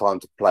have enough time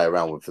to play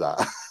around with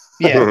that.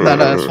 Yeah, no,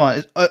 that's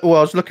fine. Well,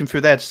 I was looking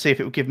through there to see if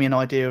it would give me an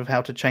idea of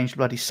how to change the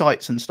bloody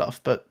sights and stuff,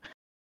 but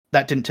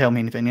that didn't tell me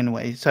anything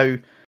anyway. So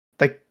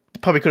they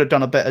probably could have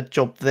done a better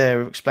job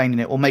there of explaining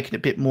it or making it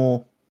a bit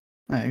more,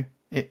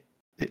 it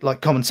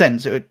like common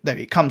sense.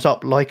 It comes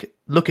up like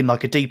looking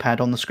like a D-pad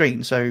on the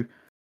screen. So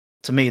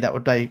to me, that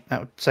would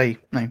say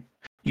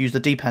use the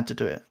D-pad to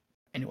do it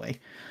anyway.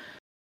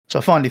 So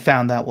I finally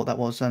found out what that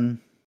was, and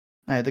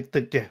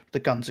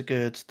the guns are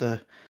good. The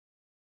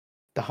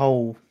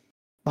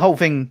whole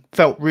thing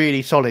felt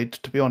really solid,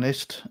 to be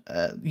honest.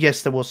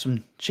 Yes, there was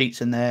some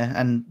cheats in there,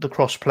 and the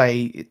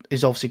cross-play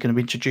is obviously going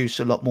to introduce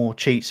a lot more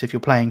cheats if you're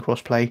playing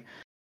cross-play.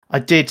 I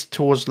did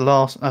towards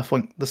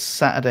the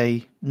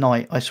Saturday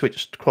night, I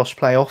switched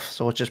cross-play off,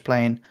 so I was just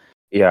playing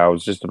Yeah, I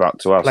was just about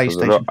to ask because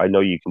PlayStation. I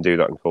know you can do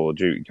that in Call of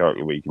Duty, can't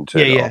you? Where you can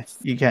turn Yeah, it yeah, off.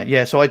 you can.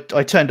 Yeah, so I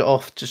turned it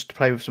off just to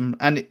play with some,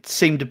 and it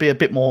seemed to be a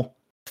bit more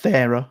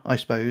fairer, I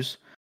suppose,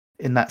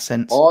 in that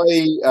sense.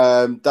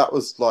 That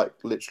was like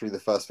literally the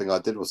first thing I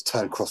did was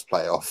turn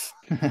crossplay off.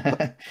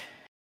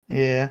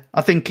 Yeah,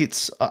 I think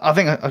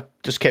I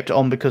just kept it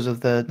on because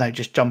of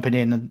just jumping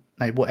in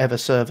and whatever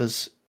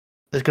servers.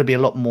 There's going to be a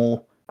lot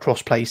more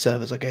cross-play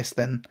servers, I guess,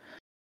 than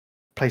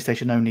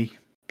PlayStation only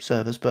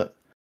servers. But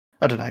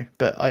I don't know.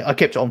 But I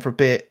kept it on for a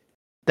bit.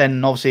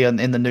 Then obviously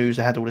in the news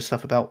they had all this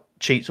stuff about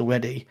cheats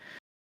already.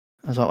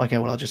 I was like, okay,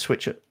 well I'll just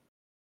switch it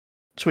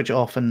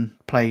off and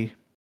play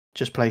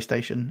just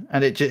PlayStation.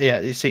 And it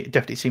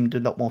definitely seemed a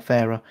lot more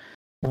fairer.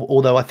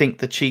 Although I think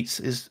the cheats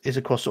is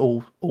across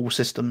all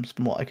systems,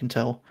 from what I can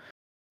tell.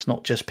 It's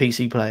not just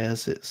PC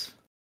players; it's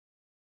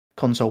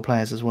console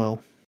players as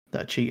well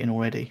that are cheating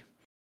already.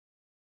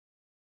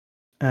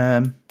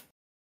 But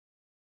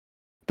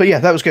yeah,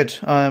 that was good.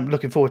 I'm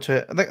looking forward to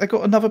it. They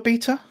got another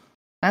beta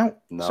out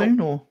soon,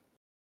 or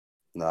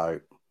No.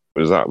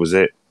 That was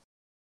it.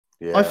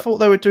 Yeah. I thought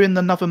they were doing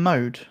another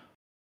mode.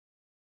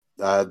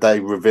 They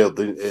revealed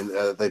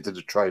they did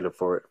a trailer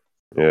for it.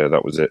 Yeah,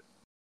 that was it.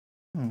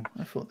 Oh,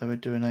 I thought they were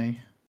doing a.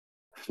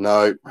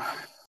 No.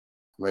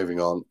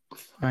 Moving on.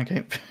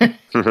 Okay,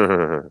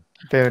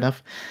 fair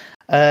enough.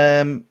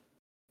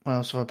 What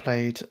else have I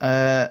played?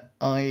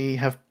 I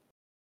have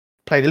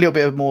played a little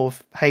bit more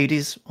of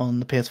Hades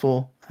on the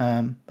PS4.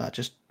 But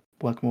just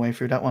working my way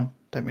through that one.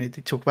 Don't really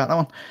talk about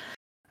that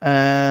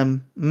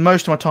one.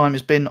 Most of my time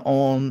has been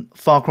on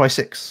Far Cry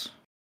 6.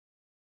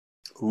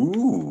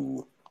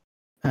 Ooh.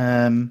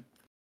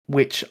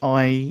 Which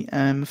I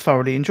am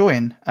thoroughly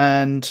enjoying.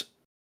 And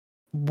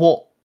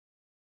what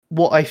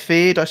I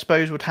feared, I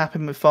suppose, would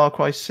happen with Far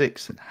Cry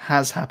 6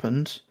 has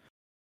happened.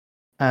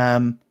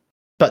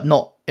 But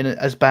not in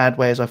as bad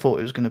way as I thought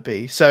it was going to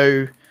be.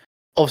 So,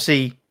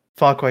 obviously,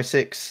 Far Cry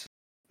 6,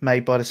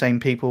 made by the same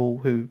people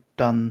who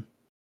done...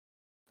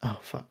 Oh,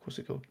 fuck, what's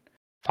it called?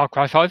 Far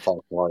Cry 5? Far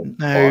Cry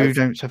No, 5.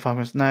 don't say Far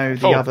Cry. No, the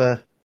 4.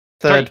 other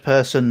third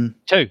person...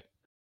 2.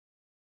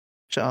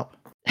 Shut up.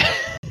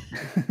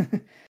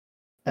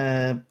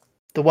 The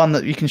one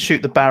that you can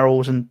shoot the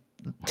barrels and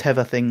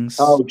tether things.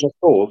 Oh, Just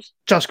Cause.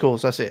 Just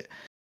Cause, that's it.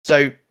 So,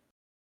 I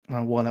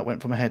don't know why that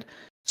went from my head.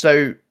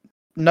 So,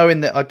 knowing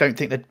that I don't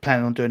think they're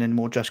planning on doing any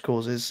more Just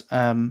Causes,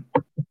 Far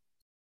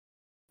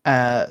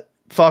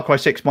Cry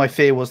 6, my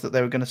fear was that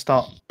they were going to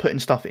start putting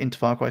stuff into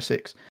Far Cry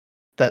 6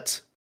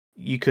 that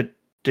you could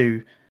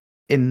do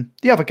in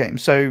the other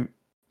games. So,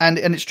 and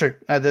it's true.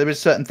 There is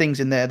certain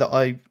things in there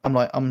that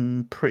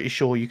I'm pretty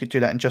sure you could do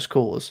that in Just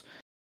Cause.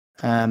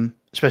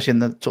 Especially in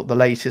the sort of the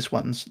latest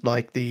ones,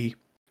 like the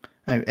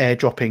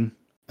airdropping,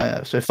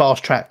 so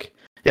fast track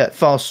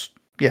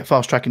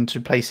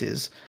into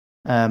places.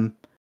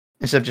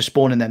 Instead of just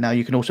spawning there now,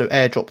 you can also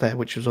airdrop there,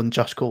 which was on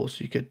Just Cause.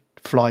 You could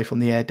fly from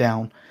the air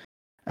down,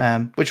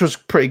 which was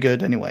pretty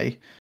good anyway.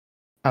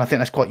 And I think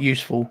that's quite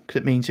useful because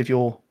it means if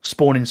you're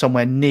spawning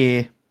somewhere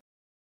near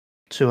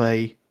to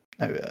a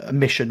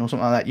mission or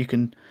something like that, you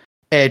can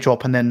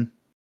airdrop and then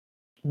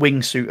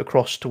wingsuit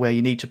across to where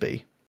you need to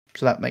be.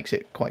 So that makes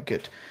it quite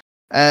good.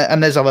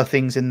 And there's other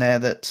things in there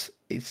that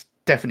it's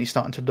definitely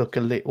starting to look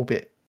a little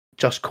bit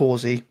Just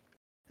Causey,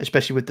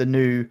 especially with the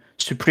new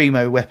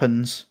Supremo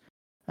weapons.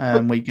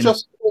 Where you can...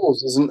 Just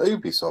Cause isn't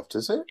Ubisoft,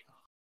 is it?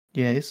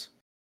 Yes.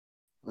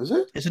 Is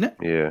it? Isn't it?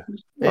 Yeah.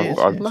 It is,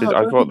 I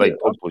yeah. thought they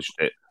published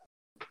it.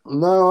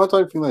 No, I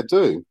don't think they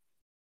do.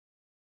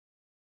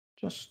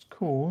 Just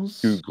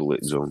Cause. Google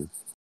it, Zone.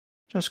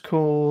 Just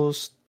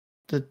Cause.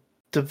 The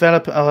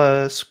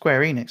developer,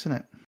 Square Enix, isn't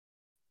it?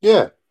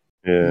 Yeah.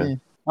 Yeah.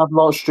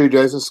 Avalanche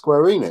Studios and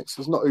Square Enix.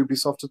 It's not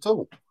Ubisoft at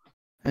all.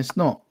 It's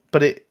not,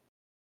 but it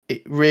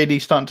really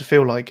starting to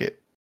feel like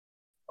it.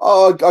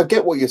 Oh, I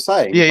get what you're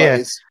saying. Yeah, but yeah.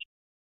 It's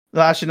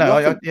Well, actually,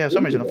 no. nothing For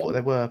some reason I thought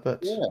they were, but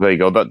Yeah. There you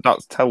go.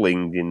 That's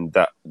telling in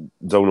that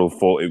Zonal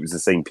thought it was the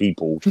same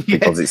people Yeah.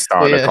 because it's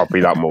starting Yeah. to copy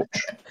that much.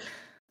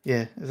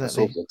 yeah, It's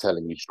exactly. also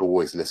telling you should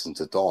always listen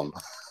to Don.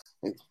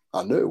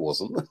 I knew it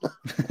wasn't.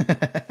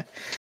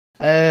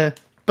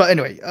 But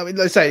anyway, I mean,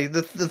 let's say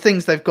the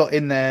things they've got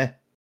in there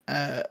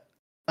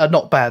are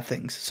not bad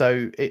things.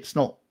 So it's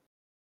not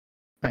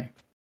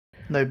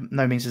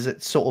no means is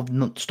it sort of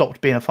not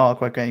stopped being a Far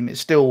Cry game. It's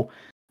still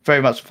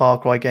very much a Far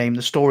Cry game.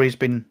 The story's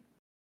been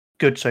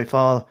good so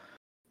far.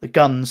 The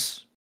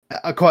guns,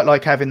 I quite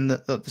like having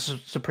the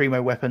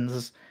Supremo weapons,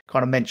 as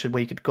kind of mentioned,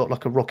 where you could got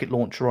like a rocket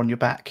launcher on your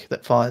back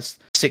that fires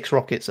 6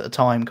 rockets at a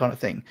time, kind of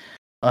thing,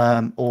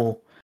 or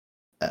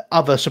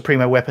other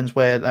Supremo weapons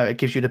where it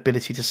gives you the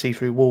ability to see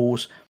through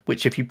walls,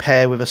 which if you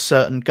pair with a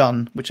certain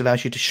gun which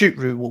allows you to shoot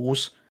through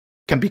walls,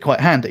 can be quite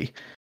handy.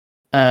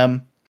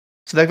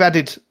 So they've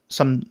added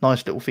some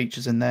nice little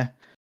features in there.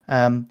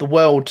 The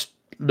world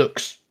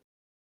looks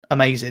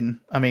amazing.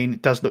 I mean,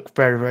 it does look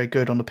very, very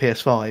good on the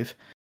PS5.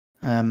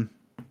 I'm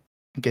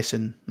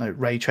guessing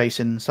ray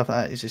tracing and stuff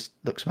like that. It just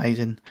looks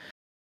amazing.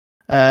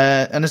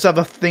 And there's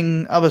other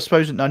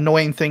supposed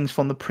annoying things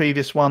from the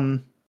previous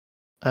one,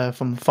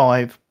 from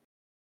 5.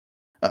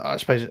 I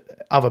suppose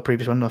other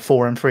previous one, the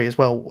 4 and 3 as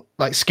well,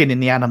 like skinning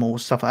the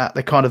animals, stuff like that.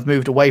 They kind of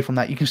moved away from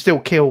that. You can still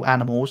kill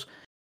animals,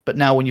 but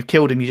now when you've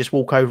killed them, you just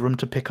walk over them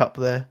to pick up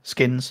their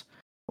skins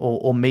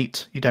or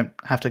meat. You don't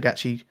have to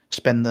actually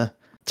spend the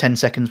 10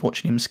 seconds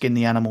watching him skin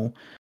the animal.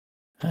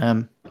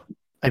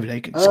 Maybe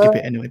they could skip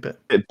it anyway, but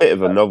a bit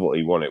of a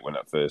novelty, wasn't it, when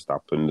it first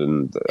happened,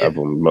 and Yeah.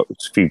 a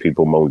few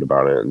people moaned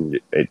about it, and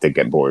it did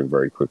get boring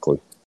very quickly.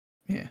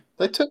 yeah.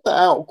 They took that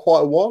out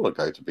quite a while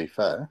ago, to be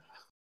fair.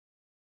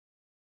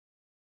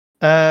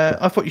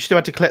 I thought you still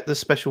had to collect the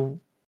special.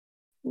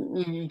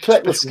 You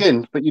collect the Special-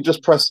 skins, but you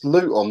just press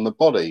loot on the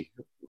body.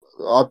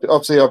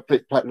 Obviously, I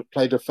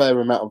played a fair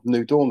amount of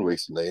New Dawn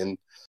recently, and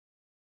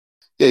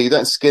yeah, you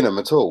don't skin them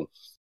at all.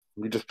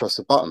 You just press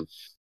the button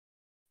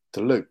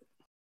to loot.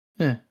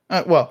 Yeah.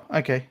 Well,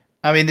 okay.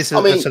 I mean, this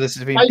is so this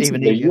is even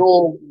Basically, easier.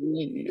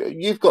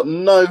 you've got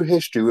no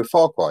history with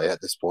Far Cry at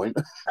this point.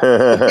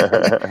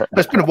 But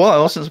it's been a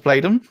while since I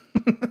played them.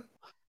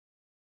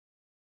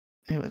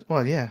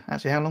 Well, yeah.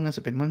 Actually, how long has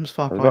it been? When was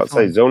Far I was Cry about to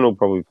say, 5? Zonal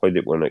probably played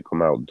it when it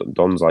come out.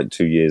 Don's like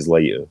 2 years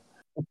later.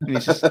 And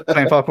he's just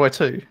playing Far Cry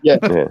 2. Yeah,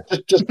 Yeah.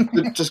 just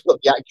got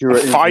the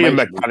accurate Fire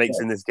information. mechanics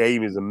in this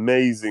game is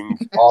amazing.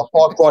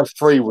 Far Cry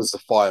 3 was the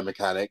fire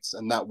mechanics,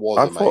 and that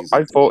was amazing.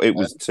 I thought it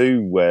was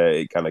 2 where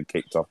it kind of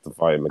kicked off the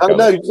fire Oh,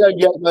 mechanics.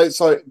 no,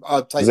 sorry.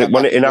 I'll take Was that it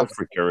when back. it in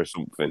Africa or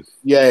something?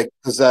 Yeah,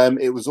 because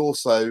it was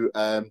also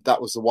that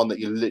was the one that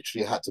you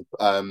literally had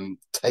to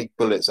take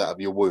bullets out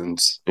of your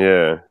wounds,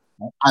 Yeah.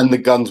 and the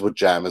guns would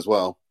jam as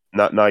well.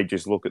 Now you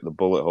just look at the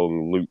bullet hole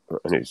and loot,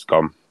 and it's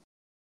gone.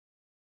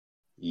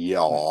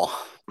 Yeah.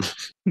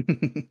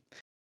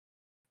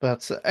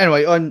 But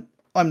anyway,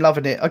 I'm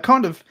loving it. I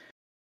kind of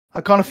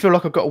feel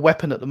like I've got a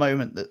weapon at the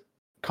moment that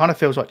kind of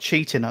feels like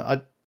cheating. I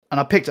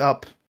picked it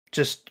up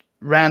just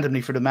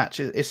randomly through the match.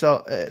 It's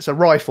a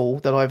rifle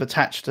that I've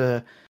attached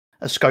a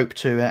scope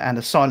to and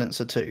a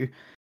silencer to.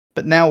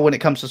 But now when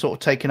it comes to sort of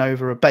taking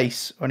over a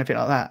base or anything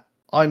like that,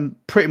 I'm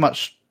pretty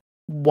much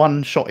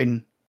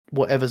one-shotting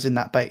whatever's in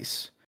that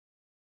base.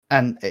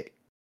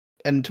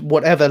 And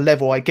whatever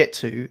level I get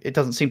to, it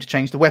doesn't seem to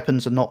change. The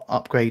weapons are not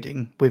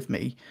upgrading with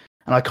me,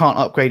 and I can't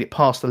upgrade it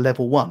past the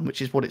level 1,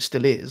 which is what it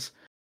still is.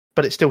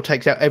 But it still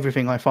takes out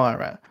everything I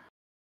fire at.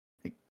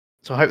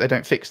 So I hope they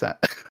don't fix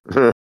that.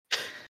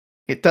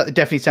 It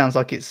definitely sounds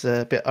like it's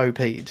a bit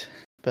OP'd,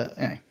 but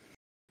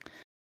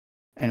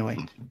anyway.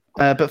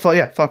 But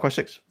Far Cry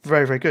 6,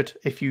 very, very good.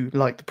 If you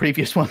like the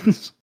previous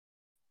ones,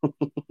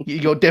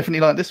 you'll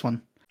definitely like this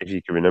one. If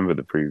you can remember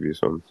the previous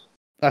ones.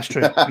 That's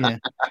true. Yeah.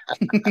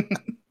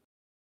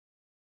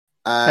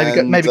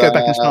 And, maybe go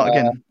back and start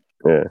again.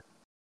 Yeah.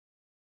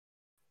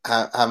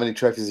 How many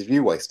trophies have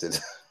you wasted?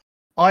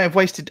 I have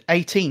wasted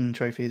 18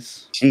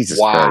 trophies. Jesus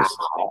Wow. Christ.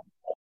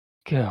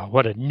 God,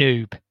 what a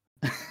noob.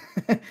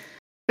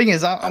 Thing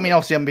is, I mean,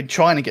 obviously, I've been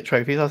trying to get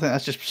trophies. I think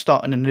that's just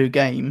starting a new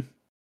game.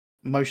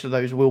 Most of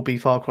those will be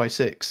Far Cry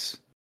 6.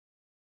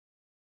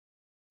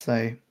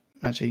 So,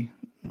 actually,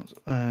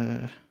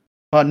 9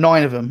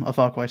 of them are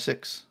Far Cry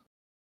 6.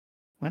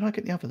 Where did I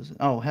get the others?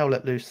 Oh, Hell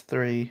Let Loose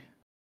 3,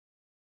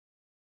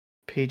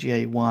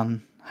 PGA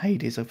 1,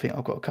 Hades, I think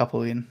I've got a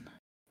couple in.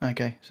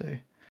 Okay, so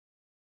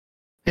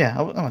yeah,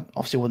 I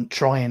obviously wasn't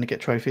trying to get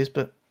trophies,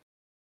 but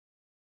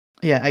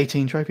yeah,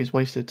 18 trophies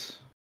wasted.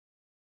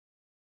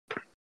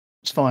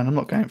 It's fine, I'm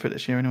not going for it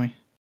this year anyway.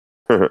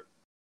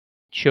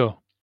 Sure.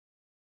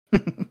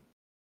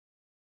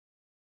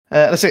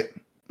 That's it.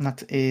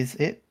 That is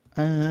it.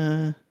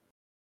 So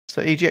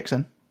EGX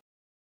then?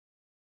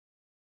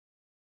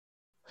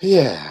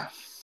 Yeah.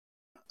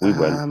 We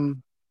went.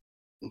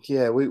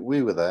 Yeah, we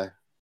were there.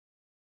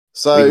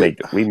 So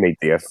We made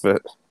the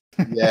effort.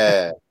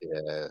 yeah,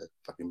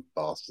 fucking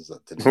bastards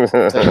that didn't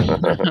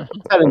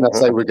telling us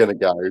they were going to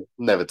go,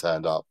 never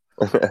turned up.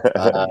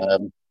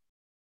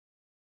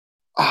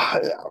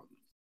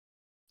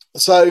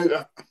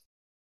 So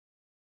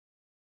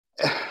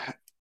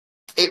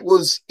it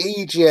was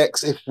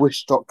EGX if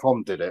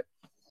Wish.com did it.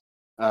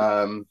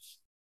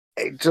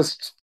 It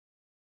just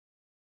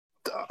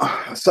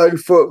so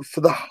for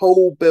the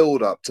whole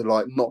build up to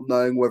like not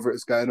knowing whether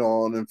it's going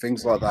on and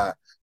things like that,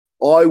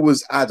 I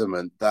was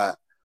adamant that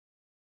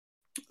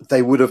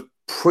they would have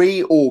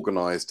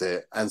pre-organized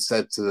it and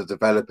said to the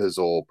developers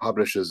or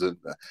publishers,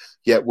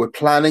 yeah, we're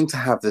planning to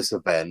have this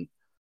event,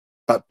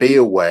 but be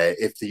aware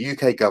if the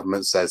UK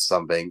government says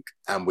something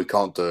and we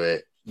can't do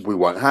it, we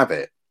won't have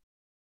it.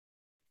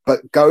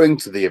 But going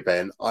to the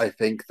event, I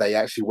think they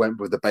actually went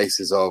with the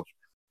basis of,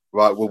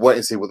 right, we'll wait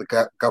and see what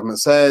the government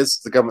says.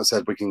 The government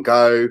said we can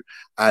go,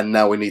 and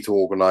now we need to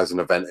organise an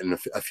event in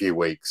a few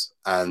weeks.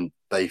 And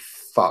they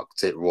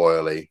fucked it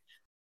royally.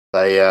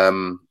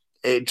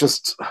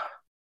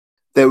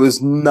 There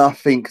was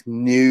nothing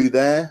new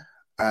there.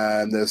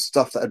 There's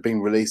stuff that had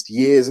been released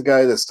years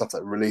ago. There's stuff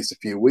that released a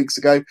few weeks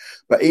ago.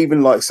 But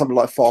even like something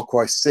like Far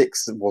Cry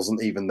 6 that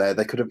wasn't even there.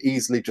 They could have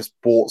easily just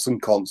bought some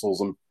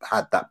consoles and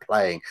had that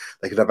playing.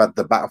 They could have had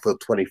the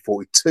Battlefield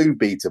 2042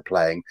 beta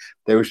playing.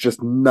 There was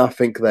just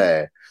nothing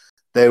there.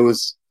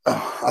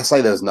 I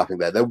say there was nothing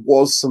there. There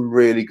was some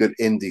really good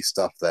indie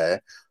stuff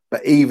there.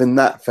 but even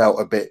that felt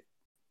a bit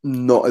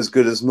not as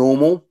good as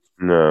normal.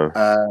 No,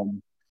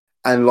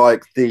 And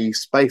like the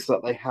space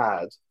that they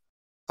had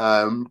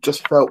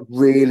just felt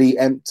really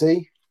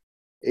empty.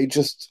 It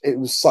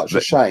was such a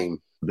they,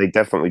 shame. they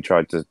definitely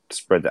tried to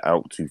spread it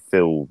out to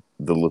fill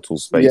the little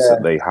space Yeah.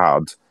 that they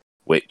had,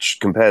 which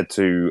compared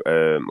to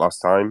last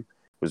time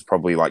was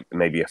probably like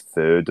maybe a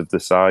third of the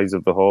size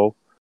of the hall.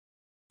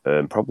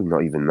 Probably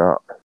not even that.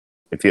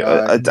 If you,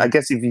 I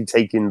guess if you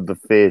take in the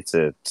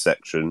theatre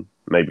section,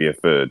 maybe a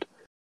third,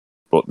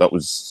 but that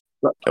was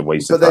a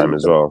waste of time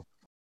as well.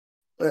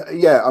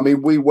 Yeah, I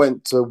mean, we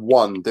went to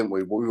one, didn't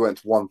we? We went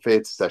to one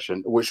theatre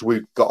session, which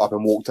we got up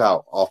and walked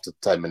out after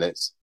 10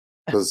 minutes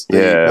because the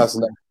Yeah.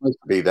 person that was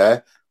supposed to be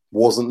there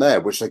wasn't there,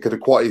 which they could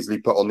have quite easily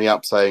put on the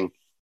app saying,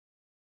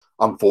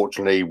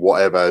 unfortunately,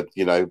 whatever,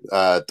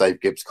 Dave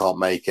Gibbs can't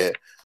make it.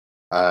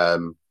 But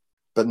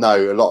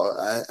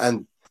no,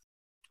 and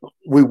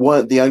we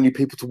weren't the only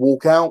people to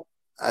walk out.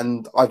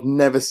 And I've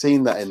never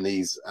seen that in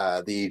the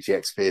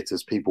EGX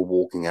theatres, people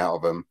walking out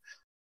of them.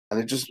 And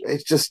it just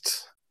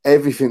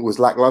everything was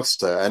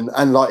lackluster,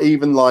 and like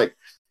even like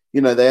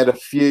they had a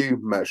few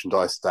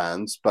merchandise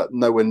stands, but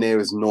nowhere near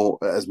as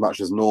much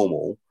as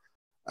normal.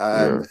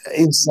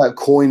 Insert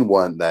Coin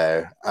weren't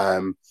there,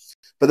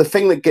 but the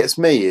thing that gets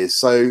me is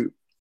so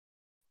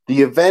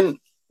the event.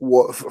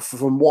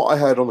 From what I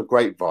heard on the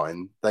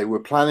grapevine, they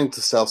were planning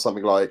to sell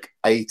something like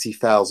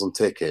 80,000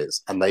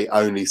 tickets, and they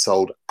only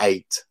sold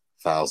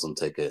 8,000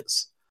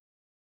 tickets,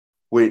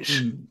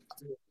 which.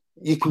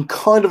 You can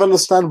kind of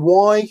understand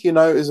why, it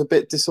was a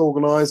bit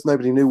disorganized.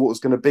 Nobody knew what was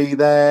going to be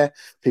there.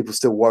 People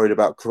still worried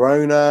about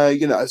Corona,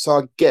 so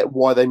I get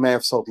why they may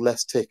have sold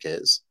less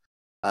tickets.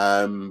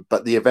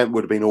 But the event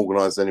would have been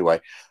organized anyway.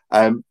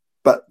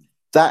 But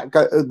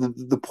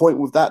the point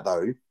with that,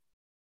 though,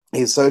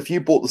 is so if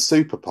you bought the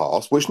super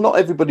pass, which not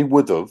everybody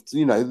would have,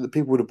 the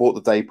people would have bought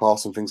the day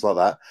pass and things like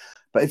that.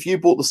 But if you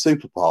bought the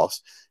super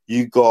pass,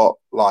 you got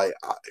a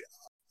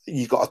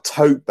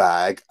tote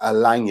bag, a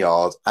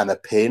lanyard, and a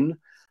pin.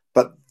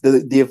 But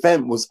the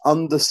event was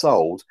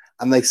undersold,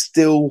 and they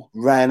still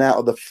ran out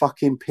of the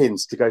fucking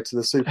pins to go to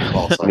the super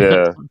pass.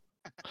 Yeah,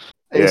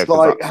 it's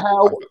like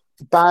how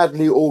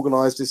badly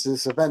organised is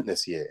this event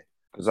this year?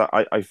 Because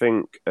I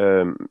think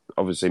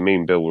obviously me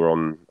and Bill were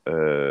on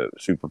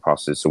super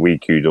passes, so we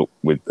queued up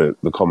with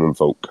the common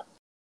folk,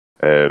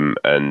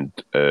 and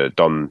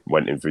Don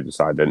went in through the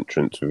side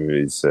entrance with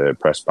his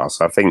press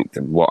pass. I think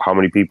how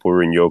many people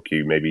were in your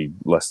queue? Maybe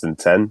less than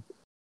 10.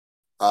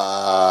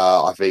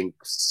 I think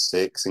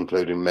 6,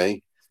 including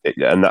me.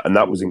 And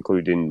that was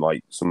including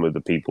like some of the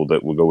people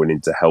that were going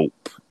in to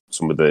help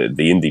some of the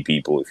indie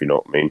people, if you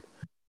know what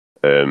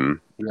I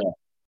mean.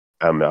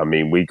 I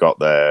mean, we got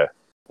there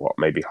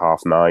maybe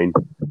 9:30,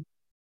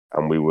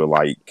 and we were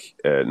like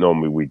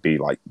normally we'd be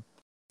like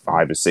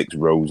 5 or 6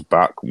 rows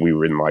back. We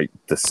were in like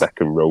the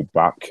second row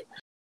back.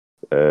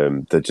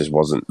 There just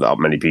wasn't that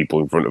many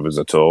people in front of us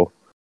at all.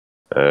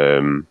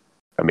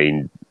 I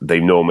mean, they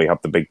normally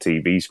have the big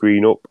TV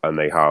screen up, and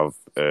they have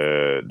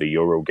the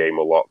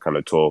Eurogamer lot kind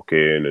of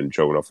talking and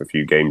showing off a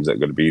few games that are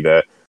going to be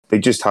there. They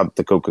just had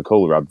the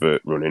Coca-Cola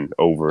advert running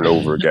over and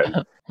over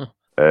again. But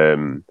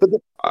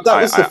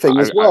that was the thing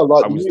as well.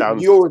 Like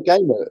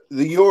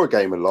the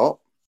Eurogamer lot,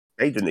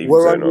 they didn't even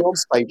were turn only up on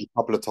stage a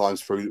couple of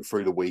times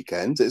through the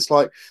weekend. It's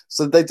like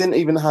so they didn't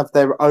even have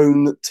their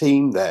own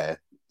team there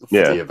for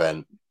the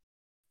event.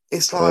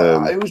 It's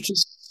like it was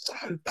just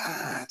so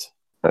bad.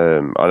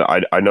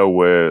 I know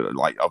we're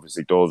like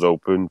obviously doors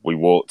open. We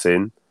walked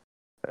in,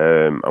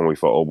 and we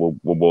thought, we'll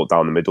walk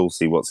down the middle,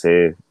 see what's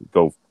here,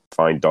 go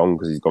find Don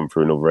because he's gone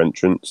through another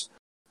entrance.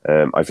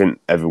 I think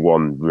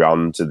everyone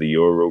ran to the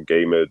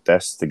Eurogamer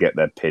desk to get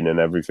their pin and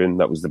everything.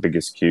 That was the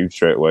biggest queue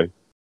straight away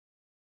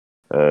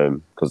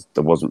because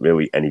there wasn't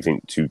really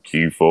anything to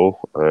queue for.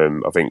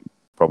 I think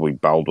probably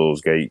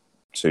Baldur's Gate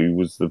 2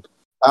 was the.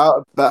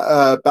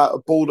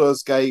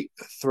 Baldur's Gate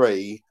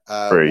 3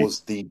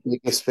 was the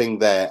biggest thing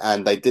there,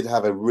 and they did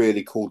have a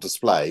really cool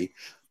display.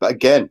 But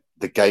again,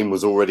 the game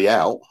was already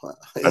out,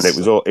 and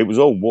it was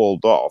all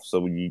walled off,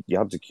 so you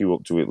had to queue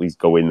up to at least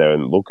go in there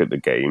and look at the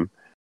game.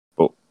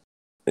 But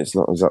it's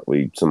not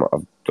exactly something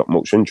I've got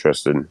much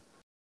interest in.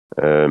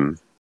 It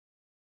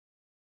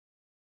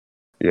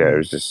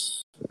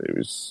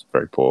was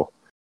very poor.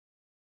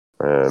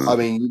 I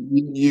mean,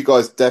 you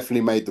guys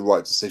definitely made the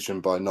right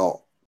decision by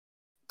not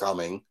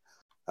coming.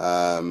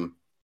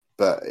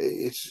 But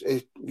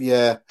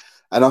and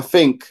I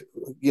think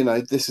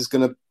this is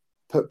going to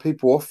put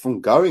people off from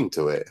going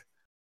to it,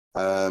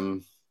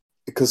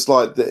 because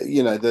like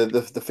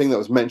the thing that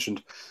was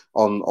mentioned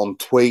on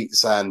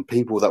tweets and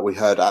people that we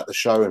heard at the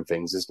show and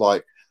things is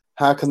like,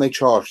 how can they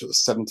charge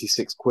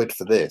 76 quid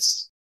for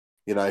this?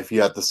 If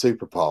you had the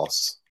super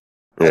pass,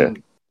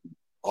 and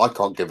I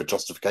can't give a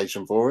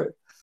justification for it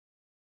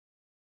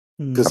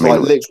because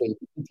literally,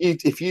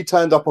 if you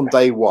turned up on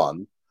day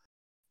one.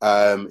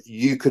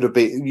 You could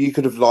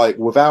have like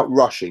without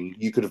rushing,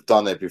 you could have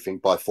done everything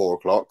by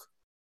 4:00.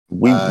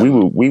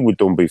 We were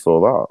done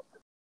before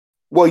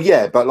Well,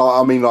 yeah, but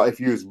like I mean, like if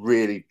you was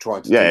really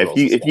trying to do Yeah, lots of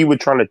if stuff. you were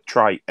trying to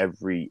try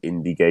every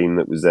indie game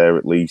that was there,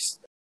 at least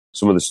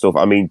some of the stuff.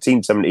 I mean,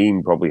 Team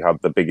 17 probably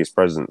had the biggest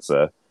presence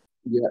there.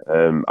 Yeah.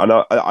 And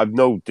I've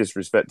no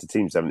disrespect to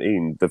Team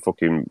 17. They're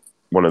fucking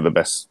one of the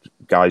best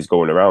guys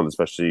going around,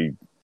 especially,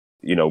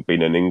 you know,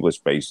 being an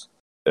English-based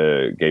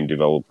game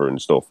developer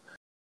and stuff.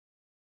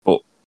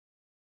 But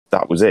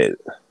that was it.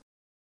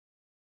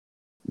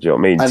 Do you know what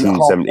I mean? And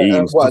Team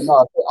 17. well,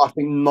 no, I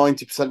think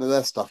 90% of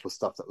their stuff was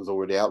stuff that was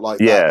already out,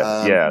 like Yeah,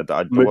 that. yeah.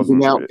 I Moving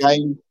wasn't. out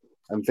game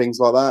and things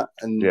like that.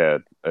 And Yeah,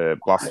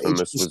 it's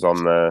Blasphemous just, was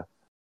on there.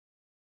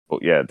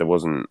 But yeah, there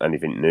wasn't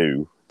anything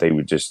new. They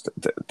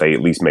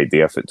at least made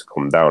the effort to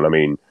come down. I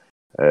mean,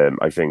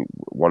 I think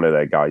one of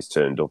their guys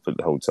turned up at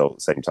the hotel at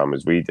the same time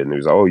as we did, and he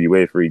was like, "Oh, you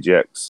here for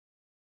EGX?"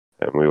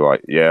 And we were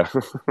like, "Yeah."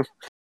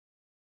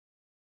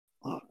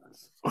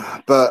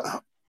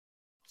 But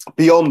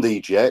beyond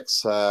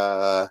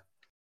EGX,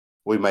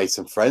 we made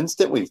some friends,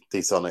 didn't we,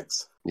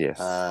 D-Sonics? Yes.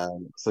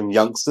 Some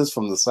youngsters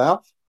from the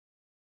south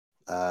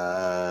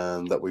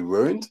that we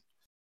ruined.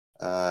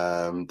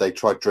 They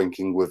tried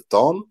drinking with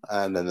Don,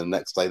 and then the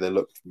next day they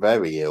looked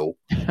very ill.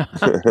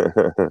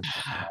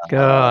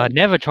 God,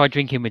 never tried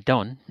drinking with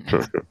Don.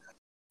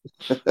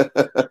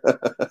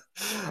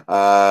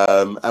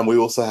 And we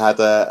also had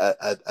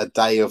a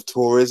day of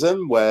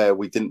tourism where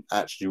we didn't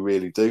actually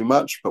really do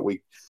much, but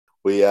we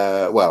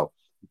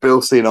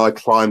Bill C and I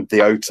climbed the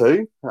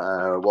O2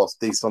 whilst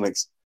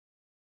D-Sonics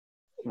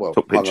took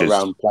hung pictures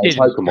around playing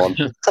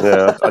Pokemon.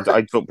 Yeah,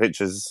 I took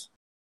pictures.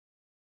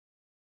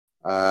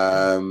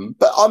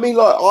 But I mean,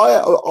 like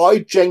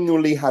I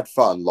genuinely had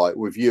fun, like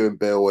with you and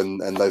Bill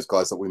and those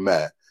guys that we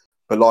met.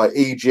 But like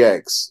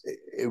EGX,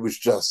 it was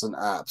just an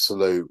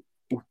absolute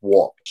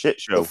what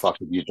Shit show. the fuck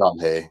have you done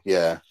here?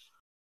 Yeah.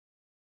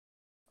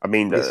 I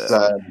mean, It's,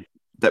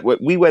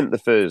 we went the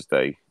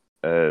Thursday.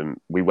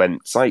 We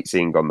went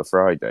sightseeing on the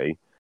Friday.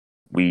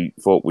 We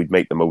thought we'd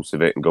make the most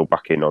of it and go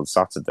back in on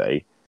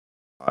Saturday.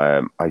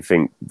 I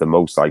think the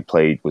most I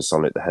played was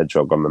Sonic the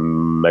Hedgehog on the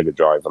Mega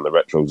Drive on the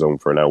Retro Zone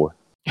for an hour.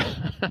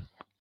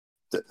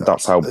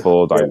 That's how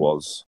bored I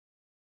was.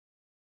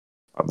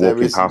 I'm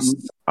walking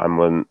past and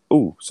went,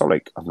 "Oh,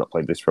 Sonic! I've not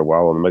played this for a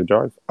while on the Mega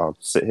Drive. I'll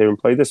sit here and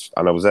play this."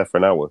 And I was there for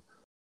an hour.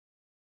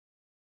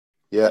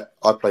 Yeah,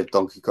 I played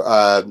Donkey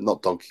Kong.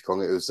 Not Donkey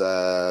Kong. It was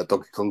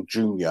Donkey Kong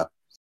Junior.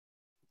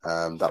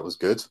 That was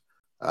good.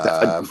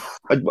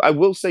 I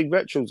will say,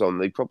 Retro Zone,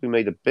 they probably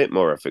made a bit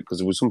more effort because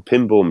there was some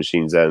pinball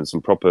machines there and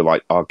some proper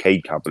like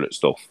arcade cabinet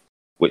stuff,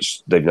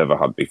 which they've never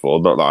had before.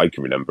 Not that I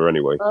can remember,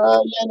 anyway.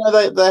 Yeah,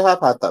 no, they have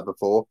had that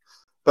before,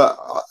 but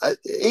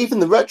even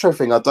the retro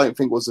thing, I don't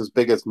think was as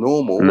big as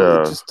normal.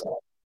 No. It just,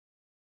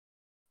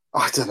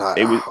 I don't know.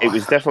 It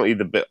was definitely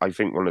the bit. I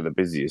think one of the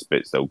busiest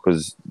bits though,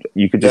 because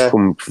you could just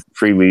come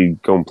freely,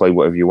 go and play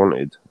whatever you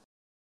wanted.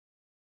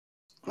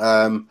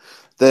 And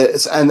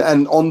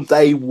on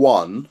day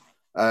one,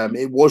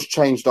 it was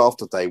changed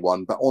after day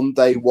one, but on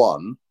day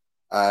one,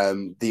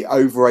 the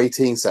over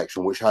 18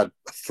 section, which had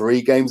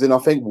 3 games in, I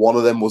think one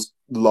of them was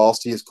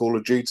last year's Call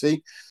of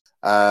Duty.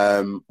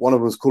 One of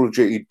them was Call of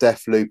Duty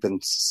Deathloop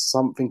and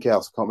something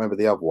else. I can't remember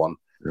the other one.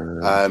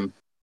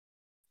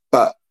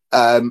 But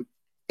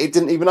it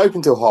didn't even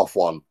open till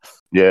 1:30.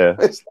 Yeah.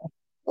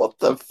 What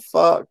the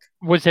fuck?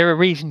 Was there a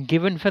reason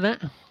given for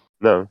that?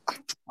 No.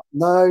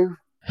 No.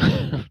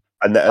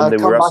 And they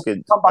were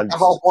asking. Come back at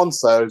 1:30,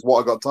 sir, is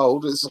what I got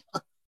told.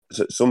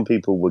 So some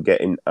people were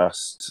getting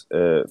asked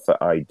for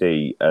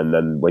ID, and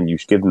then when you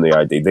give them the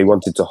ID, they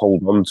wanted to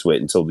hold on to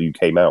it until you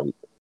came out.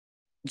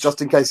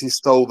 Just in case he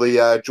stole the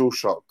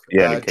DualShock.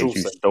 Yeah, in case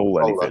you stole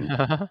anything.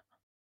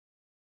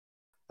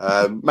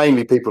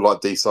 Mainly people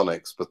like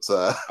D-Sonics, but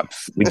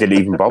we didn't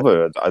even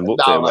bother. I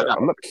looked at him.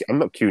 I'm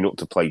not queuing up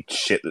to play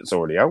shit that's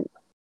already out.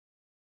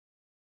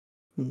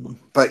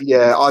 But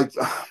yeah,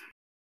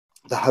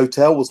 the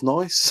hotel was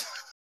nice.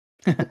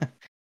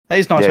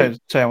 It's nice to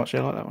say how much I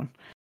like that one.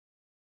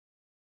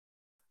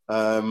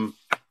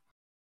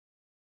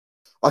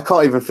 I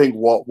can't even think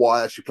what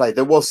I actually played.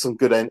 There was some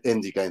good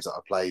indie games that I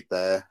played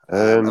there.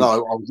 And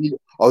I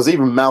was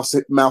even mouse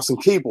and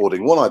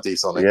keyboarding, wasn't I,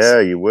 D-Sonics?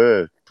 Yeah, you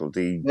were.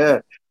 Yeah,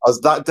 I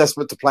was that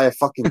desperate to play a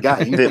fucking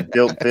game.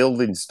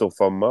 Building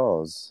stuff on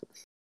Mars.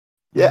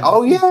 Yeah,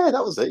 oh yeah,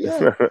 that was it,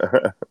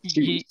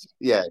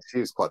 yeah. She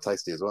was quite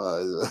tasty as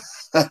well.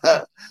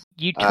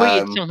 You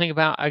tweeted something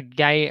about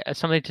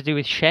something to do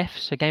with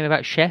chefs, a game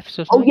about chefs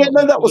or something? Oh yeah,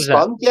 no, that was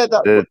fun. Yeah,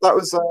 that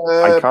was...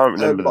 I can't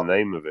remember the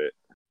name of it.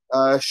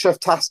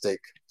 Chef-tastic.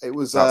 It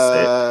was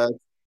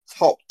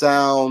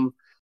top-down...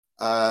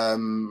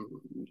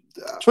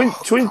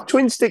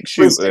 twin stick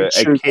shooter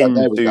akin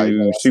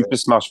to Super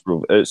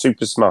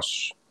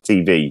Smash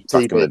TV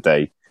back in the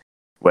day,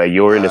 where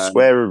you're in a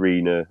square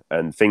arena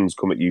and things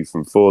come at you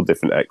from 4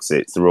 different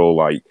exits. They're all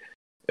like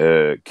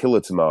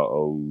killer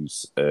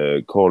tomatoes,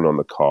 corn on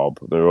the cob.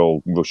 They're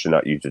all rushing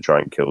at you to try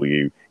and kill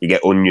you. You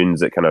get onions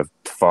that kind of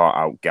fart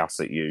out gas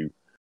at you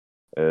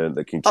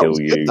that can kill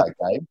you. That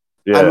game.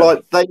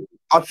 And Yeah,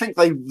 I think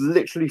they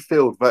literally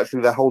filled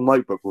virtually their whole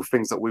notebook with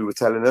things that we were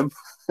telling them.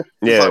 It's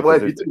yeah, like, well,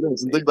 because if you do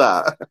this and do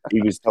that.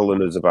 he was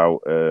telling us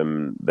about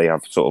they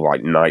have sort of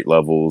like night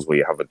levels where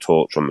you have a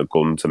torch on the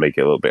gun to make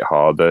it a little bit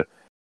harder.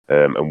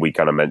 And we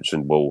kind of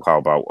mentioned, well, how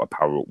about a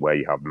power up where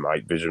you have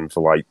night vision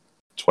for like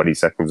 20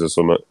 seconds or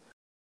something?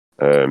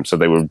 So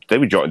they were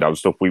jotting down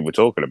stuff we were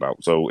talking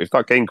about. So if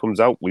that game comes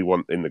out, we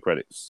want in the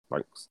credits.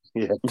 Thanks.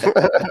 Yeah,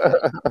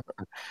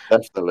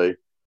 definitely.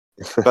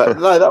 But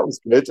no, that was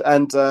good.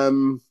 And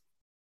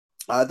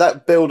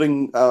that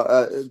building,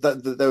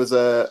 there was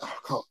a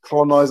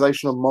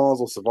colonization of Mars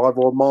or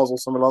survival of Mars or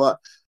something like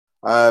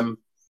that.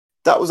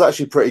 That was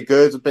actually pretty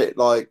good. A bit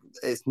like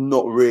it's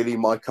not really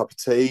my cup of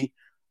tea.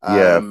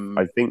 Yeah,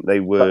 I think they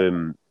But,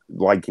 were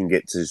liking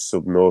it to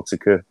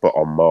Subnautica, but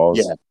on Mars.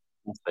 yeah,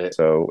 that's it.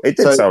 So it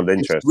did So sound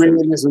it's interesting.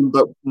 realism,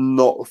 but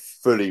not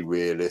fully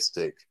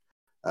realistic.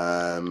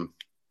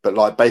 But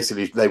like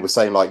basically, they were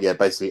saying like, yeah,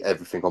 basically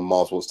everything on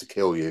Mars wants to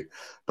kill you,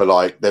 but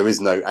like there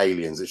is no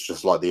aliens. It's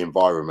just like the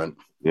environment.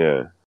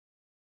 Yeah.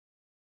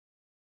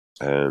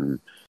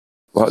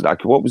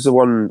 What was the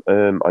one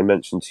I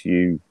mentioned to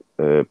you,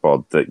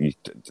 Bod? That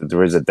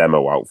there is a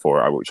demo out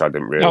for it, which I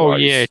didn't realize. Oh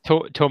yeah,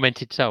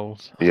 Tormented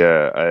Souls.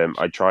 Yeah,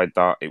 I tried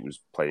that. It was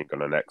playing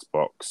on an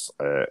Xbox.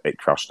 It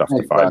crashed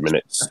after 5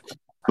 minutes.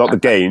 Not the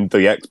game, the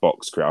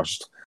Xbox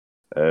crashed.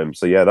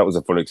 So yeah, that was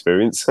a fun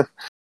experience.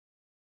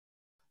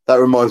 That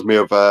reminds me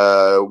of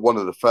one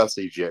of the first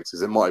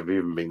EGXs. It might have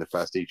even been the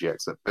first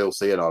EGX that Bill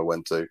C and I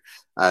went to,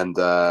 and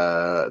they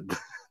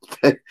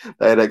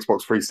had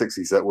Xbox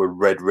 360s that were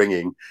red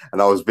ringing,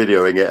 and I was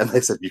videoing it, and they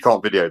said, "You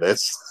can't video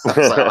this." I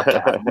was like,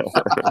 "I can."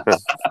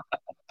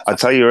 I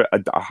tell you,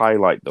 a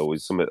highlight though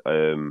is something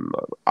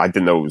I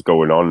didn't know what was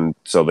going on.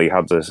 So they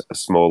had a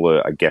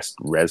smaller, I guess,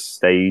 res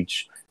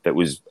stage that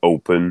was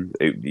open.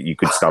 You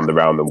could stand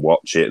around and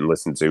watch it and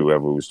listen to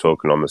whoever was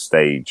talking on the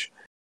stage.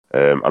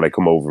 And I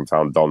come over and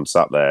found Don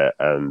sat there,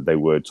 and they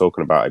were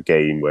talking about a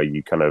game where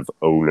you kind of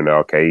own an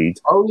arcade.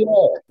 Oh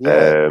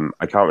yeah.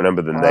 I can't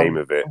remember the name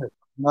of it,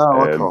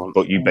 No, I can't.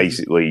 but you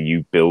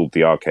build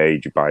the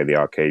arcade, you buy the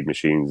arcade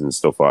machines and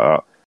stuff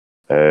like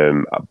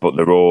that. But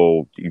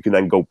you can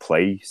then go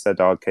play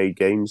said arcade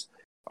games,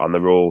 and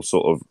they're all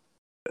sort of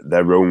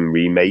their own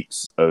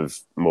remakes of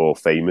more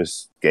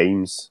famous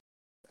games.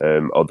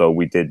 Although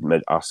we did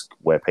ask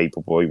where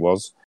Paperboy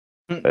was.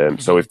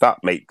 So if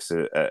that makes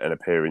an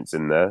appearance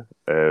in there,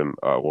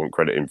 I won't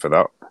credit him for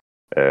that.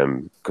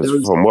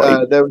 Because from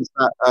what there was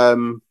that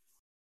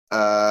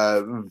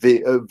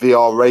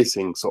VR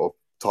racing sort of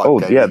type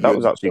game. yeah, that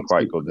was actually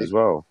quite good as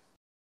well.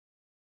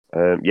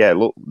 Yeah,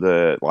 look,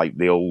 the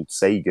old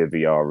Sega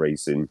VR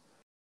racing,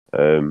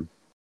 and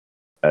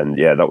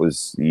yeah, that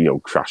was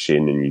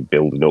crashing and you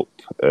building up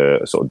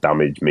a sort of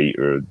damage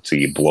meter until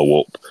you blow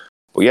up.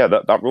 But yeah,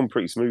 that run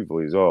pretty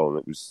smoothly as well, and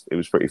it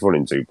was pretty fun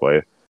in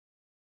 2-player.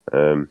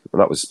 And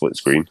that was split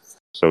screen.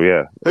 So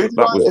yeah, who did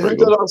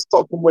I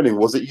stop from winning?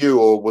 Was it you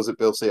or was it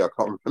Bill C? I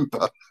can't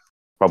remember.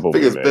 Probably I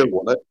think it's me. Bill,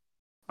 wasn't it?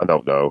 I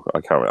don't know.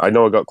 I can't. I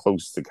know I got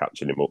close to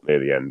catching him up near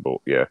the end, but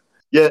yeah.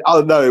 Yeah.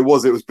 Oh no, it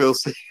was Bill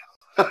C.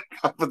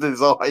 With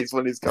his eyes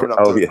when he's coming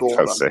up to the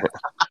corner. That's it.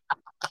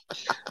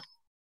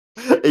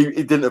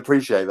 he didn't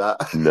appreciate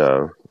that.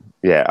 No.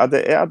 Yeah,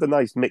 it had a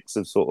nice mix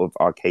of sort of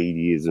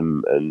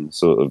arcadeism and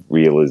sort of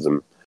realism.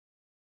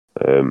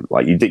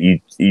 Like you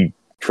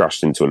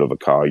crashed into another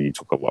car, you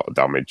took a lot of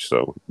damage,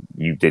 so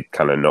you did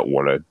kind of not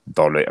want to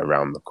don it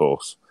around the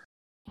course.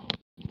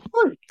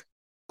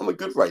 I'm a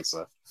good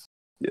racer.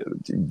 Yeah,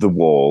 the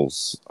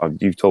walls,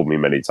 you've told me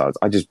many times,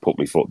 I just put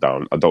my foot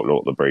down. I don't know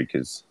what the brake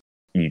is.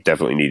 You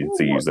definitely needed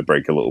to use the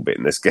brake a little bit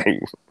in this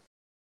game.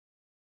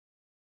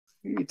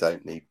 You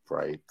don't need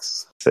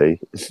brakes. See?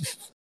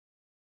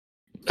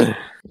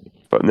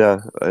 But no,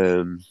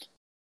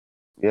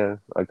 yeah,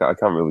 I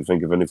can't really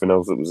think of anything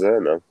else that was there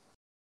now.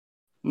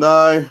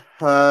 No,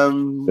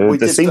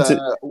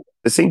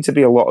 there seemed to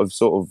be a lot of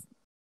sort of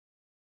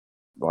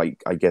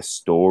like, I guess,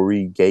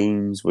 story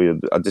games where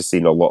I've just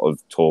seen a lot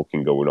of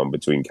talking going on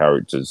between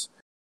characters.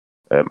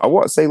 I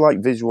want to say like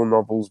visual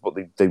novels, but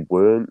they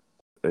weren't.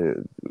 It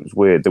was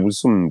weird. There was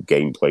some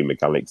gameplay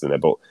mechanics in there,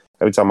 but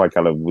every time I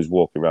kind of was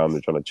walking around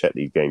and trying to check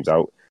these games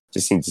out,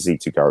 just seemed to see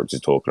two characters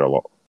talking a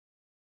lot.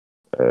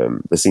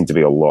 There seemed to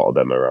be a lot of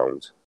them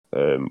around.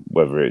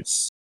 Whether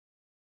it's,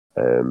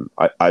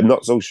 I'm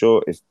not so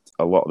sure if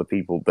a lot of the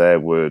people there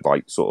were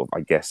like sort of,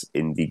 I guess,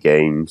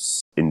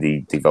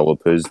 indie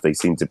developers. They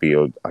seem to be,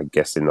 I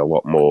guess, in a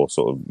lot more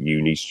sort of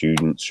uni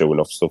students showing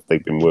off stuff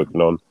they've been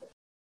working on.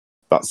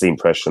 That's the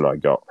impression I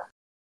got.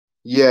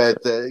 Yeah,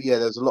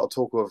 there's a lot of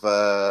talk of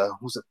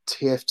was it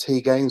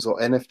TFT games or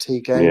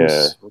NFT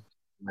games?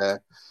 Yeah.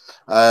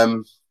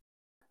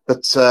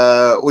 But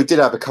we did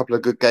have a couple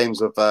of good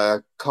games of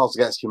Cards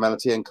Against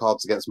Humanity and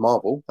Cards Against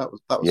Marvel. That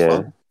was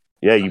fun.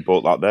 Yeah, you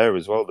bought that there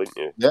as well, didn't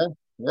you? Yeah.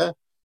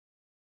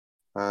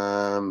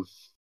 But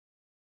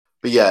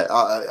yeah,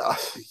 I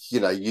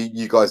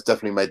you guys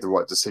definitely made the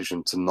right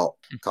decision to not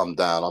come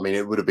down. I mean,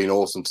 it would have been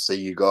awesome to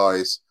see you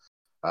guys.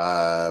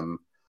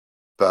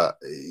 but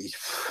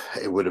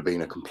it would have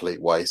been a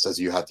complete waste, as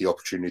you had the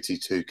opportunity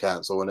to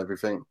cancel and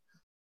everything.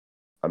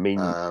 I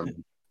mean,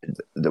 Um,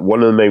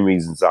 one of the main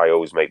reasons I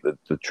always make the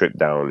trip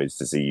down is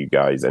to see you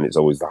guys, and it's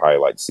always the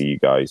highlight to see you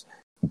guys.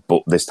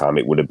 But this time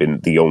it would have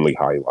been the only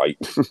highlight.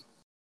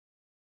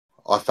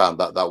 I found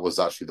that was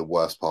actually the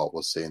worst part,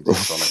 was seeing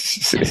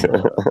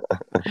D-Sonic.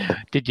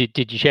 Did you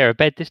share a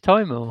bed this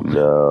time, or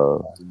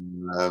No.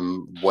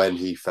 When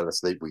he fell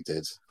asleep, we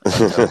did.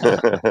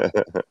 I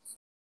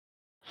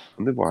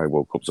wonder why I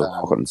woke up so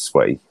hot and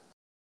sweaty.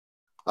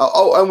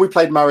 And we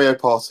played Mario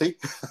Party.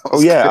 That Oh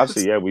was yeah, good.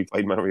 actually, yeah, we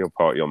played Mario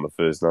Party on the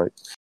first night.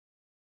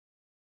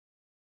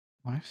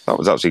 Nice. That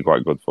was actually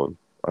quite good fun.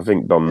 I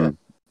think Don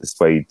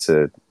displayed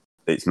to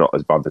it's not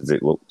as bad as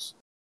it looks.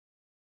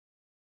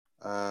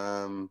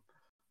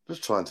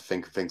 Just trying to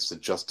think of things to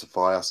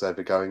justify us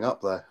ever going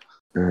up there.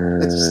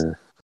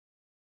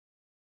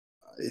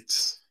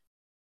 It's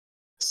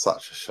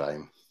such a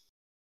shame.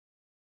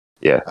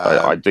 Yeah,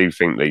 I do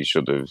think they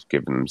should have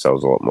given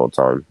themselves a lot more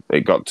time.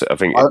 It got to, I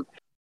think it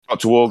got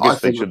to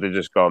August. They should have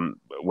just gone,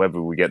 whether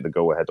we get the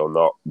go ahead or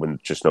not, we're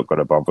just not going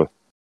to bother.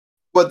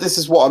 But this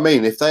is what I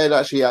mean. If they had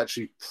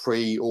actually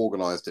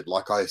pre-organised it,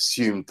 like I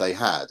assumed they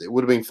had, it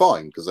would have been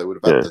fine, because they would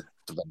have had the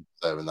developers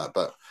there and that.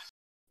 But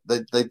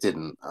they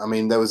didn't. I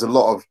mean, there was a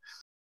lot of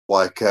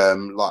like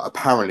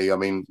apparently, I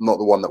mean, not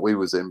the one that we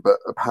was in, but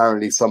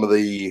apparently some of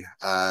the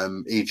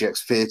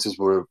EGX theatres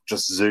were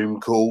just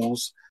Zoom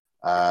calls.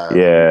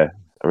 Yeah,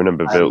 I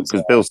remember Bill,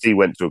 because Bill C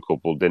went to a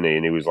couple, didn't he?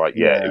 And he was like,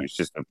 Yeah. it was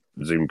just a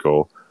Zoom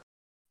call.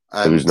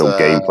 And There was no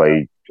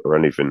gameplay or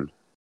anything.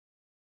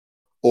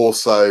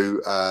 also,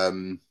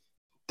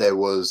 there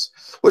was,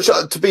 which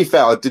to be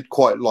fair, I did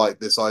quite like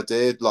this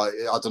idea. Like,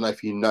 I don't know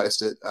if you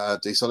noticed it,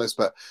 D-Sonics,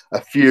 but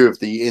a few of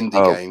the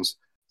indie games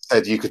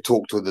said you could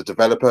talk to the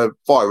developer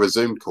via a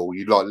Zoom call.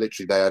 You like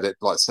literally, they had it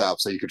like set up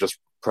so you could just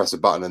press a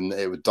button and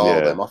it would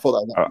dial them. I thought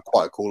that was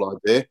quite a cool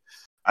idea.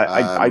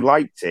 I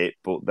liked it,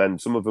 but then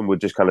some of them were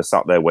just kind of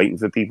sat there waiting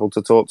for people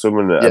to talk to them.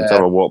 And every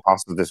time I walked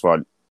past this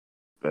one,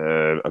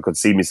 I could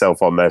see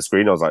myself on their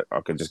screen. I was like,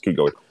 I could just keep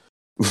going.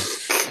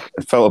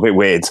 It felt a bit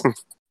weird.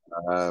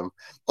 Do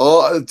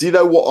you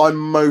know what I'm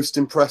most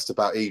impressed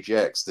about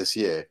EGX this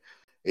year?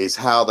 Is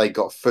how they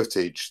got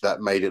footage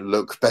that made it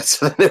look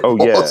better than it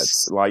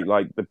was. Yeah,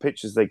 like the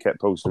pictures they kept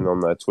posting on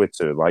their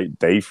Twitter, like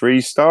day 3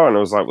 star, and I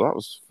was like, well, that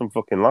was from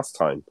fucking last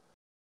time.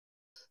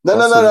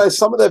 No.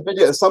 Some of their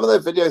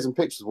videos and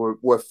pictures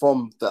were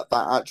from that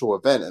actual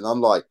event, and I'm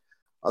like,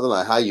 I don't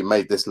know how you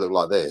made this look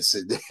like this.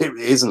 It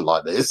isn't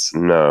like this.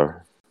 No,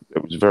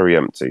 it was very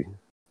empty.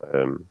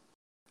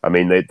 I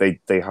mean,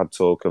 they had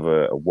talk of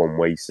a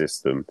one-way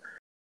system.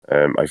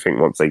 I think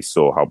once they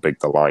saw how big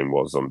the line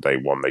was on day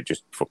 1, they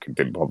just fucking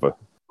didn't bother.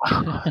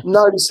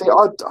 No, you see,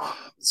 that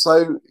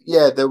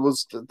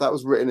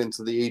was written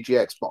into the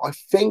EGX, but I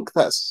think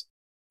that's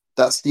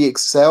the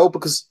Excel,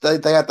 because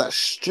they had that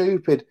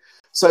stupid.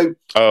 So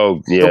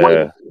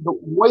the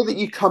way that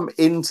you come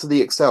into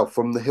the Excel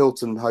from the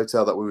Hilton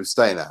hotel that we were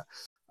staying at,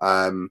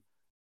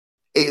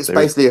 it's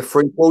basically a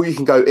free fall. You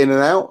can go in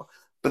and out.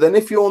 But then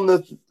if you're on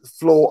the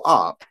floor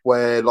up,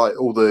 where like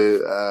all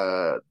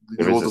the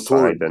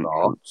auditoriums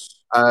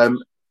are,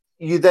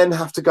 you then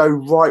have to go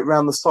right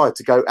round the side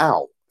to go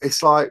out.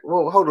 It's like,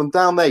 well, hold on,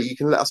 down there you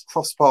can let us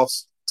cross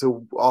paths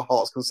to our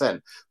heart's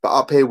consent, but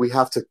up here we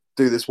have to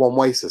do this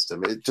one-way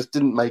system. It just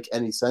didn't make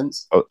any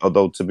sense.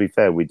 Although, to be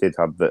fair, we did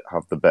have the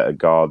better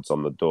guards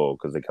on the door,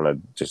 because they kind of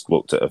just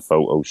looked at a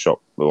photo of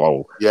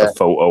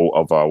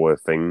our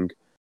thing.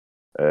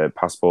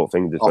 Passport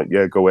thing, just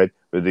go ahead.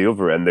 But the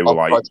other end, they were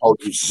like,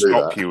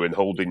 stop you and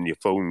holding your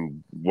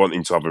phone,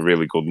 wanting to have a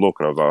really good look.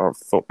 And I was like, oh,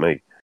 fuck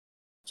me.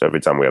 So every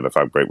time we had a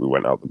fag break, we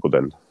went out the good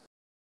end.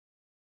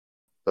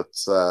 But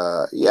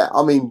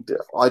I mean,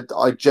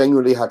 I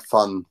genuinely had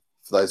fun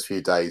for those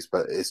few days,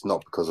 but it's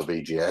not because of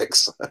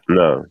EGX.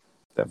 No,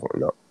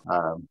 definitely not.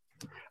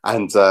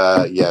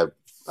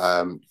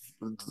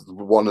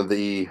 One of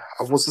the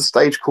was the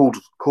stage called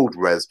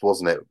Res,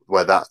 wasn't it?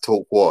 Where that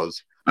talk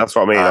was. That's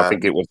what I mean. I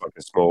think it was like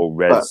a small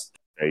res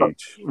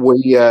stage.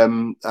 We,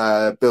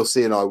 Bill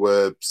C and I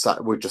we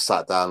just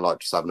sat down, like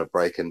just having a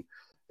break, and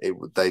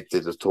they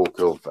did a talk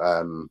of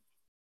was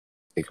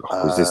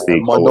this the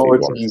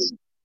minorities,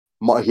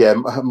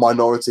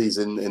 minorities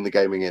in the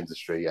gaming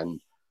industry,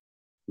 and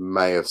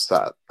may have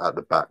sat at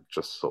the back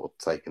just sort of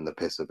taking the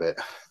piss a bit,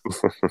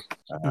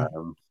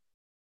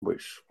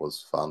 which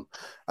was fun.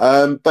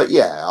 But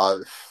yeah,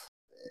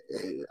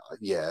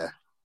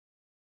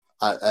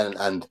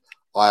 and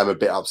I am a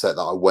bit upset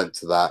that I went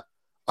to that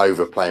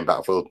over playing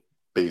Battlefield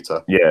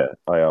Beta. Yeah,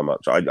 I am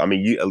actually. I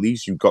mean, at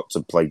least you got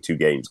to play 2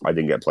 games. I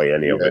didn't get to play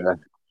any of it.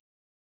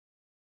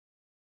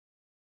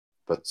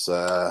 But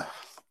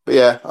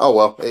yeah, oh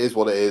well, it is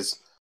what it is.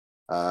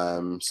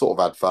 Sort of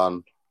had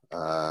fun.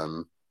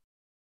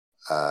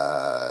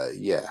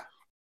 Yeah.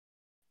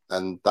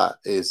 And that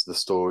is the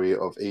story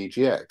of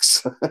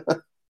EGX.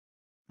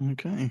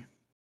 Okay.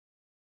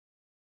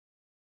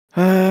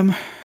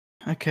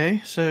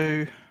 Okay,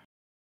 so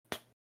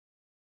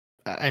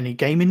any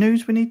gaming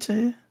news we need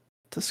to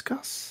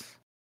discuss?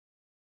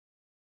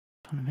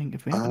 trying to think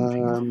if we have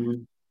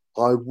anything.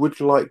 I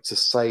would like to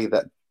say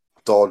that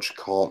Dodge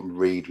can't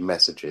read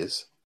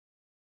messages.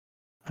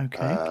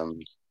 Okay.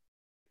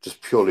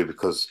 Just purely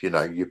because,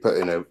 you put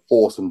in an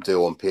awesome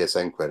deal on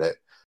PSN credit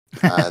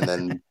and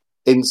then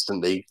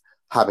instantly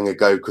having a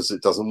go because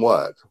it doesn't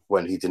work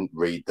when he didn't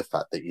read the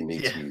fact that you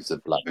need to use a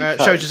bloody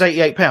code. Shows us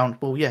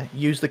 £88. Well, yeah,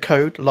 use the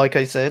code, like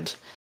I said.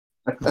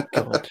 Oh,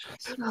 God.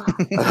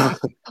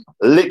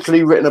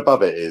 Literally written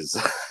above it is.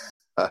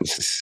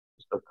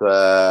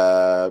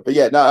 But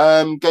yeah,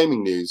 no,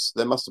 gaming news.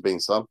 There must have been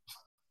some.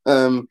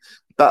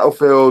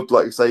 Battlefield,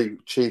 like you say,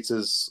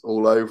 cheaters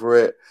all over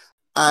it.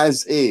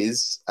 As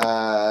is,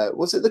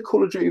 was it the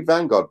Call of Duty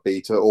Vanguard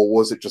beta, or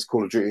was it just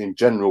Call of Duty in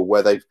general,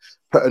 where they've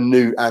put a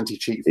new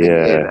anti-cheat thing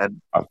in,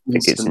 and I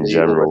think it's in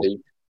general.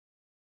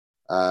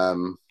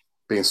 Already,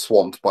 being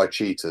swamped by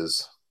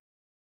cheaters.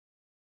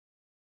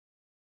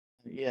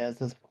 Yeah,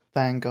 the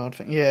Vanguard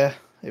thing. Yeah,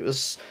 it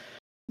was.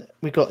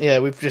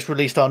 We've just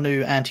released our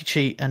new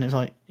anti-cheat, and it's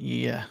like,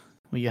 yeah,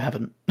 well, you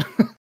haven't.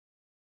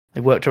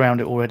 They worked around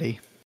it already.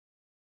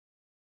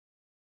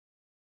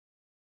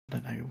 I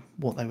don't know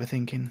what they were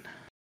thinking.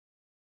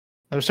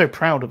 They were so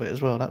proud of it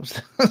as well. That was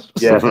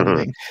the funny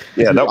thing.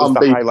 Yeah, that was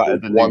the highlight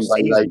of the new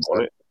season,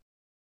 wasn't it?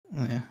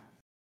 Yeah,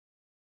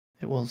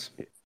 it was.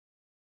 But,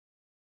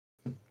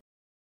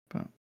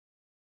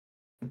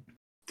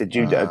 did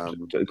you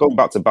going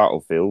back to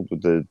Battlefield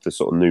with the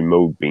sort of new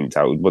mode being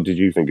touted? What did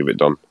you think of it,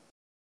 Don?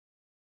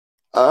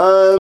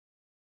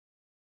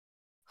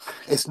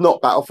 It's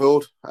not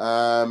Battlefield.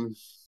 Because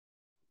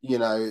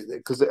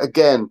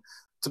again,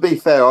 to be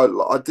fair,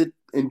 I did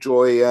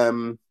enjoy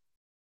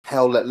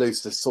Hell Let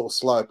Loose, the sort of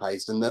slower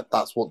paced, and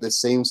that's what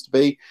this seems to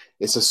be.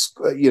 It's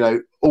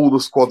all the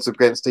squads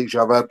against each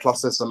other,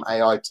 plus there's some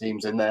AI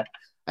teams in there,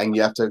 and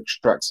you have to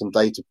extract some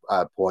data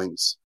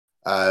points.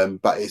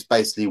 But it's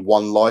basically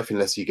one life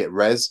unless you get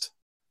rezzed.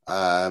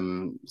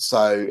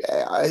 So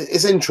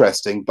it's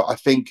interesting, but I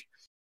think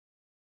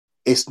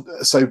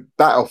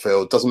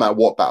Battlefield, doesn't matter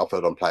what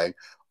Battlefield I'm playing,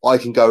 I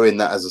can go in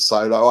that as a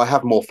solo. I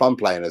have more fun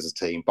playing as a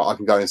team, but I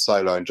can go in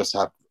solo and just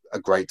have a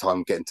great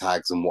time getting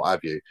tags and what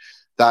have you.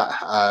 That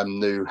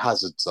new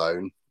Hazard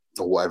Zone,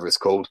 or whatever it's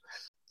called,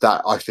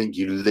 that I think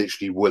you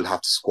literally will have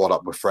to squad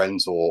up with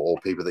friends or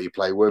people that you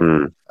play with.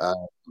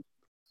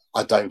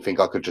 I don't think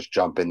I could just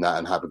jump in that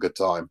and have a good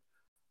time.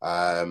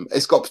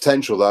 It's got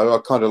potential, though. I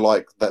kind of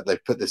like that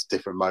they've put this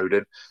different mode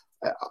in.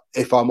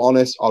 If I'm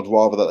honest, I'd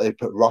rather that they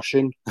put Rush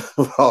in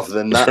rather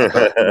than that.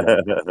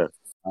 But,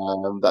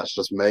 that's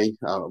just me.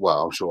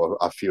 Well, I'm sure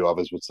a few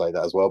others would say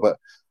that as well. But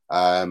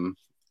I'm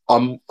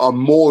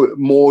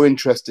more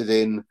interested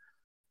in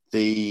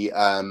the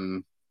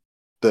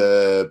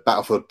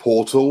Battlefield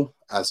portal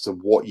as to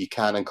what you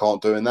can and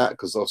can't do in that,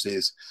 because obviously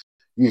it's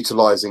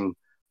utilizing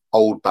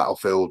old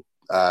Battlefield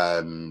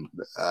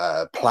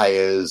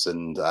players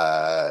and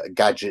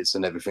gadgets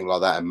and everything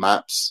like that, and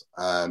maps.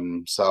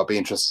 So I'll be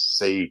interested to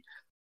see,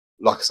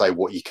 like I say,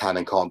 what you can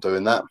and can't do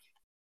in that.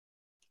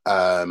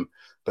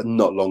 But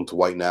not long to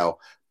wait now.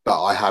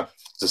 But I have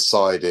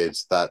decided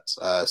that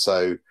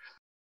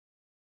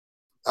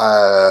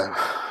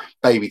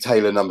Baby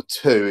Taylor number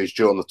 2 is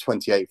due on the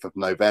 28th of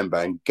November,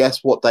 and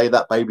guess what day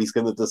that baby's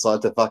going to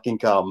decide to fucking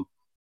come?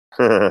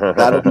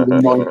 That'll be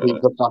the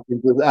 19th of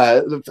fucking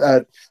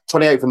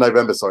 28th of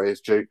November. Sorry,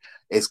 it's due.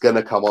 It's going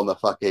to come on the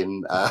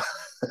fucking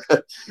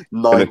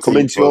 19th. Come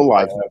into your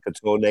life like a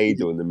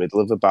tornado in the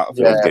middle of a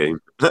Battlefield game.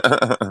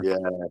 Yeah,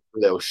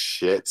 little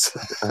shit.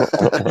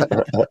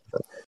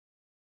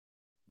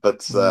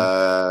 But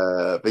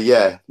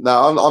yeah,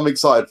 no, I'm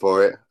excited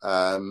for it.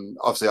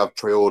 Obviously, I've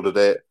pre-ordered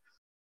it.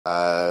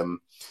 I'm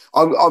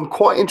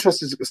quite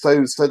interested.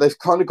 So they've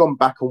kind of gone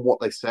back on what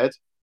they said.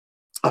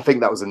 I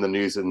think that was in the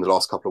news in the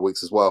last couple of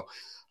weeks as well.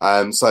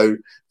 So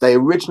they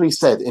originally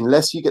said,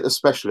 unless you get the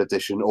special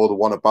edition or the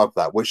one above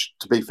that, which,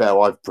 to be fair,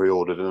 I've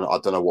pre-ordered, and I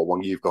don't know what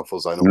one you've gone for,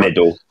 Zona.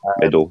 Middle,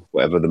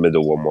 whatever the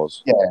middle one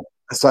was. Yeah.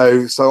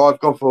 So I've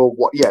gone for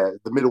what? Yeah,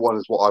 the middle one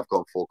is what I've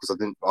gone for, because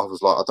I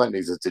was like, I don't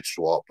need a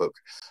digital art book.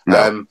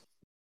 No.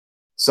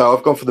 So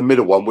I've gone for the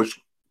middle one, which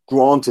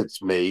granted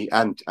me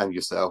and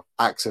yourself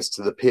access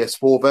to the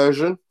PS4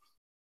 version.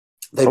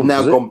 They've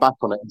now gone back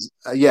on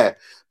it.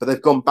 But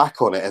they've gone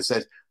back on it and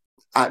said,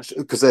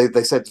 actually, because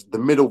they said the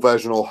middle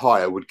version or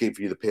higher would give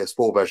you the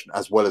PS4 version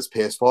as well as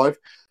PS5.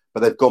 But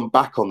they've gone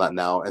back on that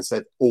now and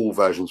said all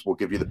versions will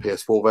give you the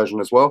PS4 version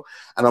as well.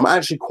 And I'm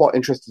actually quite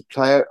interested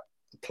to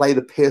play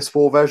the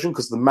PS4 version,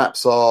 because the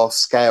maps are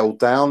scaled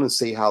down, and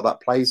see how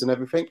that plays and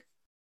everything.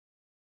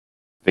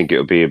 I think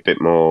it'll be a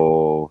bit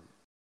more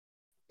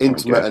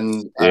intimate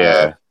and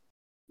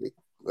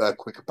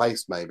quicker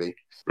paced, maybe.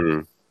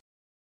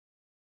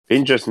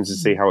 Interesting to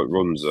see how it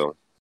runs, though.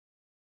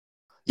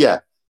 Yeah.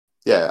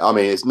 I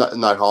mean, it's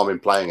no harm in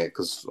playing it,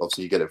 because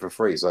obviously you get it for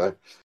free. So,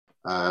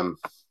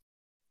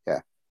 yeah.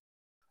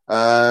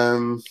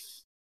 I'm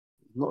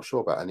not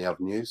sure about any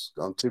other news.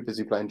 I'm too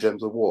busy playing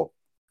Gems of War.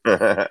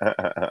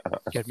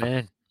 Good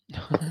man.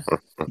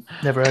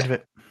 Never heard of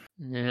it.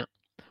 Yeah.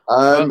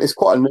 It's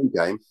quite a new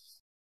game.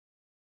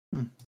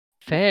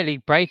 fairly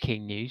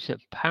breaking news.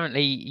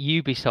 Apparently,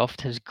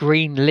 Ubisoft has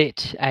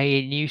greenlit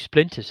a new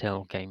Splinter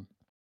Cell game.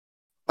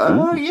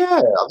 Oh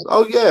yeah.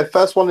 Oh yeah.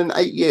 First one in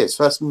 8 years.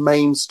 First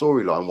main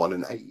storyline one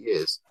in 8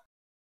 years.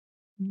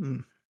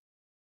 Hmm.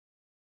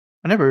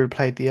 I never really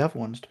played the other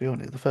ones, to be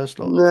honest. The first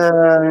lot.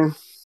 No.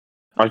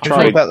 I It was all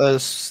tried. about the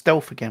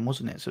stealth again,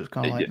 wasn't it? So it's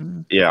kind of like,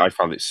 Yeah, I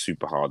found it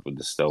super hard with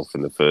the stealth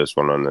in the first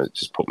one, and it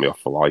just put me off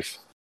for life.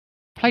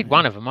 Played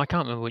one of them. I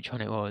can't remember which one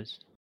it was.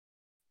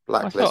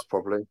 Blacklist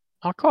probably.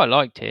 I quite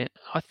liked it.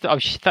 I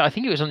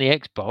think it was on the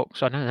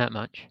Xbox. I know that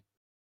much.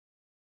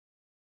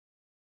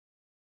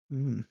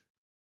 mm.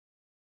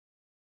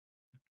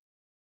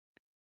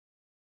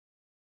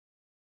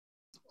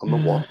 On the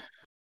what?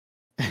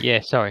 Yeah,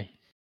 sorry.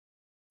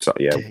 So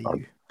yeah, Dare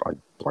you. I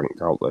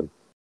blanked out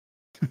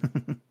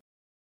then.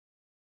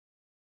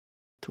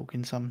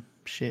 Talking some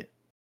shit.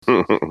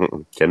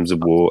 Gems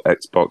of War,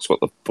 Xbox, what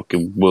the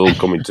fucking world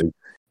coming to?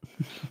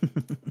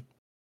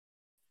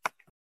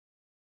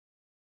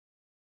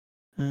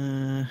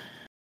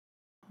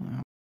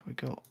 What we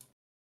got?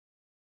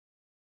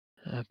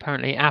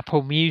 Apparently,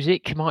 Apple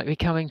Music might be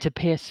coming to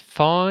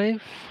PS5.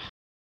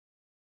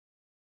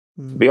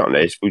 To be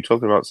honest, we were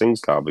talking about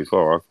SingStar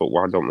before. I thought,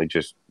 why don't they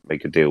just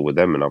make a deal with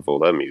them and have all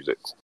their music?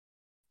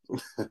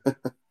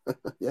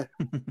 Yeah.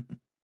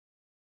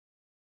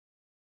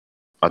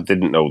 I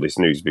didn't know this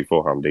news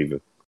beforehand either.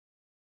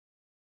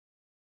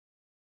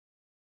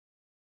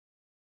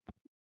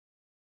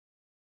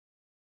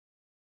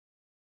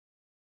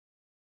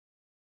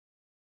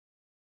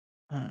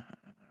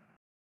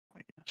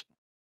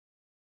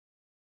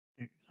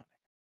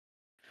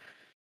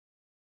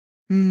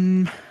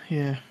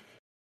 Yeah.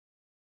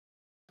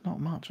 Not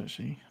much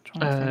actually. I'm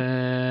trying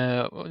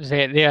to think. What was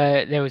it?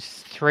 There was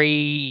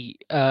 3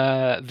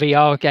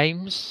 VR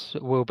games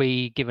will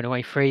be given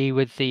away free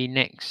with the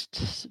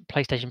next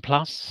PlayStation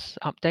Plus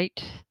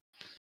update,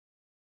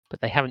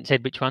 but they haven't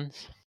said which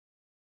ones.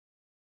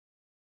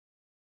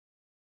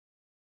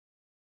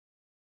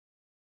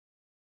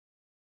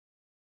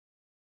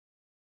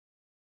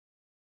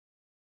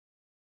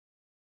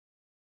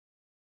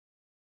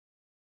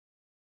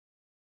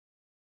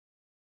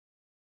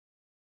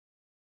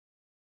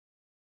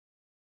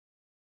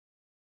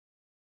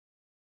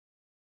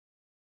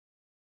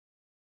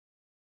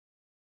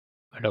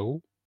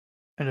 Hello.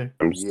 Hello.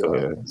 I'm still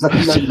here.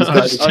 Flicking through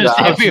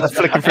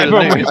the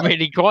Everyone news. went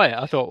really quiet.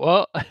 I thought,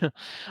 what?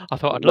 I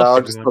thought I'd No, lost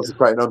I'm just everyone.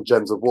 concentrating on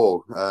Gems of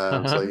War.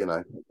 So,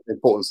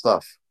 important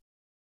stuff.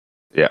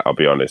 Yeah, I'll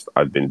be honest.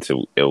 I've been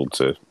too ill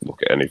to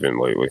look at anything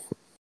lately.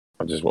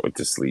 I just wanted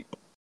to sleep,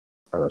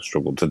 and I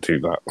struggled to do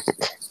that.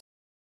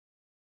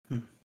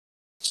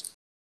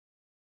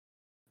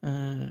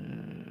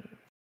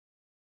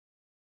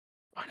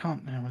 I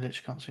can't now. I literally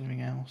can't see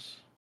anything else.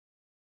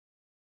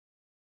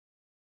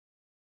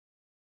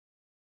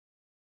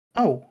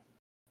 Oh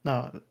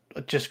no!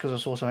 Just because I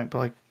saw something, but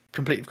I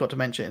completely forgot to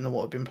mention it in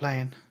what I've been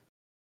playing. And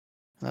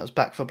that was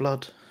Back for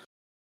Blood.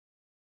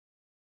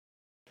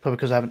 Probably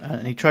because I haven't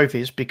earned any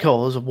trophies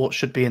because of what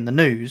should be in the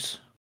news.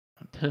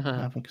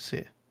 I can see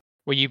it.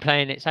 Were you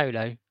playing it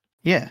solo?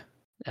 Yeah.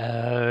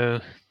 Yeah.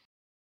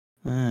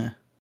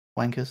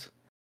 Wankers.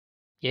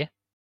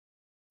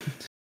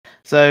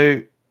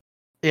 So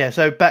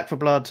Back for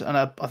Blood, and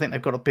I think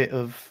they've got a bit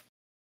of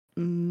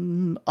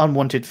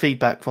unwanted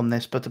feedback from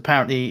this, but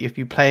apparently if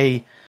you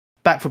play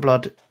Back for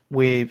Blood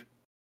with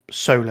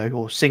solo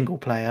or single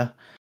player,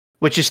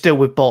 which is still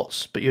with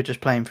bots, but you're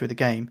just playing through the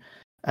game,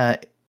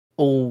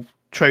 all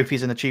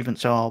trophies and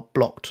achievements are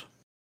blocked.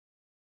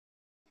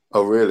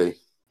 Oh, really?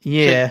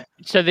 Yeah.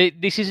 So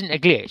this isn't a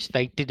glitch.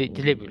 They did it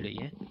deliberately,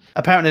 yeah?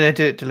 Apparently they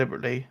did it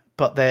deliberately,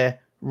 but they're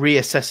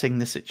reassessing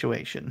the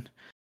situation.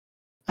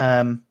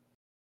 I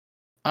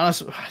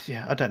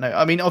don't know.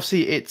 I mean,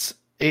 obviously it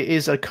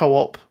is a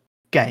co-op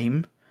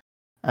game.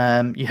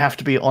 You have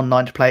to be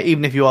online to play.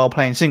 Even if you are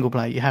playing single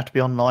player, you have to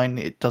be online.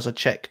 It does a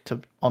check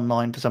to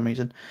online for some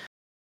reason.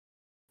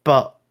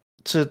 But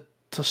to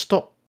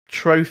stop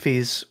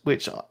trophies,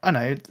 which I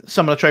know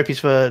some of the trophies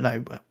for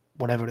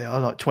whatever they are,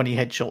 like 20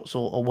 headshots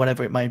or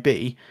whatever it may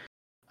be,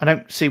 I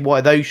don't see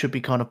why those should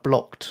be kind of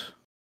blocked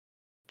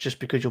just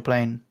because you're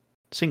playing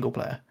single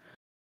player.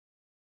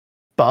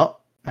 But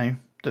I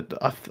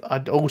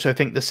also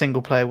think the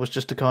single player was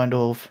just a kind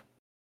of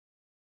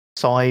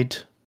side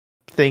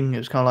thing. It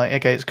was kind of like,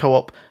 okay, it's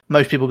co-op.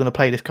 Most people are going to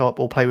play this co-op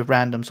or play with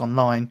randoms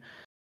online.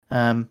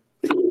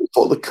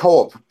 For the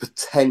co-op,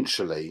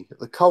 potentially,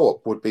 the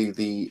co-op would be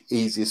the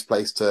easiest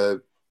place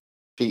to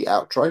cheat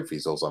out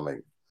trophies or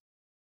something.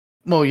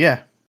 Well,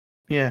 yeah.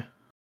 I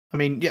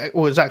mean, yeah.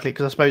 Well, exactly,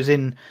 because I suppose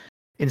in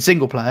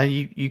single player,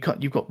 you've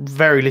got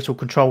very little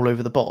control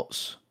over the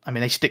bots. I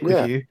mean, they stick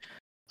with you.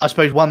 I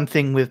suppose one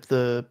thing with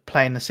the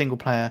playing the single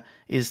player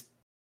is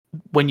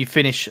when you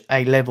finish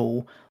a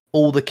level,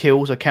 all the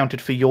kills are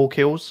counted for your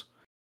kills.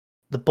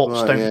 The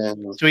bots don't. Yeah.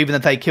 So even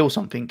if they kill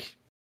something,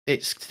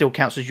 it still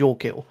counts as your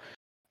kill.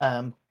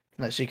 So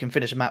you can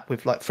finish a map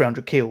with like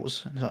 300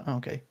 kills. And it's like,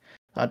 okay.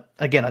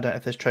 Again, I don't know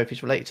if there's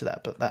trophies related to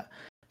that,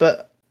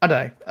 but I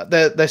don't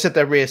know. They said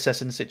they're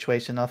reassessing the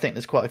situation. I think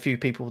there's quite a few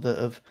people that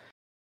have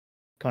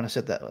kind of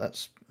said that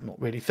that's not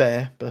really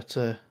fair. But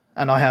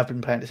and I have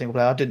been playing it single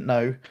player. I didn't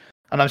know,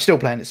 and I'm still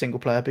playing it single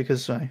player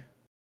because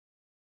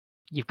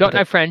You've got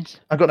no friends.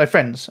 I've got no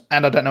friends,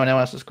 and I don't know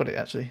anyone else that's got it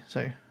actually.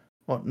 So,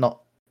 well,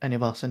 not any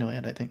of us anyway.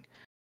 I don't think.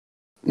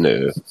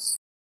 No.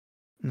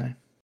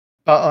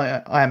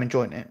 But I am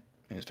enjoying it.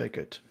 It's very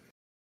good.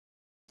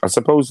 I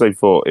suppose they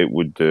thought it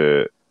would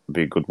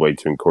be a good way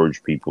to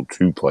encourage people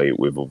to play it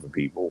with other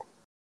people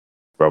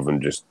rather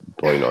than just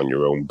playing it on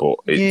your own. But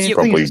it's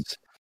probably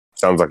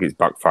sounds like it's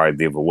backfired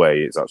the other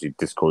way. It's actually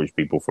discouraged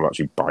people from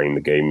actually buying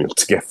the game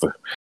together.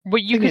 Well,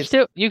 you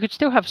could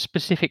still have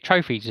specific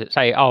trophies that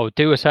say, "Oh,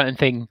 do a certain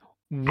thing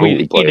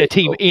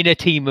in a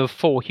team of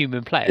 4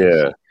 human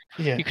players."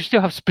 Yeah. You could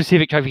still have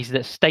specific trophies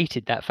that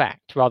stated that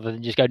fact, rather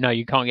than just go, "No,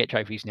 you can't get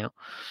trophies now."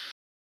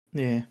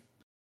 Yeah.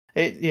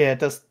 It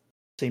does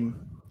seem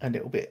a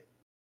little bit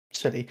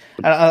silly,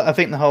 and I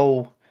think the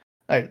whole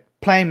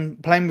playing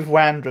with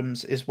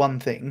randoms is one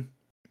thing.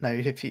 No,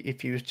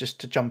 if you was just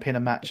to jump in a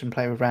match and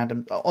play with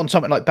random on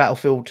something like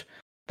Battlefield,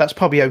 that's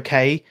probably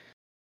okay.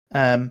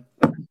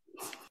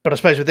 But I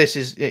suppose with this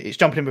it's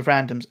jumping in with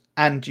randoms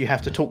and you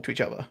have to talk to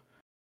each other.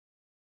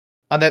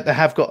 And they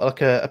have got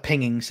like a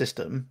pinging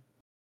system,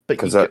 but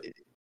I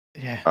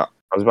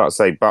was about to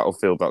say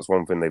Battlefield. That's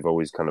one thing they've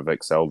always kind of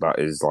excelled at.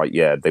 Is like,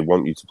 they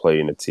want you to play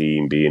in a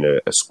team, be in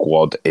a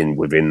squad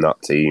within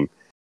that team,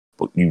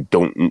 but you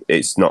don't.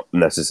 It's not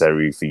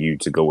necessary for you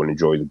to go and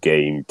enjoy the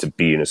game to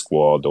be in a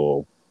squad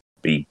or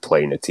be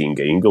playing a team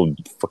game. You can go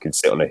fucking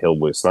sit on a hill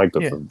with a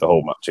sniper for the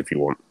whole match if you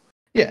want.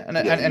 Yeah,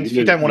 and if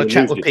you don't want to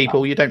chat with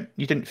people, you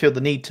didn't feel the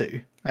need to.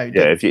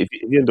 If you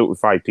end up with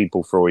 5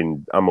 people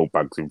throwing ammo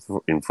bags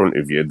in front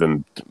of you,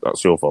 then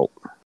that's your fault.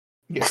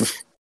 Yeah.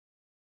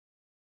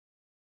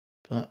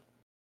 But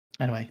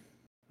anyway,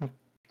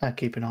 I'll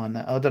keep an eye on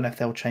that. I don't know if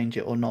they'll change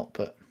it or not,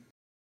 but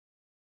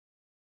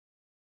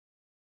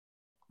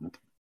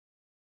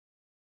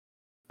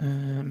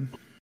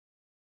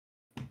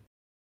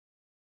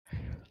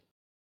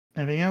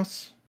anything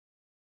else?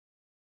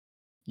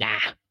 Nah.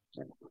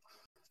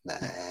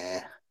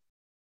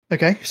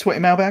 Okay, sweaty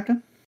mailbag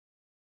then.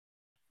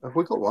 Have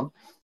we got one?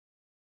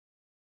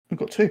 We've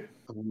got 2.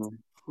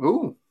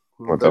 Ooh,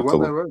 they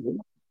weren't there early.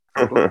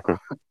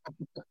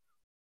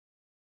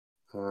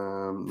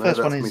 No,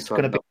 first one is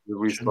going to be the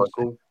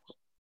recycle.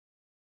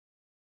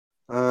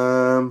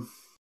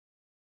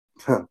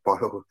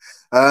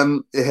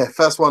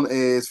 First one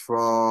is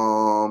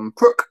from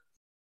Crook.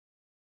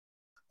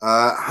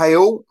 Hey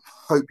all,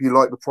 hope you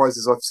like the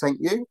prizes I've sent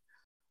you.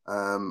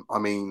 I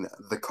mean,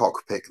 the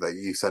cockpit that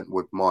you sent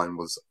with mine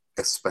was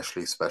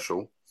especially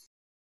special.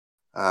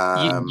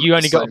 You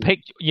only got a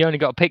picture. You only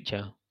got a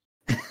picture.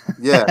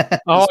 Yeah.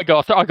 I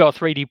got a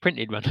 3D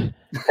printed one.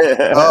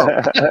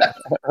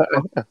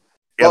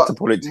 You have to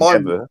put it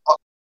together.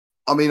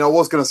 I mean, I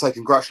was going to say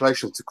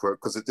congratulations to Crook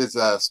because it did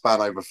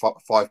span over 5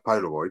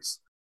 Polaroids.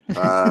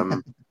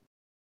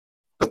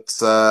 But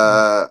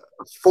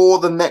for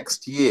the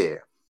next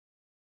year,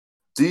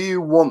 do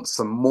you want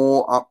some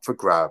more up for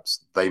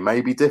grabs? They may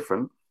be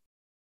different.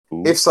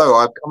 Ooh. If so,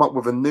 I've come up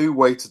with a new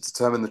way to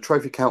determine the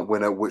trophy count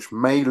winner, which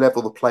may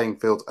level the playing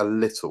field a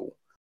little.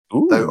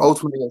 Ooh. Though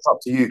ultimately it's up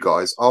to you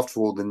guys. After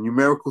all, the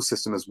numerical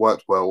system has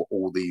worked well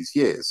all these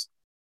years.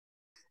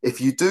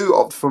 If you do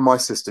opt for my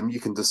system,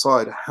 you can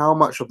decide how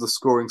much of the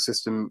scoring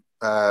system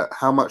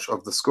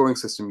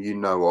you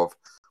know of,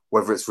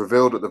 whether it's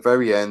revealed at the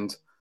very end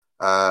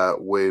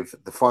with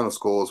the final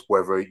scores,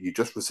 whether you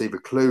just receive a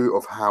clue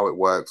of how it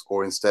works,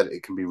 or instead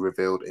it can be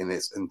revealed in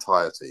its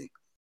entirety.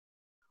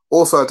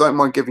 Also, I don't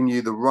mind giving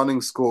you the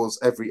running scores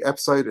every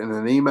episode in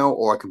an email,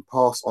 or I can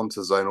pass on to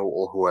Zonal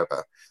or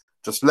whoever.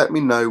 Just let me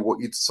know what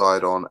you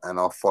decide on, and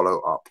I'll follow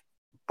up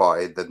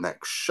by the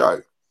next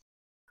show.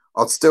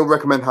 I'd still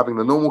recommend having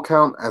the normal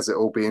count, as it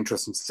will be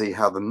interesting to see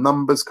how the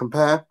numbers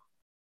compare.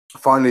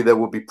 Finally, there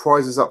will be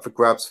prizes up for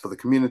grabs for the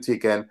community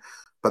again,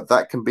 but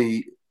that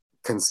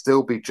can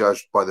still be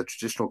judged by the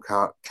traditional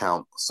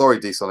count. Sorry,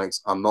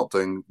 D-Sonics, I'm not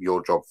doing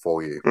your job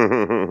for you.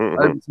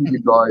 Over to you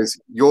guys,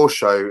 your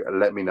show, and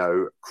let me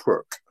know,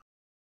 Crook.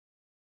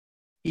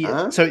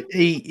 Yeah, so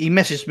he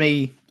messaged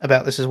me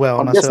about this as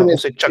well, I'm and guessing I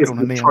also chucked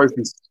on the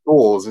trophy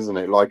scores, isn't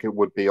it? Like it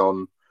would be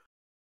on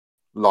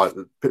like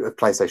the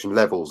PlayStation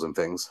levels and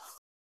things.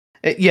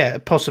 Yeah,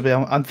 possibly.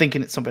 I'm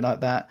thinking it's something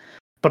like that.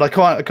 But I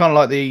kind of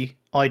like the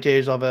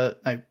ideas of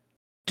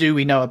do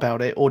we know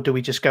about it, or do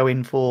we just go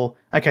in for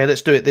okay,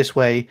 let's do it this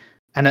way,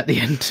 and at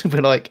the end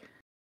we're like,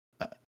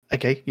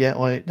 okay, yeah,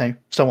 I know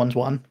someone's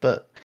won,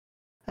 but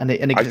and it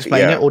can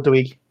explain it, or do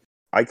we?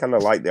 I kind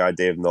of like the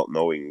idea of not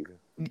knowing.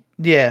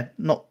 Yeah,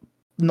 not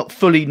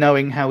fully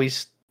knowing how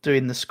he's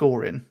doing the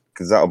scoring.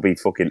 Because that'll be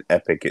fucking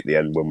epic at the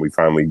end when we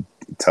finally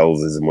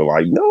tells us and we're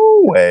like,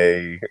 no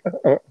way.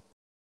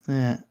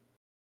 Yeah.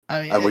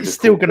 I mean, and it's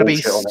still going to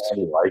be on it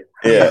anyway.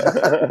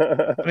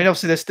 Yeah. I mean,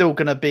 obviously, there's still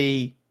going to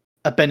be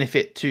a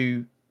benefit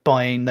to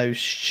buying those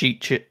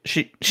cheap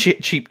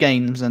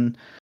games, and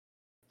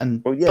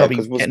and Well, yeah, probably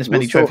because getting as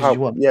many trophies as you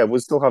want. we'll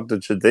still have the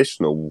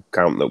traditional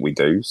count that we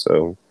do.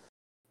 So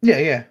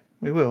Yeah,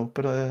 we will.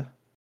 But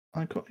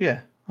I'm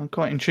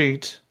quite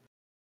intrigued.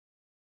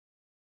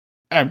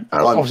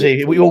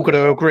 Obviously, we all got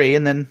to agree,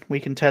 and then we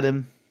can tell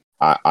him.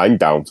 I'm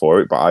down for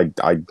it, but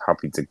I'm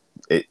happy to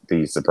it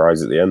be a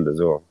surprise at the end as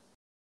well.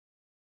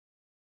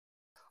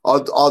 I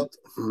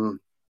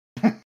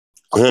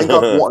think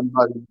I'd want to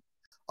know.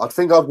 I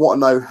think I'd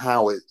want to know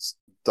how it's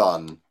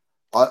done.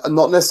 I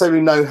not necessarily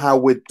know how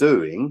we're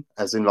doing,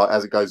 as in like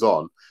as it goes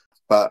on,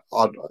 but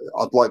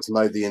I'd like to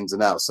know the ins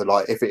and outs. So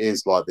like if it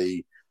is like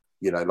the,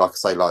 like I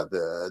say, like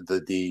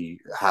the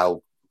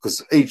how,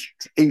 because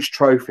each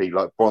trophy,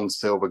 like bronze,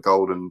 silver,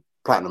 gold, and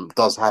platinum,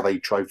 does have a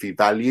trophy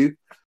value.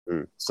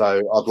 So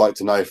I'd like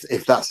to know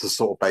if that's the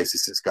sort of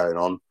basis it's going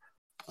on,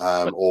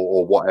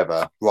 or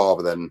whatever,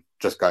 rather than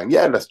just going,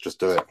 yeah, let's just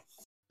do it.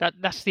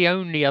 That's the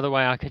only other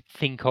way I could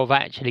think of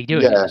actually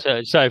doing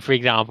it. So for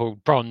example,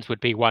 bronze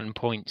would be 1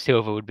 point,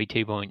 silver would be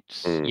 2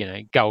 points,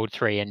 gold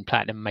 3, and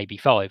platinum maybe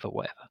 5 or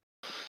whatever.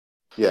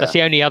 Yeah, that's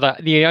the only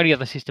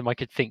other system I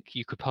could think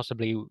you could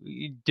possibly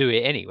do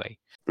it anyway.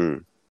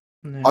 I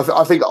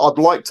think I'd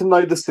like to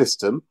know the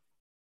system,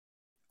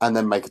 and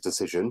then make a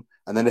decision.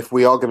 And then if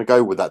we are going to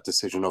go with that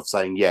decision of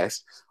saying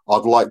yes,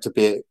 I'd like to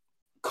be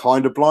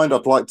kind of blind.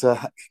 I'd like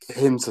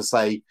him to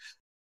say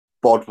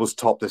Bod was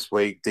top this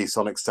week,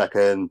 D-Sonic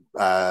second,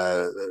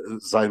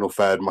 Zonal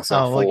third,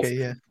 myself fourth. Okay,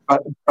 yeah.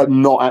 But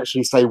not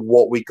actually say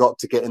what we got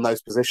to get in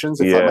those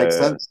positions, if that makes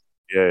sense.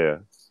 Yeah.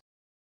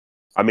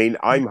 I mean,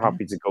 I'm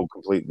happy to go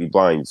completely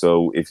blind.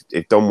 So if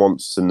Don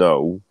wants to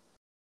know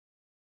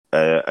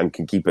and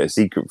can keep it a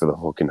secret for the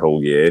fucking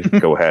whole year,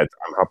 go ahead.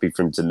 I'm happy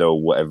for him to know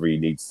whatever he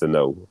needs to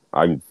know.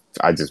 I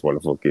just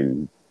want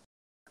to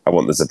I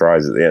want the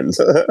surprise at the end.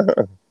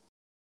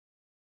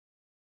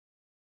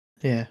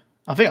 Yeah.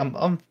 I think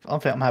I'm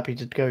happy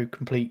to go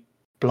complete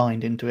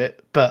blind into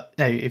it. But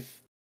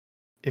if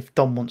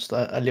Dom wants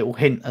a little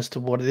hint as to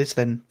what it is,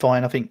 then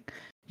fine. I think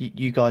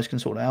you guys can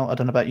sort it out. I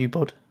don't know about you,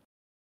 Bod.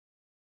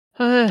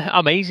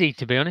 I'm easy,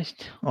 to be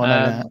honest. I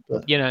know that,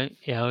 but... yeah.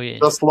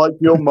 Just like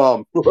your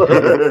mum.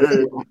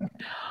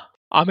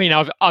 I mean,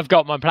 I've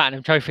got my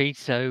platinum trophy,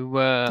 so.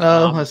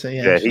 I see.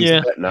 Yeah, he's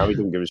set now. He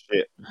doesn't give a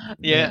shit.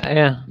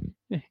 Yeah.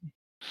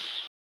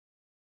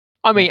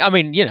 I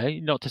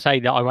mean, not to say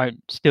that I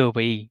won't still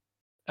be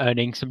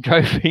earning some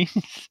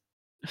trophies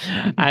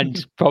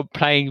and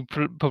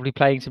probably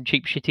playing some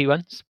cheap shitty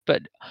ones,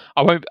 but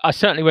I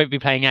certainly won't be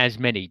playing as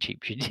many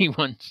cheap shitty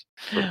ones.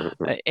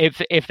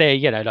 If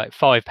they're like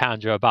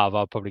 £5 or above,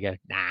 I'll probably go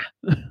nah.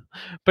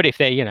 But if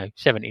they're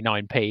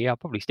 79p, I'll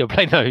probably still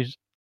play those.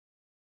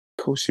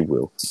 Of course you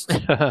will.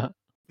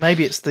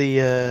 Maybe it's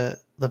the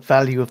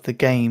value of the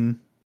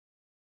game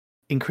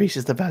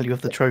increases the value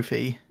of the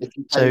trophy.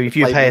 If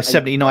you pay a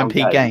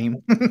 79p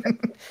game.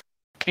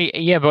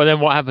 Yeah, but then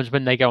what happens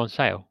when they go on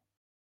sale?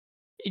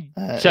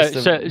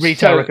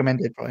 Retail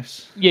recommended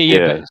price.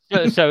 Yeah.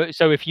 But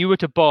so if you were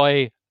to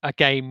buy a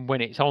game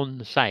when it's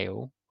on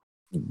sale,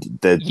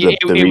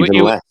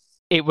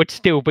 it would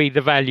still be the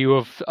value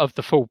of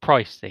the full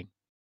price thing.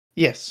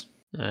 Yes.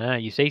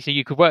 You see, so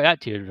you could work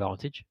that to your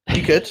advantage.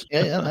 You could,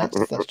 yeah, that's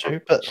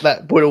true. But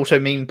that would also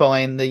mean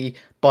buying the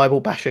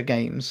Bible Basher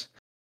games.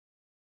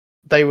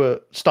 They were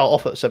start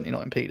off at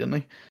 79p, didn't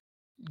they?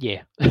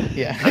 Yeah.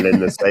 And in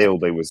the sale,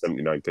 they were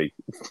 79p.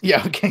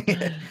 Yeah.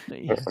 Okay.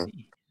 Yeah.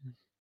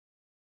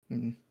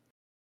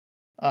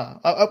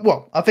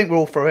 Well, I think we're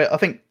all for it. I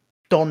think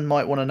Don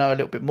might want to know a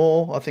little bit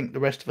more. I think the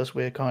rest of us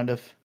we're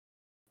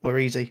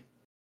easy.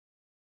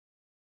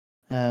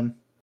 Don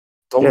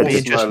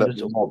wants to know a little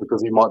bit more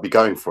because he might be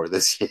going for it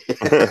this year.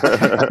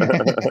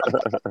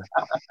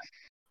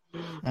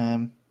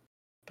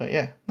 But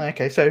yeah,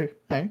 okay. So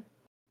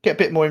get a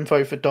bit more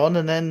info for Don,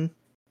 and then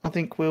I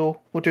think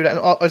we'll do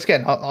that.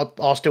 Again,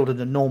 I'll still do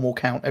the normal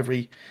count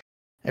every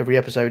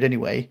episode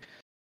anyway.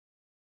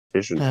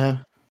 But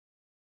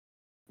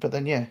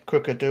then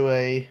Crooker do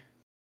and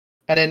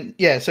then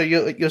so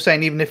you're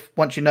saying even if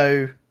once you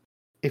know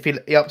if he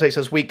updates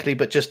us weekly,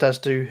 but just as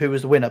to who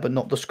was the winner, but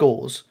not the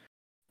scores.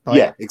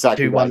 Like,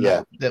 exactly.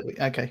 Right,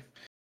 okay.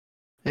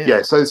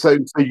 Yeah. So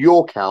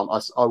your count,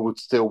 I would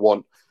still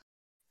want.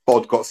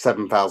 Bod got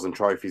 7,000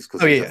 trophies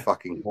because he's a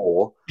fucking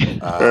whore.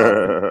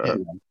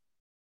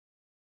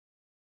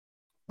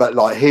 But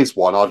like his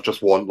one, I'd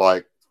just want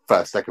like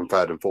first, second,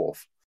 third, and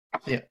fourth.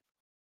 Yeah.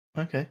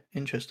 Okay.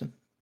 Interesting.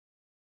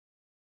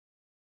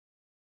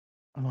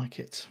 I like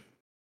it.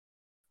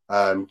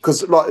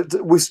 Because like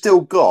we've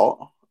still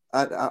got,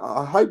 and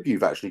I hope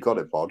you've actually got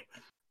it, Bod.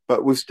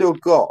 But we've still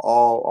got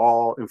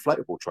our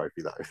inflatable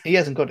trophy though. He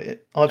hasn't got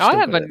it. I've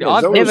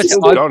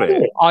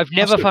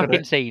never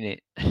fucking seen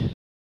it.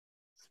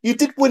 You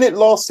did win it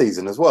last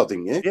season as well,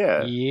 didn't you?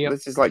 Yeah. Yep.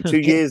 This is like 2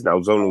 years now.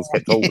 Zonal's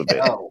kept hold of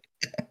it.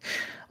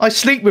 I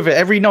sleep with it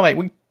every night.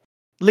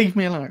 Leave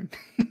me alone.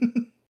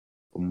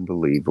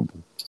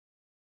 Unbelievable.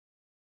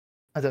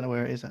 I don't know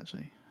where it is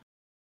actually.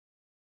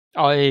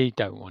 I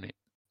don't want it.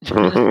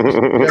 You're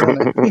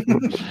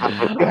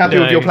happy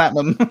with your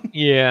platinum?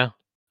 Yeah.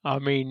 I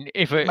mean,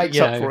 if it makes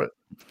up for it.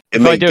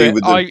 If I make do do it,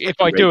 with the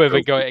if I do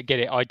ever trophy. get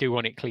it, I do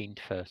want it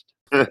cleaned first.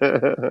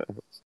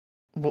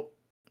 What?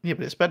 Yeah,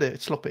 but it's better.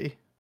 It's sloppy.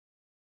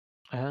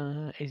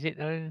 Is it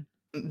though?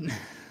 You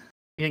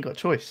ain't got a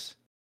choice.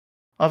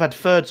 I've had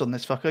thirds on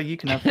this fucker. You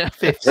can have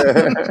fifths.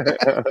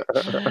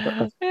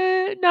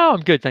 No,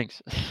 I'm good,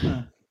 thanks.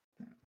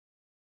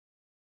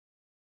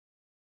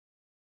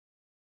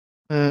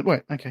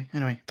 Right. Okay.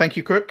 Anyway, thank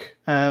you, Crook,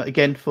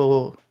 again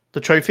for the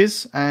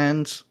trophies,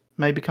 and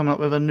maybe coming up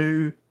with a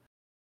new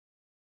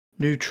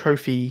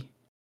trophy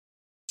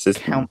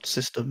count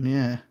system.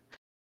 Yeah.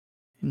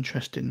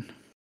 Interesting.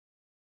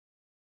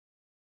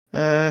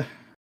 Okay,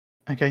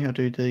 I'll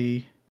do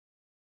the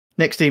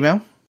next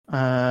email.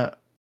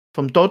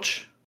 From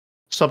Dodge.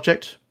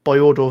 Subject: by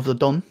order of the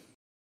Don.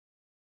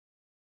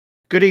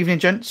 Good evening,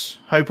 gents.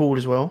 Hope all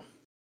is well.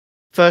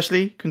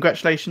 Firstly,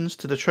 congratulations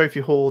to the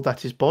trophy haul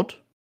that is Bod.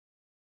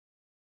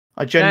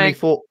 I genuinely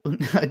thought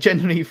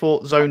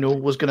Zonal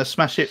was going to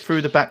smash it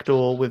through the back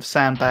door with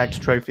sandbagged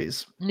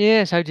trophies.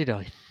 Yeah, so did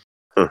I.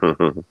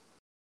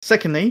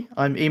 Secondly,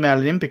 I'm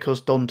emailing him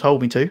because Don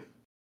told me to.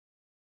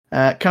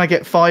 Can I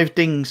get 5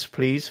 dings,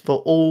 please, for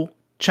all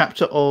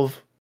chapter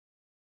of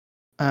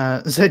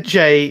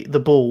ZJ the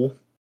Ball?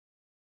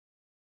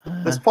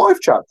 There's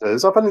 5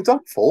 chapters. I've only done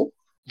 4.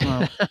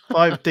 Well,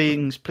 5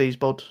 dings, please,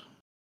 Bod.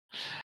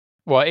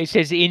 Well, it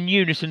says in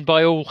unison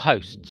by all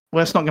hosts.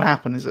 Well, it's not going to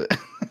happen, is it?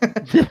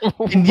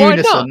 In Why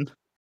unison. not?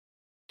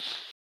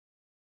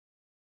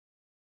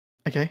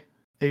 Okay.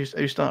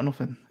 Who's starting off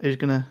then? Who's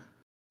going to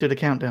do the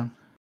countdown?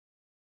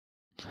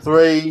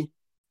 3,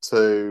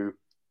 2,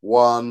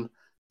 1.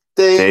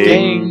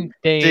 Ding!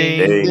 Ding,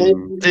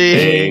 ding, Ding,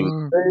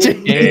 ding,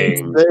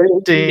 ding, ding,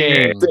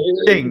 ding, ding.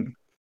 ding.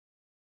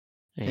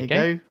 There There you you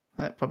go.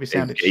 That probably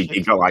sounded he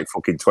shit. got like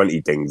fucking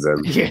 20 dings then.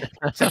 Yeah,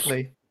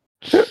 exactly.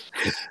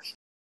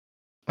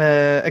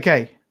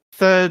 Okay.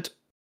 Third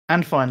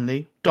and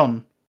finally,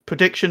 Don.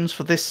 Predictions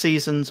for this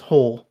season's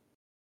haul.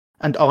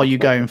 And are you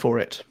going for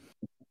it?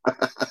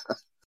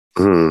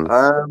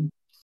 I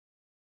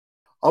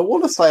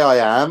want to say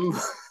I am,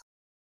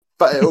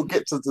 but it'll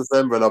get to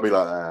December and I'll be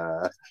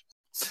like,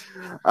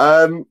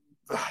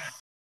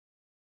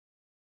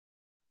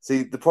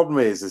 See, the problem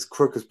is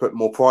Crook has put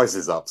more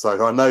prices up,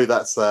 so I know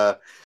that's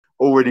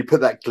already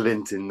put that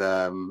glint in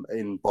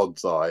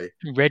Bod's eye.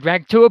 Red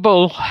rag to a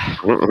bull.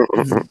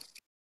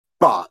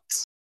 But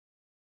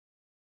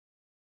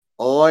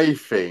I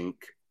think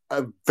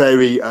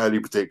very early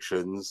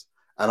predictions,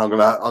 and I'm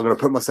gonna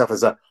put myself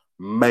as a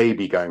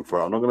maybe going for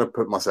it. I'm not gonna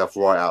put myself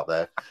right out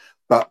there,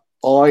 but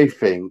I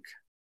think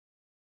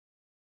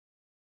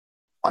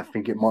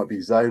it might be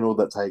Zonal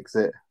that takes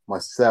it,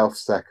 myself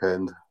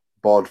second,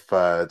 Bod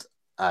third,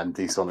 and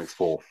D-Sonics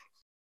fourth.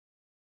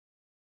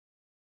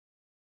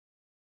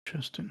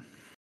 Interesting.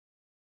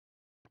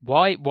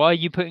 Why are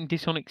you putting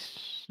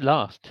Disonics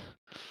last?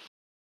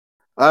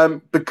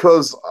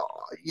 Because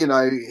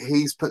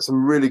he's put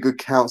some really good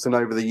counts in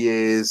over the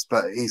years,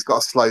 but he's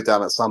got to slow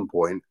down at some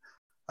point.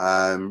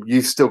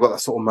 You've still got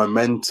that sort of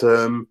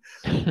momentum,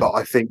 but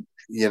I think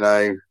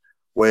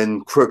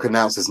when Crook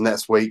announces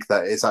next week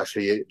that it's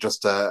actually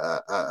just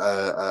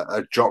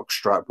a jock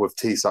strap with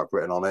TPSUK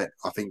written on it,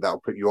 I think that'll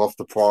put you off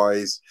the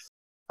prize.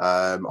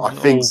 I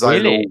think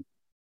Zonal.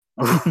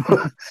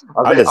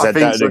 I'd have said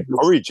that to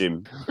encourage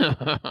him.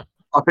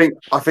 I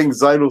think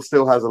Zonal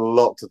still has a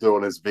lot to do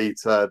on his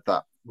Vita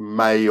that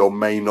may or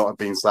may not have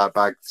been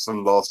sandbagged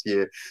from last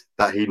year,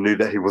 that he knew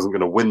that he wasn't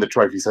going to win the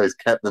trophy, so he's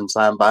kept them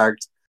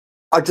sandbagged.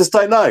 I just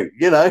don't know,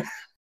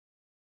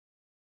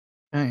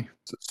 Hey.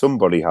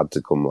 Somebody had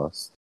to come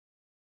last.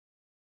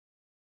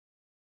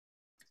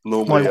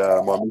 Normally,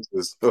 my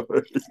missus.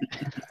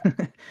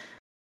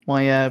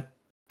 My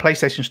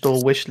PlayStation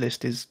Store wish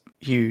list is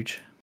huge.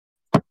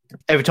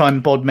 Every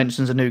time Bod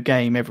mentions a new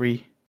game,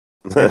 every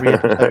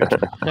episode,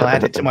 I'll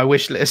add it to my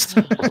wish list.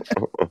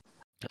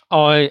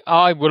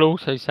 I will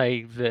also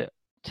say that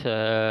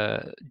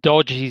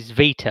Dodge's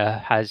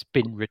Vita has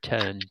been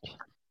returned.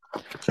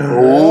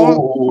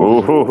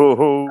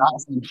 Oh,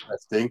 that's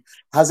interesting.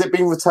 Has it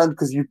been returned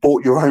because you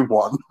bought your own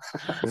one?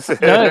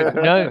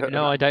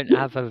 No, I don't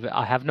have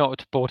I have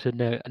not bought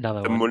another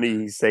The one. money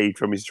he saved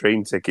from his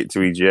train ticket to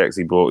EGX,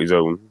 he bought his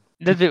own.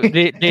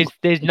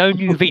 There's no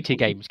new Vita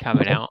games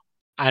coming out,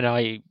 and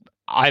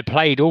I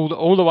played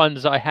all the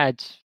ones I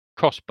had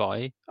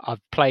cross-buy.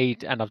 I've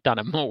played and I've done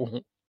them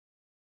all.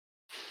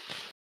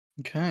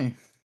 Okay.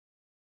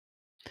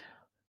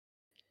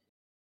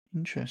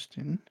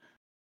 Interesting.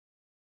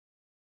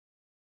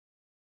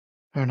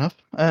 Fair enough.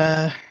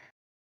 Yeah.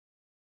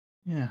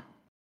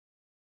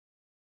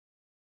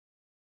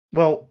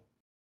 Well,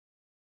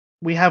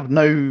 we have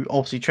no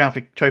obviously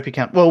trophy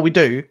count. Well, we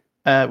do.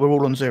 We're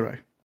all on 0.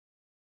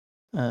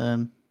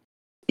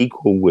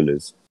 Equal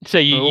winners. So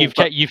you've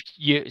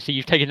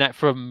taken that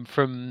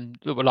from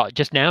like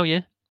just now,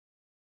 yeah?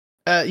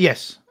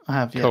 Yes, I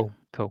have. Yeah. Cool.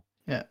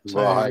 Yeah.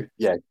 So Right.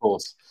 Yeah, of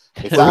course.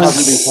 If that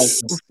hasn't been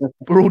taken,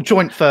 we're all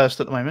joint first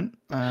at the moment.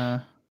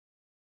 So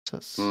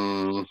let's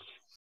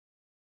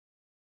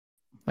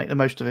make the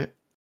most of it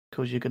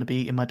because you're going to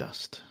be in my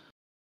dust.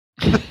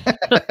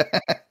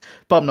 but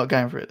I'm not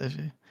going for it this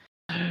year.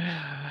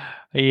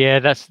 Yeah,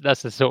 that's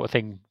the sort of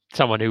thing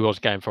someone who was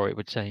going for it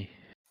would say.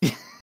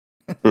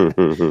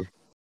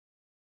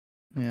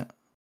 Yeah.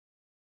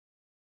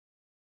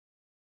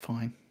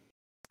 Fine.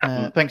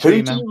 Thanks Who for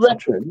your do email. you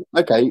reckon?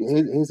 Okay,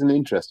 here's an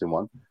interesting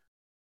one.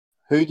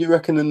 Who do you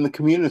reckon in the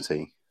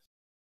community?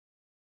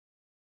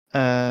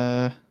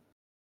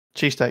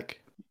 Cheesesteak.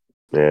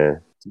 Yeah,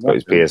 got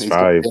his He's got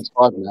PS5.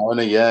 PS5 now,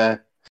 hasn't he? Yeah.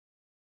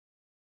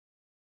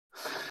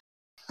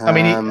 I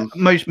mean,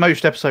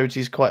 most episodes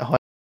he's quite high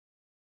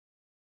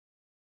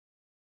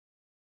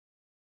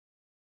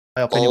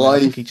up anyway. I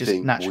think he just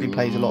naturally we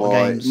plays a lot of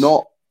might- games.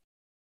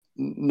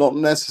 Not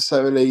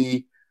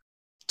necessarily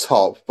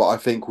top, but I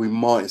think we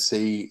might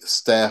see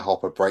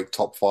Stairhopper break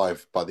top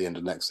 5 by the end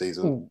of next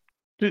season.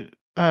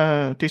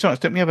 D-Sonics,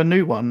 didn't we have a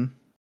new one?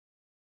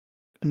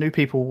 New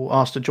people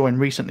asked to join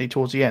recently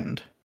towards the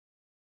end.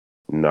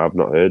 No, I've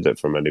not heard it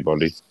from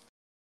anybody.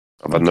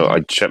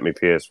 I checked my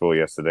PS4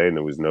 yesterday and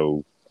there was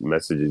no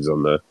messages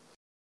on there.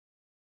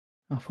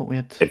 I thought we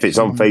had. If it's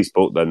on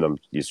Facebook, then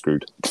you're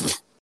screwed.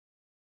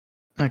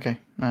 Okay,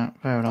 no,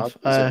 fair enough.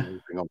 I haven't seen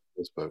anything on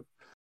Facebook.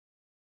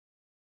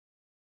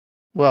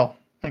 Well,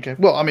 okay.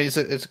 Well, I mean, it's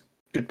a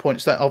good point.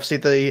 It's that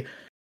obviously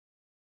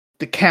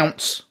the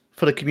counts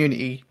for the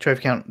community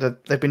trophy count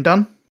they've been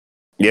done.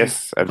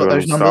 Yes, Got those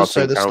everyone's numbers, so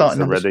starting the counts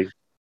starting are numbers. ready.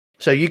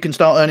 So you can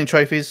start earning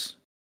trophies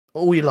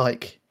all you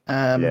like.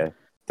 Yeah.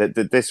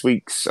 This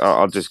week's,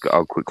 I'll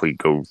quickly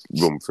go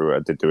run through it.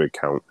 I did do a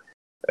count.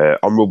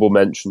 Honourable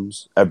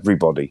mentions,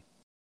 everybody.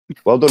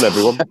 Well done,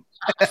 everyone.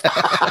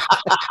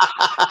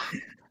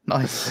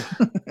 Nice.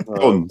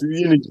 Done.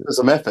 You need to put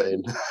some effort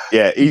in.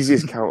 Yeah,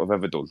 easiest count I've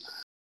ever done.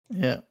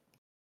 Yeah.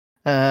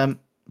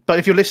 But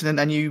if you're listening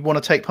and you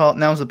want to take part,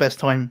 now's the best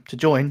time to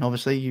join.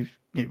 Obviously, you're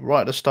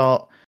right at the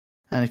start.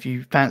 And if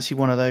you fancy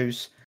one of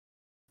those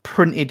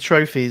printed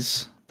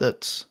trophies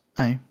that,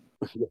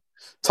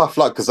 Tough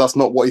luck, because that's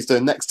not what he's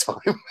doing next time.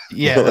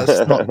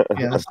 that's not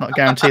a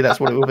guarantee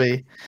that's what it will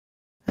be.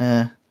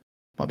 Might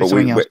be But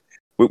something else.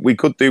 we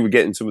could do with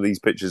getting some of these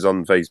pictures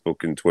on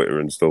Facebook and Twitter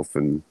and stuff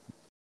and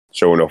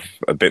showing off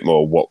a bit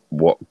more what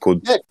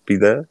could be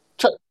there.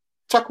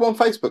 Chuck them on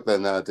Facebook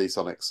then,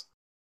 D-Sonics.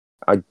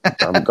 I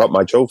haven't got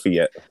my trophy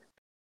yet.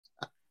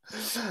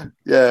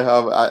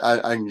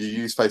 Yeah, and you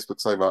use Facebook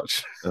so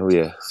much. Oh,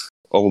 yeah.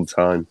 All the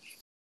time.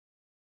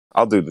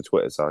 I'll do the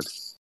Twitter side.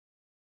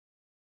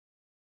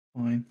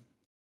 Fine.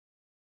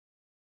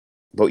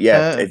 But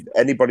yeah, if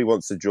anybody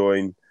wants to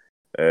join,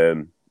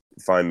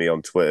 find me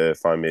on Twitter.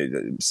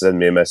 Send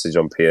me a message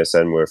on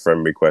PSN with a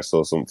friend request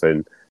or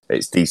something.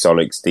 It's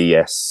DSonics,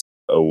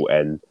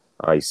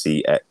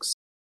 DSONICX.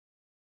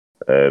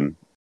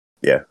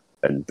 Yeah,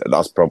 and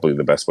that's probably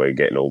the best way of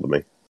getting hold of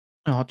me.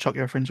 Oh, I'll chuck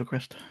your friend's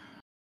request.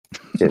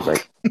 Cheers,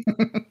 mate.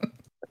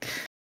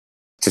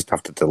 Just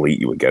have to delete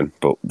you again,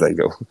 but there you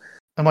go.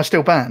 Am I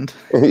still banned?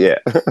 Yeah.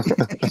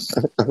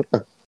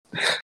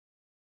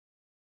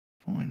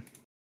 Fine.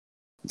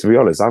 To be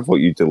honest, I thought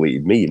you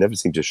deleted me. You never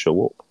seem to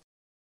show up.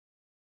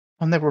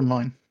 I'm never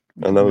online.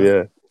 I know,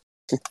 yeah.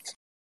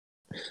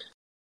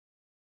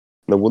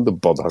 No wonder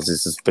Bod has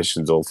his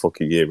suspicions all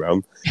fucking year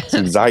round. His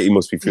anxiety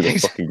must be through the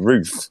fucking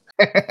roof.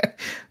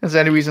 That's the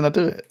only reason I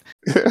do it.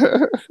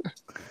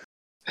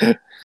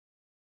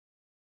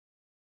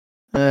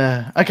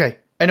 Okay.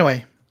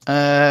 Anyway,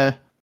 that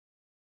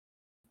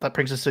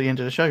brings us to the end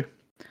of the show.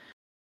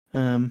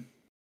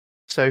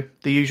 So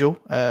the usual,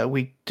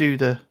 we do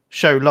the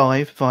show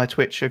live via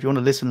Twitch. So if you want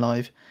to listen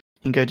live,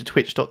 you can go to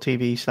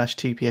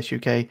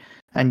twitch.tv/TPSUK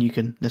and you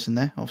can listen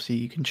there. Obviously,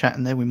 you can chat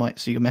in there. We might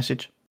see your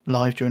message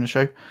live during the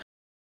show.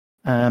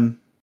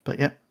 But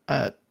yeah,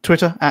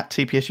 Twitter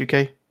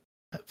 @TPSUK,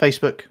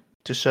 Facebook,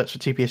 just search for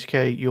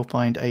TPSUK. You'll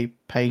find a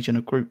page and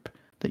a group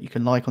that you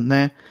can like on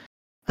there.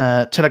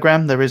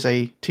 Telegram, there is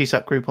a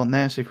TSUK group on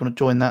there, so if you want to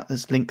join that,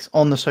 there's links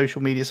on the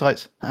social media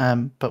sites.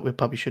 But we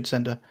probably should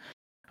send a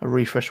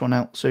refresh one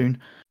out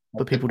soon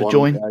for people to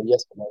join.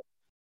 Yesterday.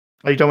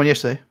 Oh, you done one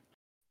yesterday?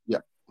 Yeah.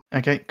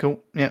 Okay,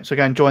 cool. Yeah, so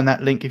go and join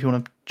that link if you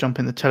want to jump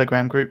in the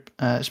Telegram group,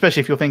 especially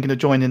if you're thinking of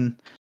joining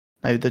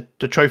the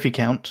trophy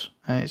count.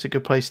 It's a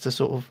good place to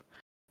sort of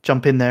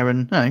jump in there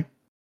and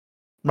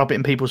rub it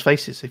in people's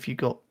faces if you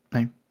got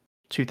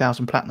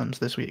 2,000 platinums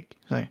this week.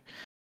 So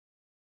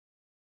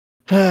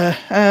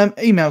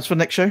emails for the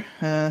next show.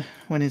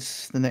 When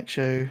is the next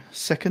show?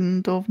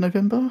 2nd of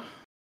November?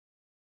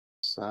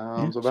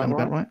 Sounds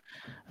about right.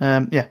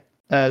 Yeah.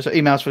 So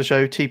emails for the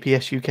show,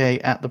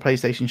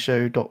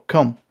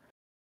 tpsuk@theplaystationshow.com.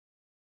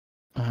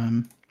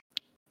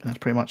 That's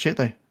pretty much it,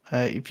 though.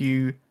 If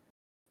you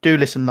do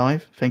listen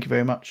live, thank you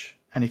very much.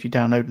 And if you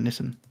download and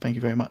listen, thank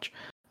you very much.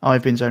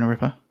 I've been Zona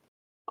Ripper.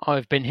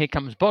 I've been Here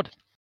Comes Bod.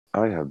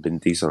 I have been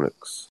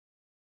DSonics.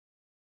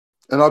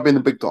 And I've been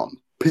the Big Don.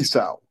 Peace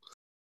out.